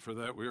property. And for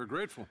that, we are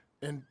grateful.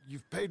 And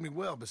you've paid me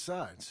well,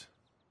 besides.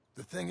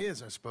 The thing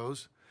is, I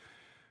suppose,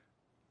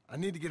 I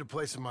need to get a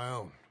place of my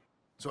own,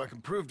 so I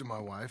can prove to my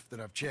wife that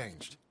I've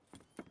changed.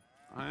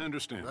 I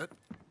understand. But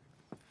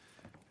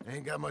I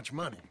ain't got much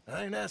money.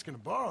 I ain't asking to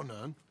borrow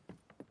none.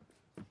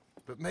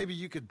 But maybe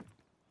you could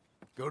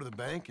go to the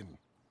bank and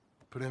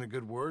put in a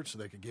good word so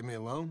they could give me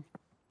a loan?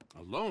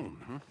 A loan,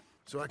 huh?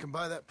 So I can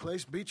buy that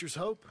place, Beecher's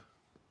Hope?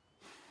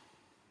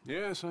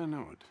 Yes, I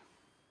know it.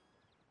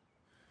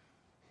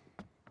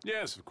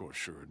 Yes, of course,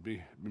 sure. It'd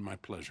be my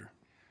pleasure.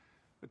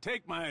 But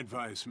take my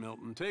advice,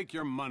 Milton. Take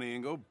your money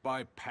and go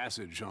buy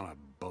passage on a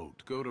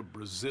boat. Go to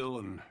Brazil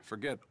and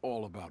forget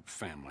all about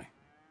family.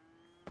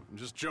 I'm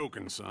just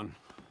joking, son.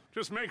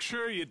 Just make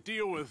sure you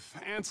deal with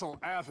Ansel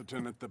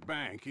Atherton at the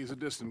bank. He's a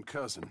distant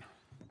cousin.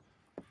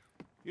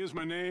 Use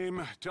my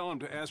name. Tell him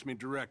to ask me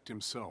direct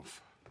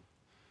himself.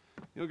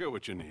 You'll get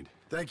what you need.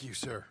 Thank you,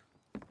 sir.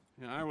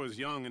 Yeah, I was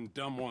young and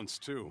dumb once,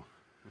 too.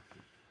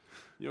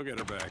 You'll get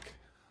it back.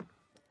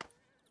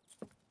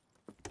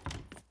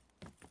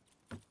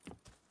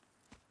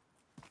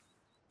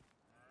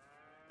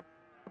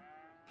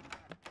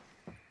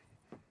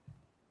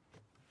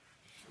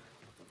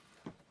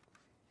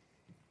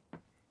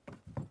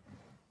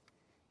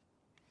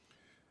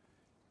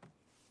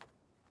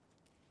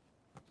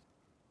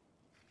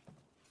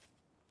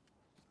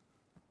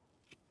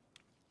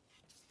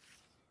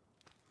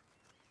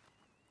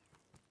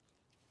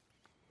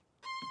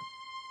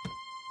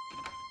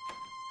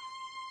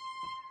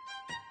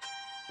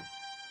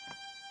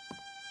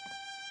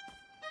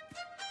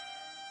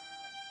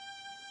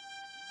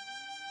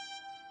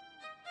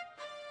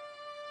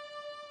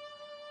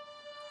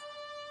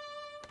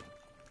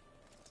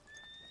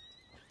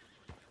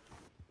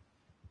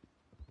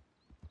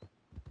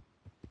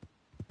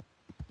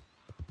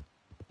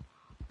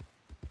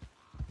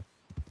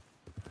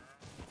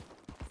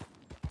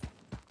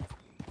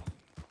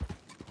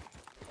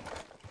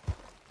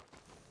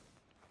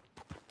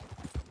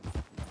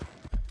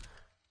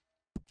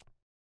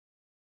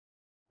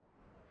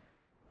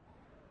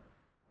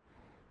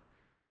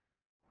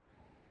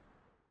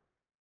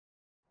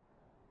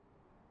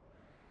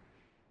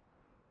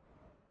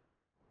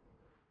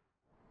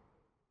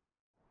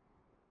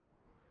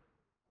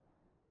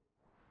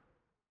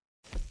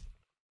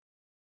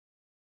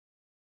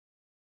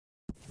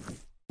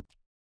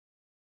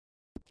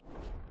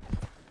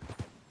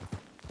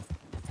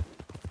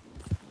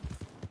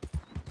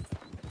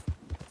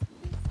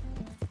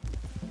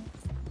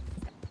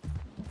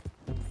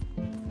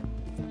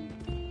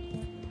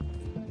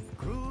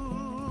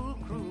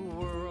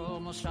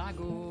 must I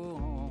go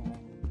on?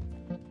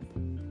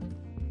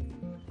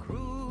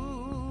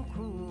 Cruel,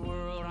 cruel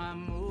world,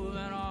 I'm moving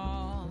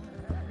on.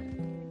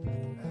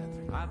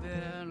 I've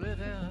been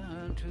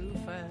living too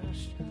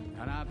fast,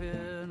 and I've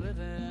been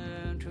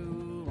living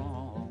too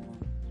long.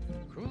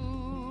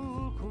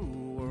 Cruel,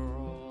 cruel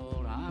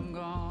world, I'm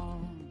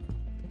gone.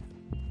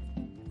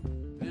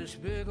 This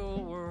big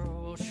old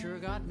world sure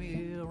got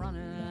me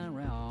running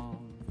around.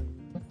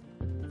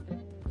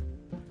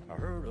 I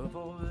heard a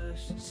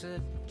voice that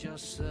said,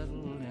 just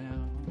settle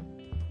down.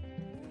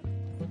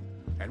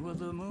 And with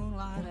the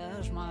moonlight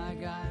as my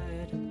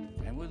guide,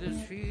 and with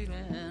this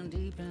feeling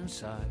deep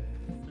inside,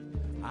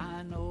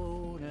 I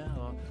know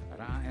now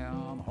that I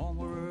am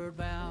homeward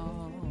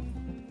bound.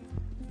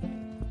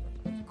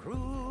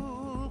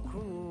 Cruel,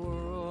 cruel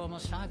world,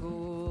 must I go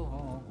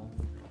home?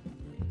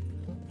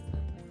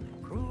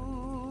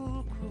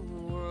 Cruel,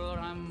 cruel world,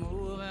 I'm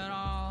moving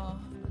on.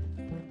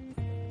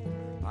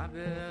 I've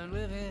been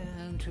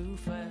living too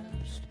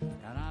fast,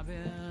 and I've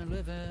been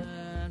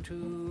living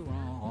too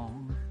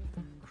wrong.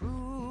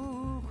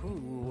 Cruel,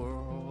 cruel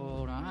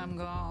world, I'm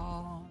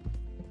gone.